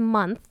last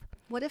month.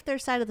 What if their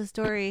side of the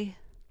story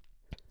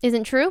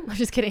isn't true? I'm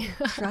just kidding.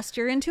 Trust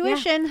your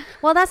intuition. Yeah.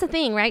 Well, that's the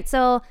thing, right?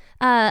 So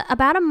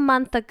about a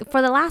month,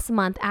 for the last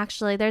month,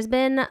 actually, there's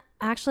been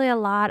actually a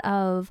lot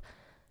of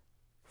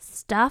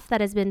stuff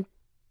that has been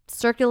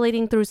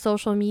circulating through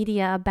social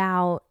media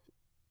about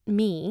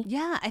me.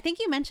 Yeah, I think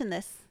you mentioned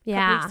this a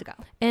couple weeks ago.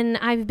 And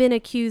I've been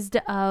accused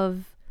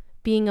of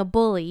being a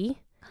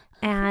bully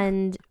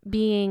and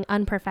being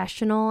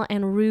unprofessional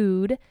and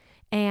rude,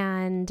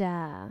 and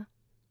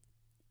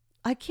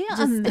I can't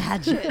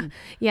imagine.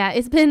 Yeah,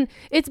 it's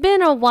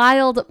been a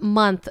wild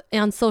month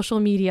on social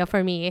media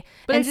for me.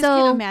 But I just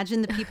can't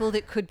imagine the people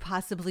that could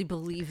possibly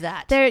believe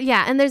that.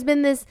 And there's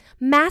been this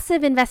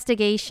massive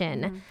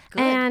investigation.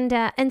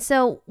 And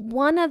so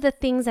one of the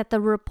things that the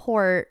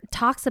report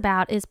talks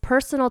about is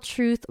personal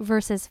truth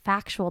versus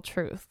factual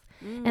truth.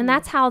 And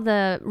that's how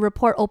the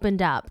report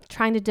opened up,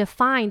 trying to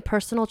define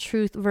personal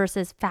truth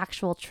versus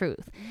factual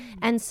truth.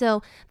 And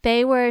so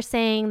they were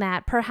saying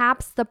that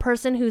perhaps the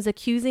person who's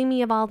accusing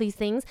me of all these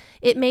things,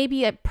 it may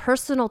be a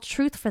personal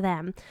truth for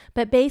them,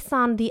 but based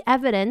on the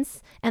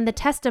evidence and the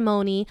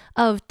testimony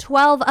of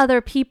 12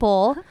 other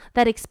people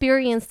that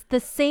experienced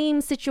the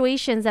same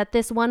situations that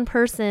this one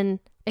person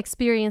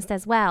experienced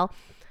as well,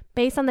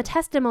 based on the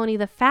testimony,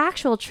 the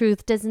factual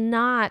truth does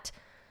not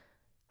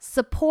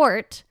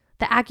support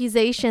the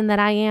accusation that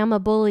I am a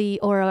bully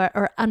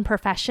or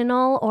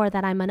unprofessional, or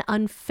that I'm an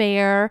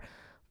unfair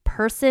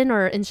person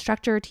or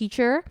instructor or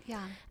teacher.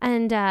 Yeah.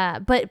 And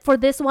but for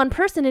this one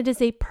person, it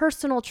is a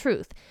personal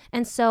truth.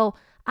 And so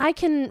I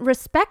can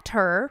respect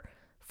her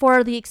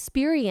for the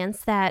experience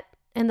that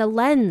and the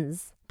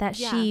lens that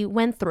she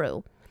went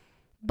through.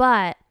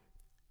 But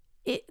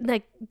it,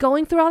 like,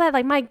 going through all that,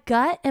 like, my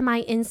gut and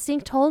my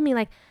instinct told me,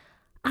 like,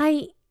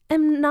 I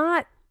am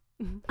not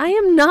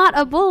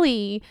a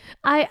bully.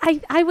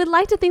 I would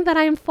like to think that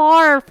I am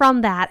far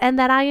from that, and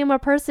that I am a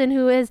person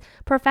who is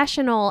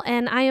professional,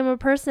 and I am a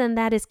person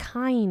that is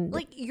kind.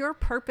 Like, your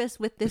purpose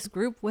with this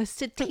group was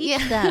to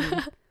teach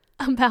them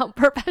about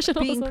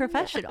professionalism. Being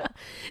professional.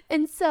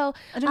 And so,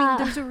 I mean,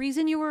 there's a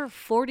reason you were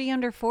 40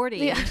 under 40.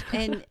 Yeah.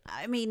 And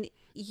I mean,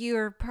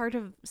 you're part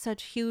of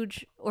such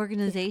huge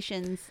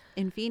organizations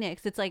in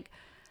Phoenix. It's like,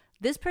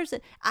 this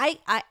person,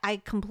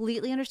 I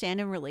completely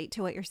understand and relate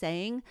to what you're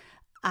saying.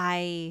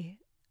 I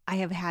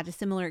have had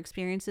similar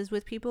experiences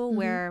with people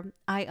where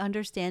I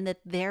understand that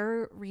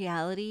their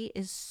reality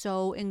is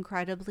so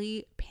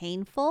incredibly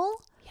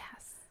painful.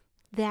 Yes.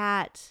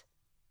 That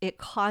it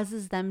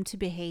causes them to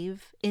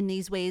behave in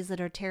these ways that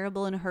are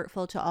terrible and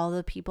hurtful to all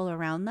the people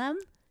around them.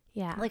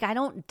 Yeah. Like, I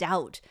don't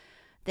doubt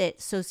that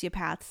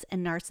sociopaths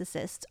and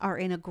narcissists are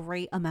in a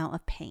great amount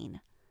of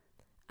pain.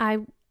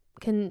 I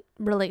can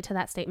relate to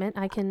that statement.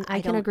 I can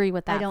agree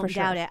with that. I don't for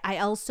sure. doubt it. I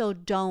also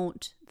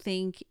don't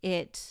think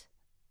it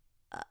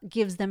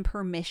gives them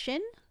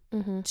permission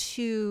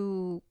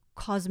to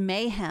cause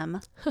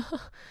mayhem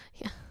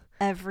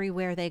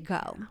everywhere they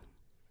go.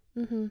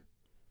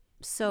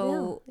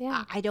 So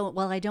I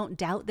don't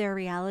doubt their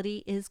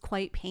reality is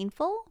quite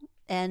painful,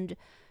 and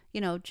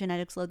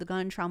genetics load the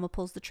gun, trauma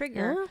pulls the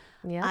trigger.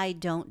 I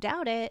don't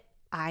doubt it.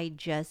 I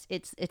just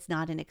it's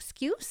not an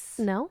excuse.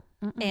 No.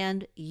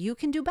 And you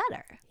can do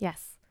better.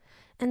 Yes.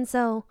 And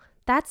so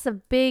that's a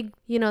big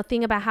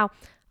thing about how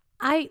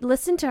I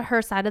listened to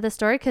her side of the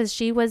story, because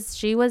she was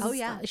oh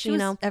yeah, she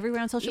was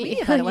everywhere on social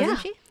media about it, wasn't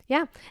she?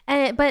 Yeah.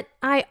 But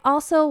I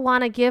also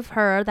want to give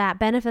her that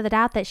benefit of the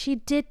doubt that she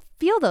did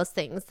feel those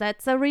things.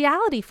 That's a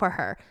reality for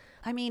her.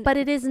 I mean, but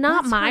it is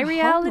not that's my her home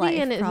reality. life,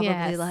 And probably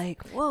yes.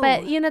 like, whoa.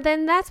 But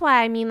then that's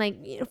why I mean, like,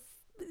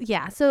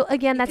 yeah. So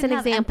again, that's You an can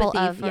have example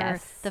empathy of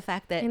for the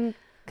fact that and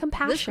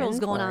compassion. this girl's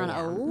going for, on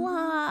a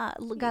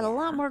lot, got a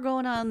lot more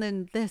going on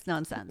than this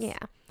nonsense. Yeah.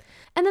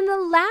 And then the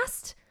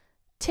last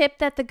tip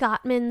that the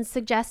Gottmans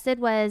suggested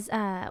was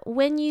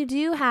when you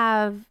do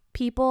have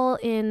people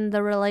in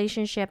the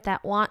relationship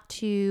that want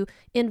to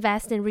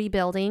invest in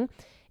rebuilding,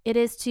 it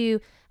is to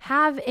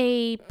have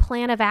a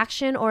plan of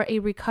action or a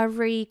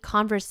recovery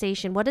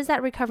conversation. What does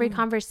that recovery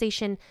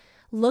conversation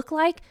look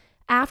like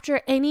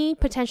after any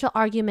potential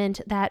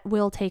argument that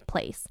will take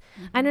place?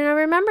 And I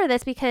remember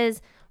this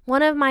because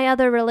one of my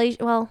other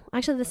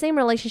actually the same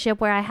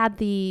relationship where I had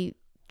the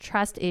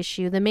trust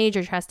issue, the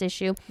major trust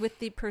issue with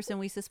the person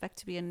we suspect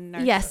to be a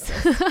narcissist.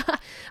 Yes.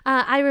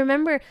 I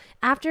remember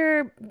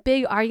after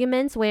big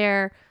arguments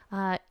where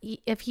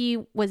if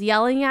he was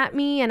yelling at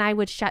me and I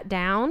would shut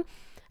down,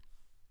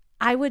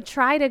 I would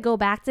try to go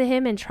back to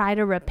him and try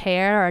to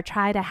repair or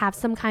try to have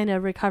some kind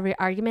of recovery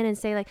argument and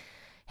say like,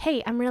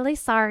 hey, I'm really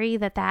sorry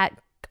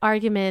that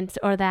argument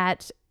or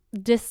that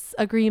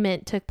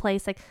disagreement took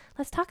place. Like,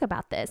 let's talk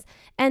about this.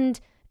 And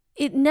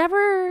it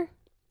never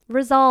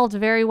resolved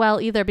very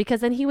well either, because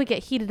then he would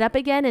get heated up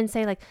again and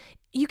say like,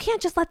 you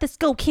can't just let this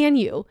go, can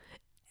you?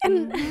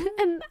 And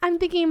and I'm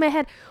thinking in my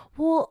head,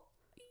 well,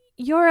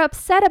 you're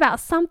upset about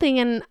something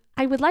and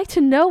I would like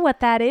to know what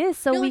that is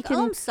so You're we like, can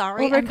I'm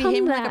sorry.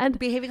 I'm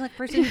behaving like a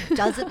person who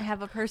doesn't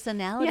have a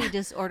personality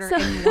disorder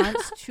and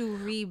wants to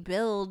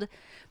rebuild.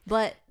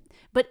 But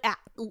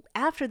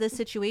after this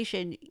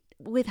situation,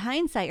 with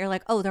hindsight, you're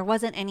like, oh, there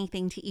wasn't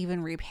anything to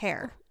even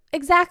repair.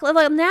 Exactly.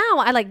 Like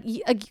now,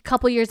 a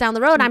couple years down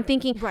the road, I'm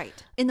thinking, right.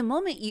 In the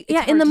moment,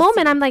 in the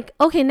moment, I'm like,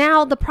 okay,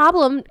 now the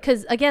problem,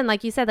 because again,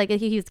 like you said, like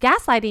he was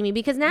gaslighting me,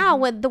 because now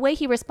with the way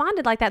he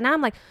responded like that, now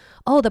I'm like,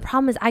 oh, the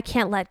problem is I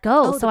can't let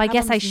go. So I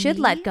guess I should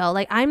let go.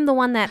 Like I'm the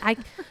one that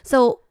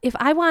so if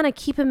I want to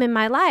keep him in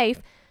my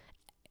life,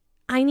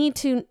 I need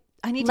to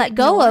let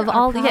go of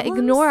all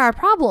ignore our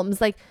problems.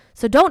 Like,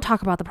 so don't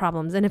talk about the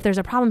problems. And if there's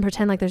a problem,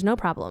 pretend like there's no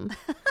problem.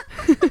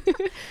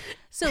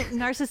 So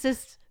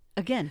narcissists,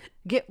 again,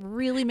 get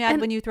really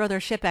mad when you throw their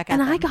shit back at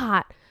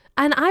them.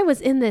 And I was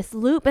in this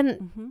loop,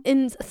 and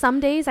in some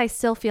days I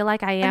still feel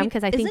like I am,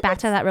 because I think back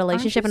to that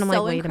relationship and I'm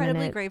like, wait a minute. I'm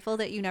incredibly grateful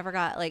that you never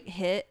got like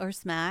hit or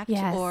smacked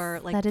or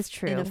like that is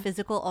true. in a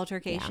physical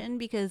altercation,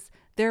 because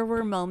there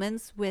were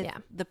moments with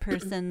the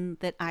person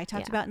that I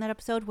talked about in that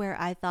episode where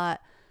I thought,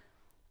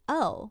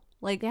 oh,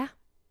 like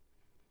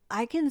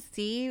I can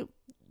see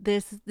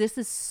this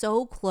is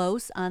so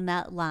close on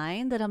that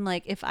line that I'm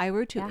like, if I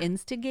were to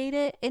instigate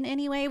it in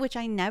any way, which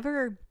I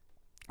never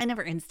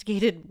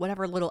instigated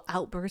whatever little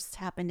outbursts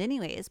happened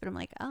anyways, but I'm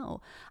like,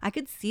 oh, I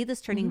could see this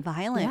turning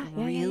violent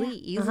really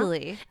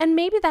easily. And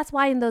maybe that's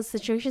why in those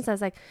situations I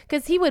was like,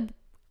 because he would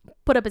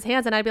put up his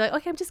hands and I'd be like,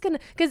 okay, I'm just gonna,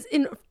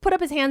 put up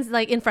his hands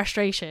like in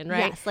frustration,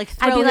 right? Yes, like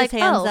throw his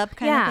hands up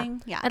kind of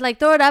thing. Yeah, I'd like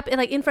throw it up and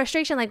like in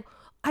frustration, like,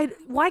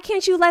 why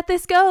can't you let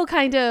this go,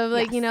 kind of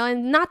like,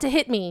 and not to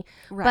hit me.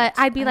 Right. But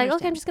I'd be like,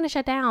 okay, I'm just going to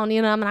shut down.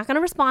 I'm not going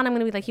to respond. I'm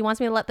going to be like, he wants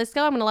me to let this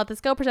go. I'm going to let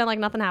this go, pretend like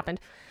nothing happened.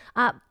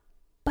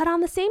 But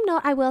on the same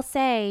note, I will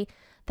say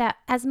that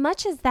as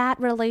much as that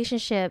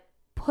relationship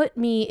put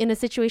me in a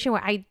situation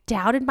where I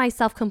doubted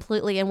myself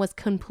completely and was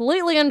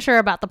completely unsure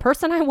about the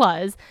person I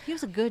was. He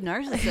was a good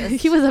narcissist.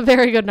 He was a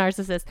very good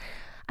narcissist.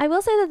 I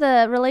will say that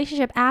the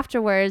relationship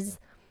afterwards,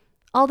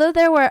 although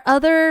there were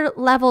other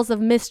levels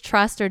of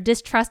mistrust or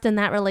distrust in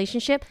that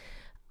relationship,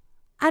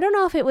 I don't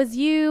know if it was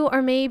you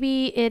or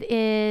maybe it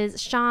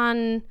is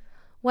Sean,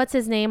 what's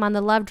his name on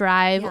the Love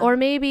Drive, or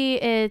maybe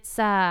it's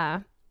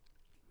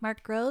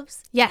Mark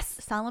Groves? Yes.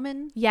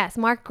 Solomon? Yes,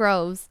 Mark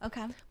Groves.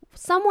 Okay.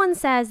 Someone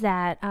says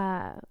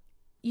that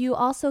you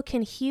also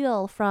can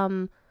heal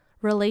from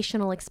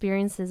relational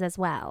experiences as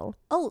well.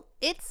 Oh,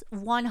 it's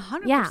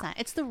 100%.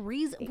 It's the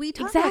reason we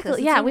talk about this.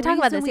 We talk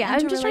about this.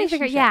 I'm just trying to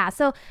figure.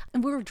 So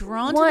and we're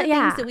drawn to the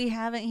things that we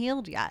haven't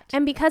healed yet.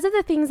 And because of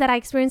the things that I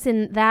experienced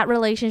in that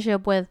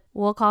relationship with,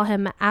 we'll call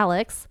him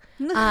Alex.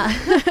 When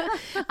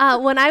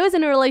I was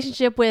in a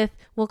relationship with,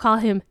 we'll call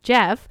him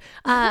Jeff.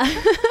 I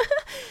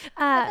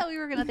thought we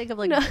were gonna think of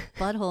like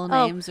butthole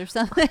names or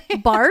something.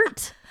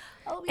 Bart.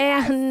 Oh,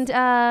 yes.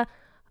 And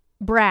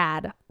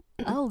Brad.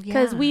 Oh, yeah.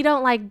 Because we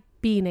don't like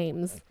B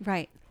names.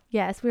 Right.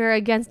 Yes, we're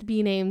against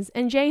B names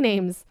and J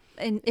names.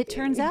 And it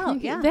turns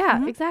out, yeah.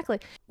 Yeah, exactly.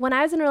 When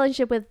I was in a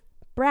relationship with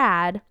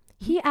Brad,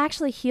 he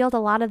actually healed a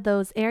lot of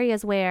those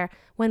areas where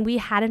when we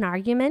had an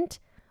argument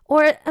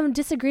or a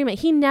disagreement,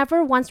 he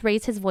never once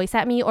raised his voice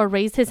at me or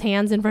raised his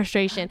hands in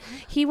frustration.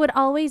 He would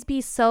always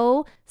be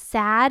so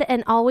sad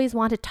and always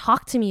want to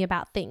talk to me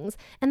about things.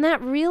 And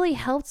that really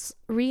helps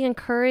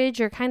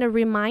re-encourage or kind of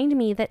remind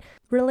me that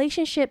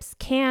relationships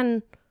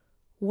can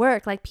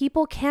work. Like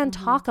people can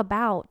talk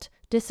about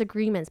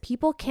disagreements.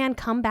 People can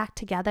come back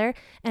together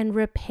and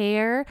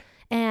repair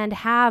and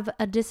have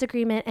a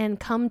disagreement and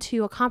come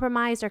to a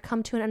compromise or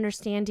come to an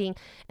understanding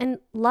and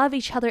love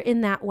each other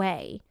in that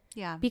way.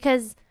 Yeah.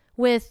 Because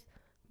with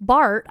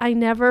Bart, I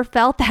never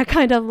felt that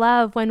kind of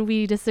love when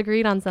we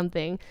disagreed on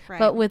something. Right.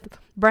 But with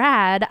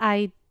Brad,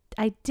 I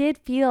did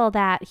feel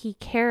that he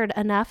cared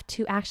enough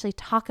to actually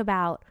talk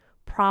about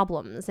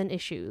problems and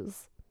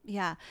issues.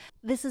 Yeah.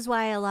 This is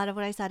why a lot of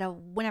what I said,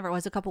 whenever it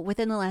was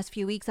within the last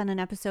few weeks on an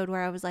episode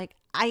where I was like,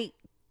 I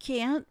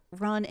can't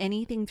run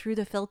anything through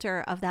the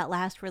filter of that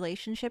last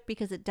relationship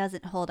because it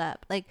doesn't hold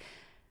up. Like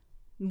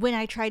when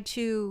I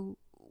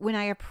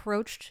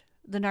approached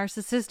the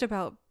narcissist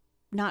about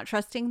not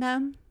trusting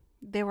them,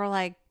 they were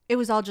like, it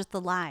was all just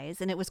the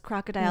lies and it was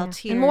crocodile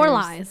tears. And more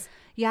lies.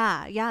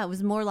 Yeah. It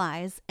was more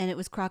lies and it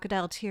was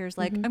crocodile tears.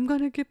 Like, I'm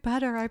going to get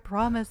better. I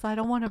promise. I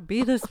don't want to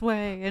be this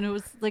way. And it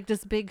was like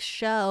this big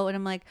show. And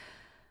I'm like,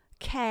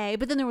 okay.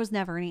 But then there was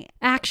never any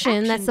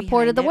action that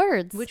supported the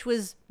words, which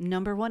was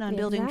number one on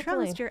building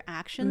trust. Your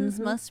actions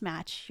must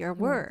match your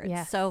words.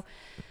 Yes. So,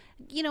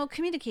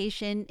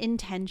 communication,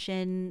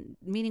 intention,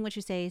 meaning what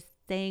you say,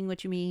 saying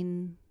what you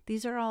mean.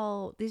 These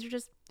are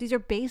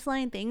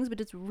baseline things, but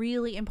it's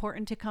really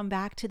important to come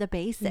back to the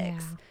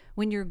basics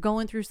when you're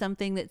going through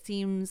something that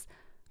seems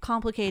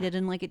complicated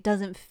and like it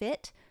doesn't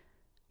fit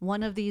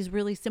one of these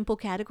really simple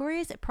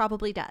categories. It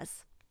probably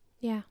does.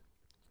 Yeah.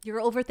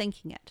 You're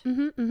overthinking it.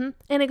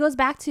 And it goes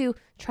back to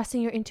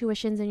trusting your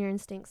intuitions and your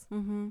instincts.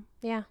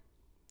 Yeah.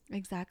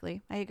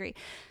 Exactly. I agree.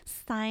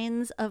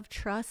 Signs of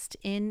trust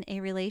in a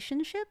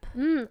relationship.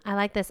 I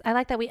like this. I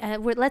like that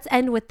let's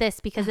end with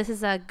this because this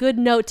is a good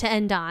note to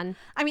end on.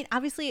 I mean,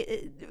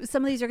 obviously,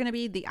 some of these are going to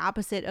be the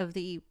opposite of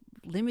the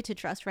limited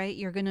trust, right?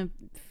 You're going to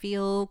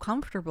feel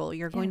comfortable.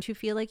 You're going to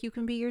feel like you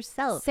can be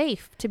yourself.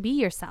 Safe to be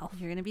yourself.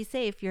 You're going to be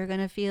safe. You're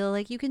going to feel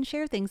like you can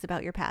share things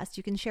about your past.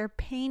 You can share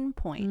pain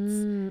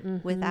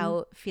points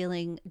without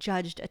feeling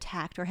judged,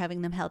 attacked, or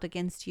having them held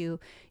against you.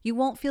 You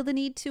won't feel the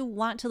need to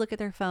want to look at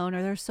their phone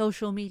or their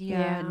social media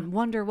and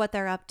wonder what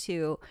they're up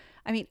to.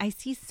 I mean, I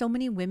see so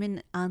many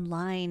women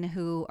online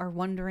who are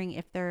wondering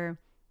if their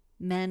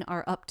men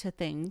are up to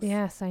things.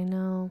 Yes, I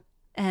know.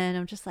 And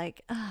I'm just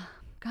like, oh,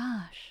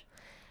 gosh.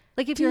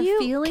 Like if you're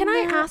feeling Can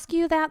I ask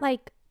you that,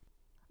 like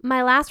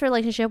my last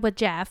relationship with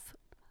Jeff?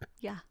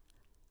 Yeah.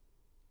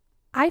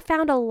 I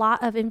found a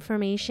lot of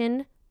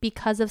information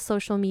because of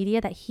social media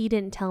that he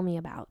didn't tell me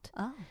about.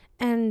 Oh.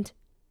 And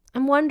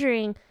I'm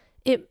wondering,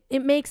 it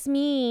makes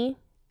me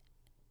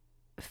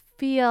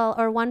feel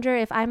or wonder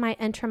if I might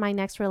enter my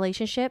next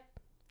relationship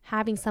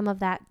having some of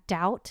that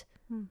doubt.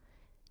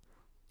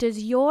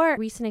 Does your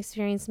recent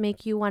experience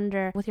make you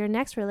wonder with your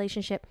next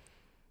relationship,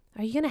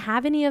 are you going to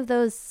have any of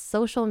those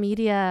social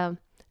media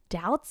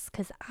doubts?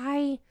 Because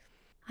I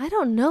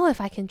don't know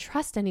if I can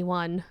trust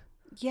anyone.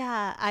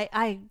 Yeah,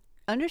 I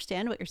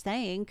understand what you're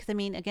saying. Because, I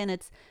mean, again,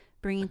 it's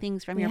bringing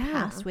things from your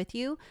past with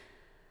you.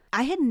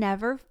 I had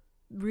never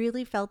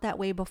really felt that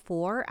way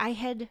before. I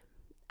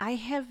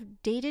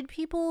have dated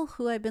people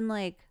who I've been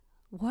like,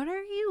 what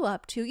are you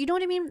up to? You know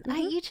what I mean?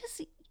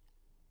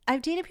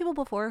 I've dated people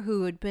before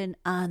who had been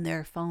on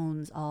their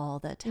phones all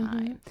the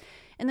time.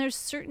 And there's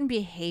certain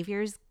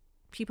behaviors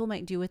people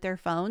might do with their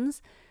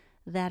phones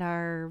that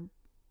are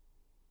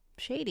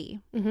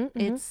shady.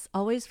 It's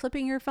always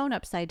flipping your phone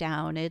upside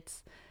down.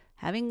 It's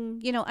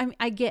having,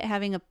 I get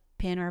having a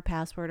PIN or a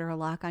password or a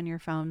lock on your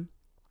phone,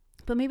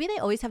 but maybe they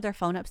always have their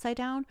phone upside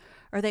down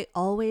or they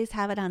always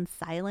have it on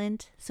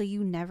silent. So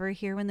you never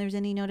hear when there's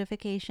any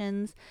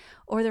notifications,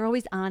 or they're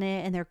always on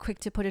it and they're quick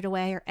to put it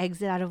away or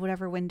exit out of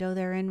whatever window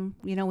they're in.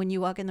 When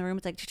you walk in the room,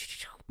 it's like,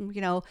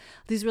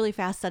 these really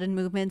fast sudden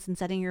movements and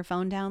setting your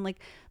phone down. Like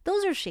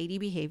those are shady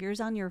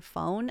behaviors on your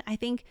phone. I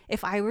think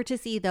if I were to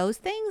see those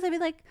things, I'd be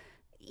like,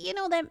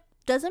 that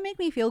doesn't make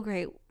me feel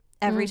great.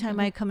 Every time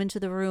I come into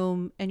the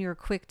room and you're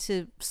quick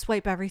to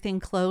swipe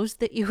everything closed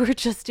that you were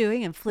just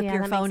doing and flip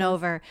your phone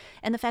over.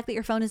 And the fact that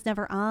your phone is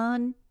never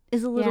on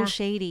is a little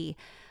shady.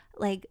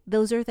 Like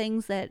those are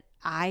things that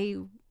I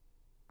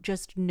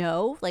just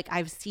know. Like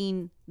I've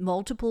seen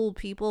multiple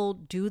people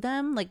do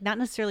them, like not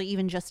necessarily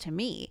even just to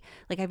me.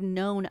 Like I've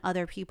known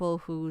other people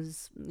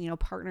whose,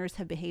 partners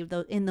have behaved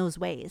in those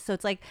ways. So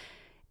it's like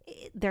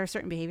there are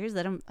certain behaviors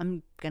that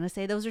I'm going to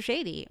say those are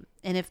shady.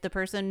 And if the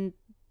person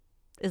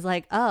is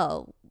like,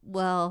 oh,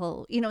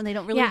 well, and they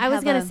don't really I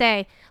was gonna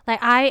say, like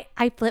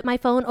I flip my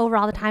phone over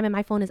all the time and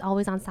my phone is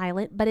always on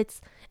silent, but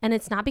it's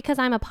not because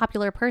I'm a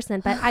popular person,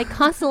 but I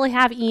constantly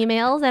have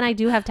emails and I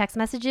do have text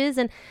messages,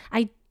 and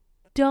I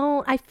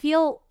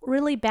feel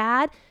really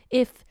bad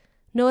if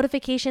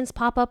notifications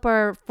pop up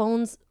or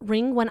phones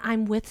ring when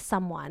I'm with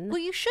someone. Well,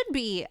 you should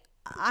be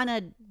on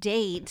a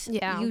date.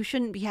 You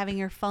shouldn't be having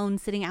your phone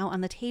sitting out on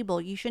the table.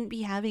 You shouldn't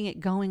be having it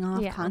going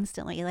off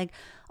constantly. Like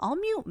I'll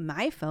mute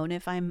my phone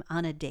if I'm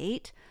on a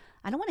date.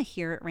 I don't want to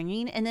hear it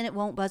ringing, and then it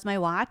won't buzz my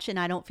watch and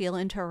I don't feel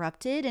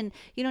interrupted. And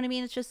you know what I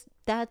mean? It's just,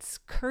 that's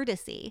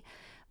courtesy.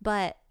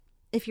 But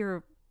if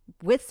you're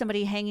with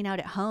somebody hanging out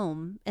at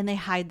home and they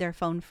hide their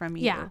phone from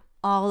you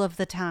all of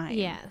the time.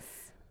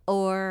 Yes.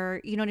 Or,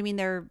 you know what I mean?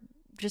 They're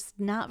just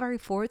not very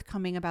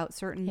forthcoming about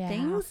certain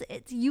things.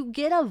 You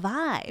get a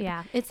vibe.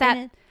 Yeah. It's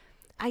that.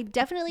 I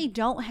definitely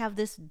don't have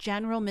this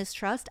general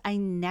mistrust. I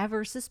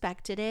never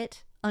suspected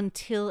it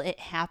until it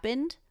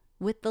happened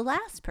with the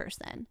last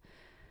person.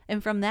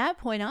 And from that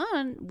point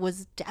on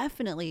was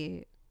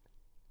definitely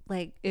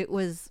like, it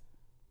was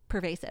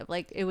pervasive.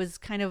 Like, it was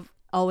kind of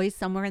always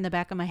somewhere in the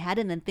back of my head,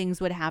 and then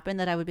things would happen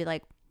that I would be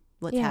like,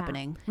 what's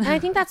happening? And I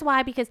think that's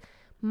why, because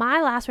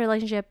my last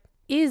relationship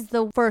is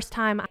the first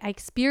time I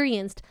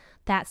experienced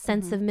that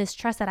sense of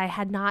mistrust that I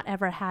had not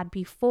ever had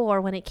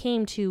before when it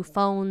came to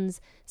phones,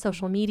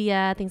 social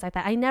media, things like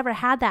that. I never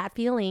had that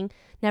feeling,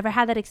 never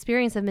had that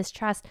experience of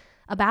mistrust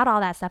about all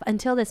that stuff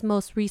until this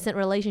most recent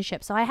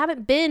relationship. So I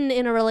haven't been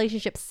in a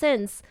relationship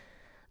since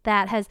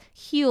that has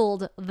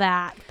healed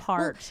that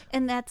part.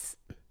 Well,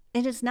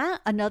 and it's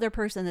not another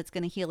person that's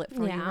going to heal it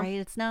for you, right?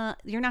 It's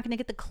not, you're not going to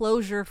get the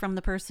closure from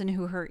the person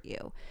who hurt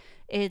you.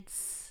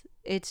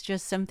 It's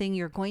just something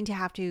you're going to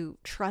have to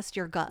trust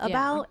your gut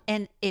about.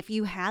 And if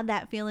you had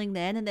that feeling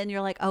then, and then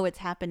you're like, oh, it's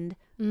happened.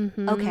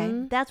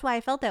 Okay, that's why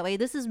I felt that way.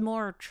 This is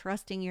more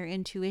trusting your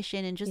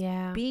intuition and just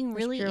being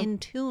really in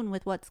tune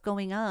with what's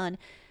going on.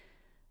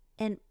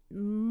 And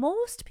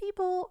most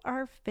people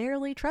are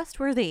fairly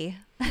trustworthy.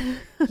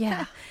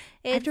 Yeah,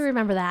 I have to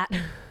remember that.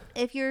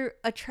 If you're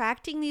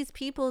attracting these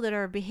people that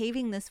are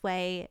behaving this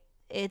way,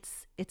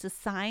 it's a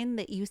sign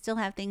that you still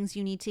have things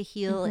you need to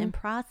heal and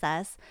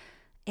process.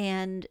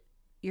 And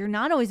you're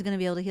not always going to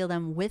be able to heal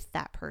them with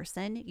that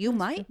person. You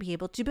might be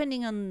able,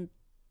 depending on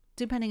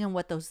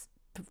what those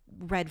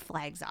red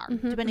flags are,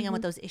 depending on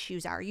what those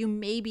issues are, you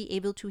may be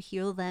able to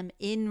heal them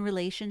in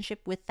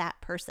relationship with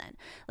that person.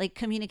 Like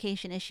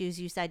communication issues,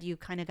 you said you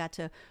kind of got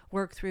to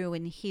work through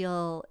and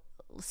heal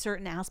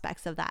certain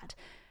aspects of that.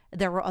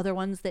 There were other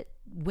ones that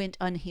went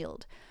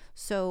unhealed.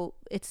 So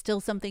it's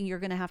still something you're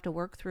going to have to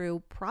work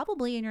through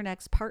probably in your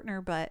next partner.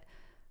 But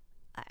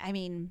I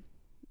mean,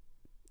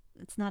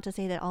 it's not to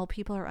say that all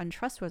people are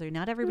untrustworthy.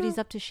 Not everybody's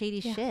up to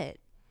shady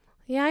shit.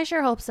 Yeah, I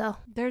sure hope so.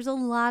 There's a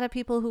lot of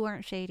people who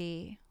aren't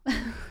shady.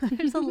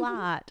 There's a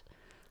lot.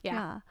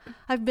 Yeah.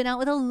 I've been out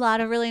with a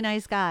lot of really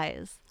nice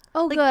guys.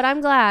 Oh, like, good. I'm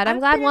glad. I'm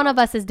glad one of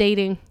us is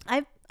dating.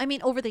 I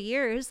mean, over the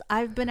years,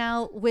 I've been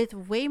out with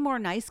way more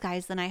nice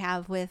guys than I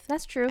have with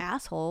That's true.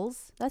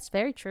 assholes. That's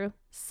very true.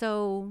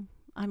 So,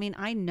 I mean,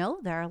 I know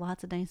there are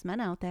lots of nice men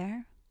out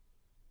there.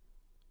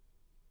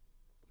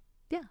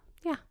 Yeah.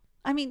 Yeah.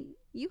 I mean,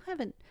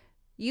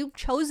 you've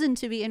chosen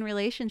to be in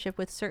relationship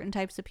with certain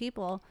types of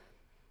people.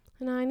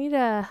 And I need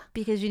to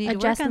because you need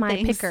adjust to work on my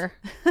things. picker.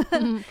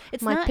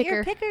 It's my not picker.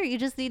 your picker. You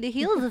just need to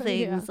heal the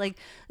things. Like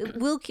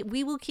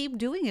we will keep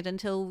doing it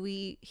until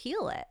we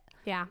heal it.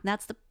 Yeah. And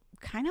that's the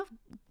kind of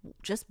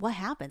just what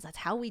happens. That's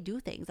how we do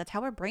things. That's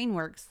how our brain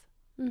works.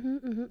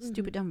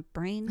 Stupid dumb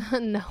brain.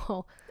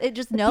 No. It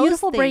just knows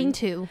beautiful things. Brain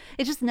too.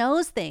 It just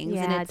knows things.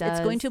 Yeah, And it it's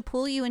going does. to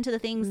pull you into the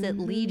things that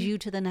lead you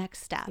to the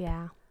next step.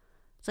 Yeah.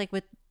 It's like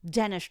with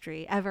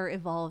dentistry, ever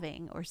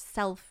evolving, or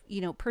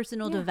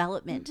personal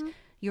development.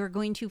 You're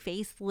going to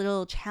face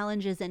little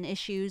challenges and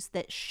issues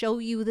that show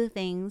you the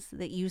things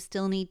that you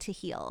still need to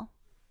heal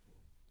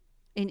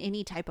in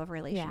any type of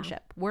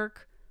relationship.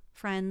 Work,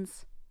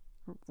 friends,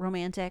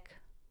 romantic.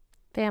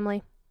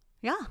 Family.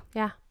 Yeah.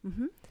 Yeah.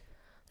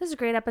 This is a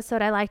great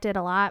episode. I liked it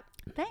a lot.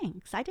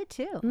 Thanks. I did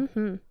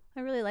too.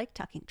 I really like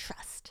talking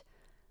trust.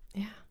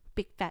 Yeah.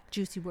 Big, fat,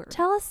 juicy word.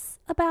 Tell us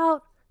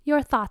about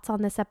your thoughts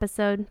on this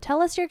episode.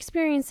 Tell us your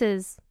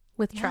experiences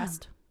with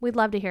trust. We'd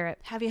love to hear it.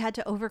 Have you had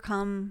to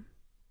overcome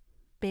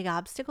big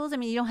obstacles? I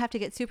mean, you don't have to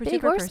get super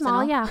Big or personal,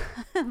 small, yeah.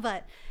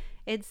 but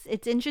it's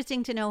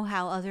interesting to know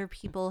how other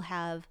people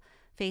have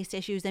faced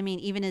issues. I mean,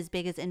 even as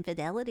big as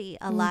infidelity,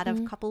 a lot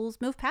of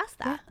couples move past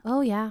that. Yeah.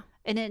 Oh yeah.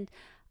 And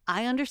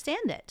I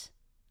understand it.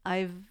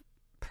 I've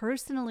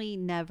personally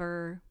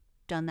never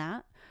done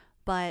that,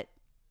 but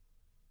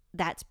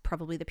that's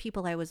probably the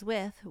people I was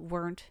with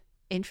weren't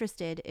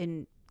interested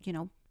in,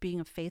 being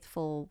a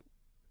faithful,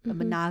 a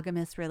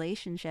monogamous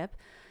relationship.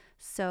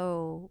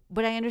 So,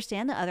 but I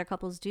understand that other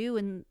couples do.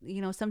 And,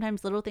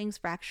 sometimes little things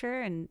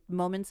fracture and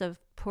moments of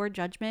poor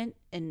judgment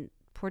and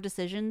poor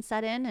decisions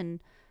set in.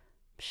 And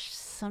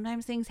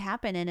sometimes things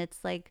happen. And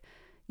it's like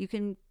you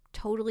can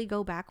totally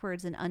go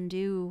backwards and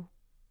undo.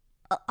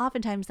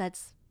 Oftentimes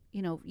that's,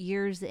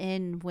 years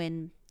in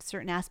when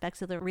certain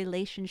aspects of the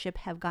relationship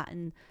have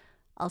gotten,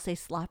 I'll say,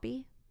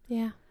 sloppy.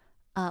 Yeah.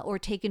 Or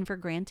taken for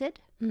granted.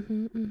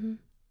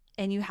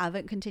 And you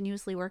haven't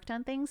continuously worked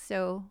on things.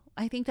 So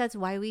I think that's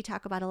why we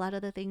talk about a lot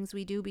of the things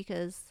we do,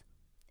 because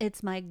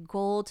it's my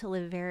goal to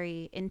live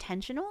very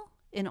intentional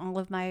in all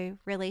of my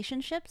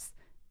relationships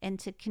and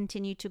to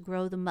continue to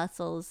grow the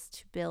muscles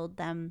to build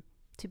them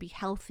to be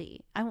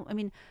healthy. I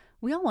mean,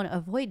 we all want to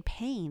avoid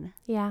pain.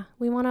 Yeah.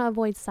 We want to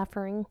avoid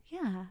suffering.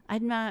 Yeah.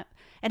 I'm not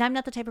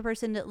the type of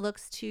person that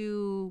looks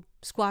to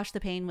squash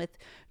the pain with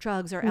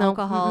drugs or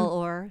alcohol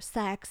or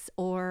sex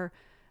or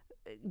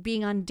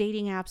being on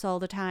dating apps all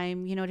the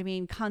time, you know what I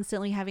mean?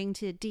 Constantly having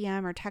to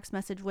DM or text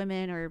message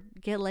women or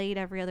get laid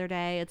every other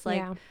day. It's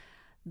like,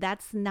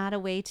 that's not a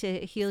way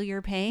to heal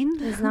your pain.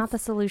 It's not the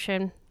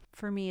solution.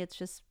 For me,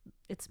 it's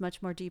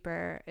much more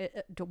deeper.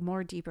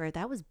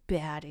 That was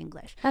bad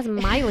English. That's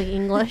Miley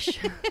English.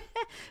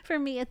 For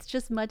me, it's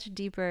just much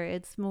deeper.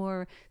 It's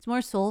more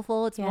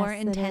soulful. It's more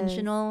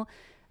intentional.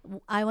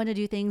 I want to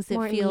do things that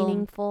more feel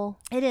meaningful.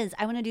 It is.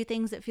 I want to do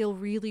things that feel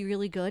really,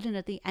 really good. And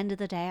at the end of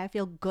the day, I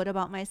feel good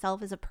about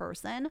myself as a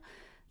person,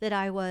 that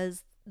I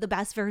was the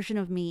best version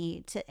of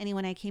me to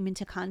anyone I came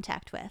into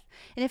contact with.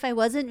 And if I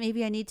wasn't,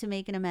 maybe I need to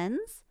make an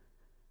amends.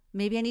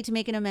 Maybe I need to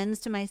make an amends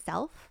to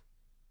myself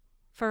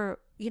for,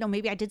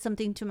 maybe I did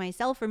something to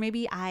myself, or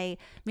maybe I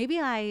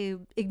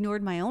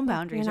ignored my own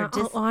boundaries. You're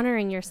not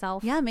honoring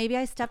yourself. Yeah, maybe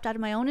I stepped out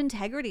of my own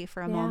integrity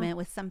for a moment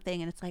with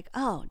something, and it's like,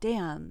 oh,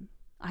 damn,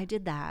 I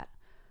did that.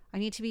 I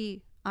need to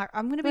be,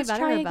 I'm going to be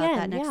better about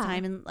that next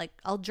time. And like,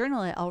 I'll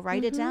journal it. I'll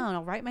write it down.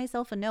 I'll write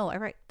myself a note.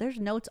 There's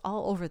notes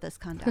all over this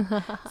content.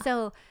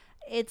 So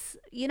it's,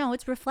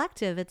 it's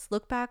reflective. It's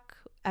look back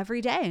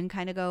every day and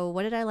kind of go,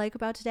 what did I like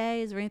about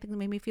today? Is there anything that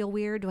made me feel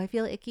weird? Do I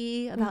feel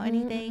icky about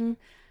anything?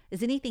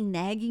 Is anything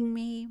nagging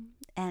me?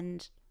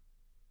 And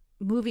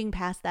moving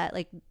past that,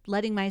 like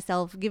giving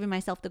myself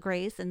the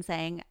grace and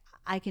saying,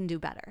 I can do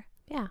better.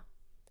 Yeah.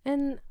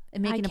 And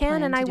making I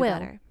can and I will.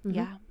 Better.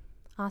 Yeah.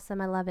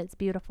 Awesome. I love it. It's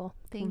beautiful.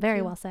 Thank Very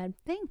you. well said.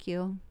 Thank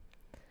you.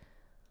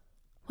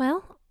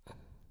 Well,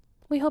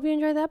 we hope you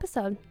enjoyed the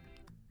episode.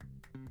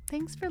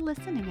 Thanks for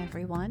listening,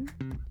 everyone.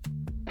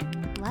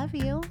 Love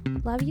you.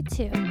 Love you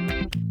too.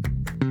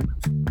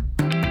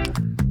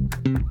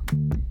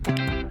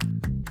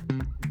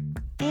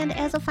 And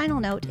as a final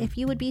note, if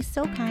you would be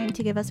so kind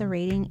to give us a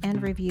rating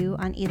and review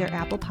on either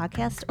Apple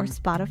Podcasts or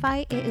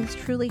Spotify, it is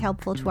truly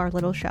helpful to our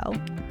little show.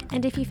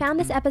 And if you found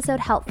this episode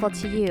helpful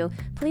to you,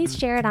 please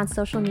share it on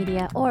social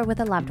media or with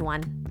a loved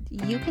one.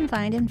 You can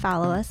find and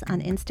follow us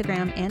on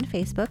Instagram and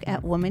Facebook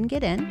at Woman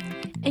Get In.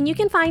 And you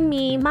can find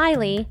me,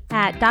 Miley,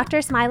 at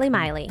Dr. Smiley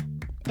Miley.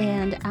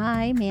 And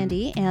I,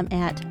 Mandy, am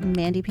at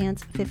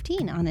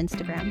MandyPants15 on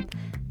Instagram.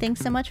 Thanks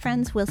so much,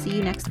 friends. We'll see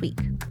you next week.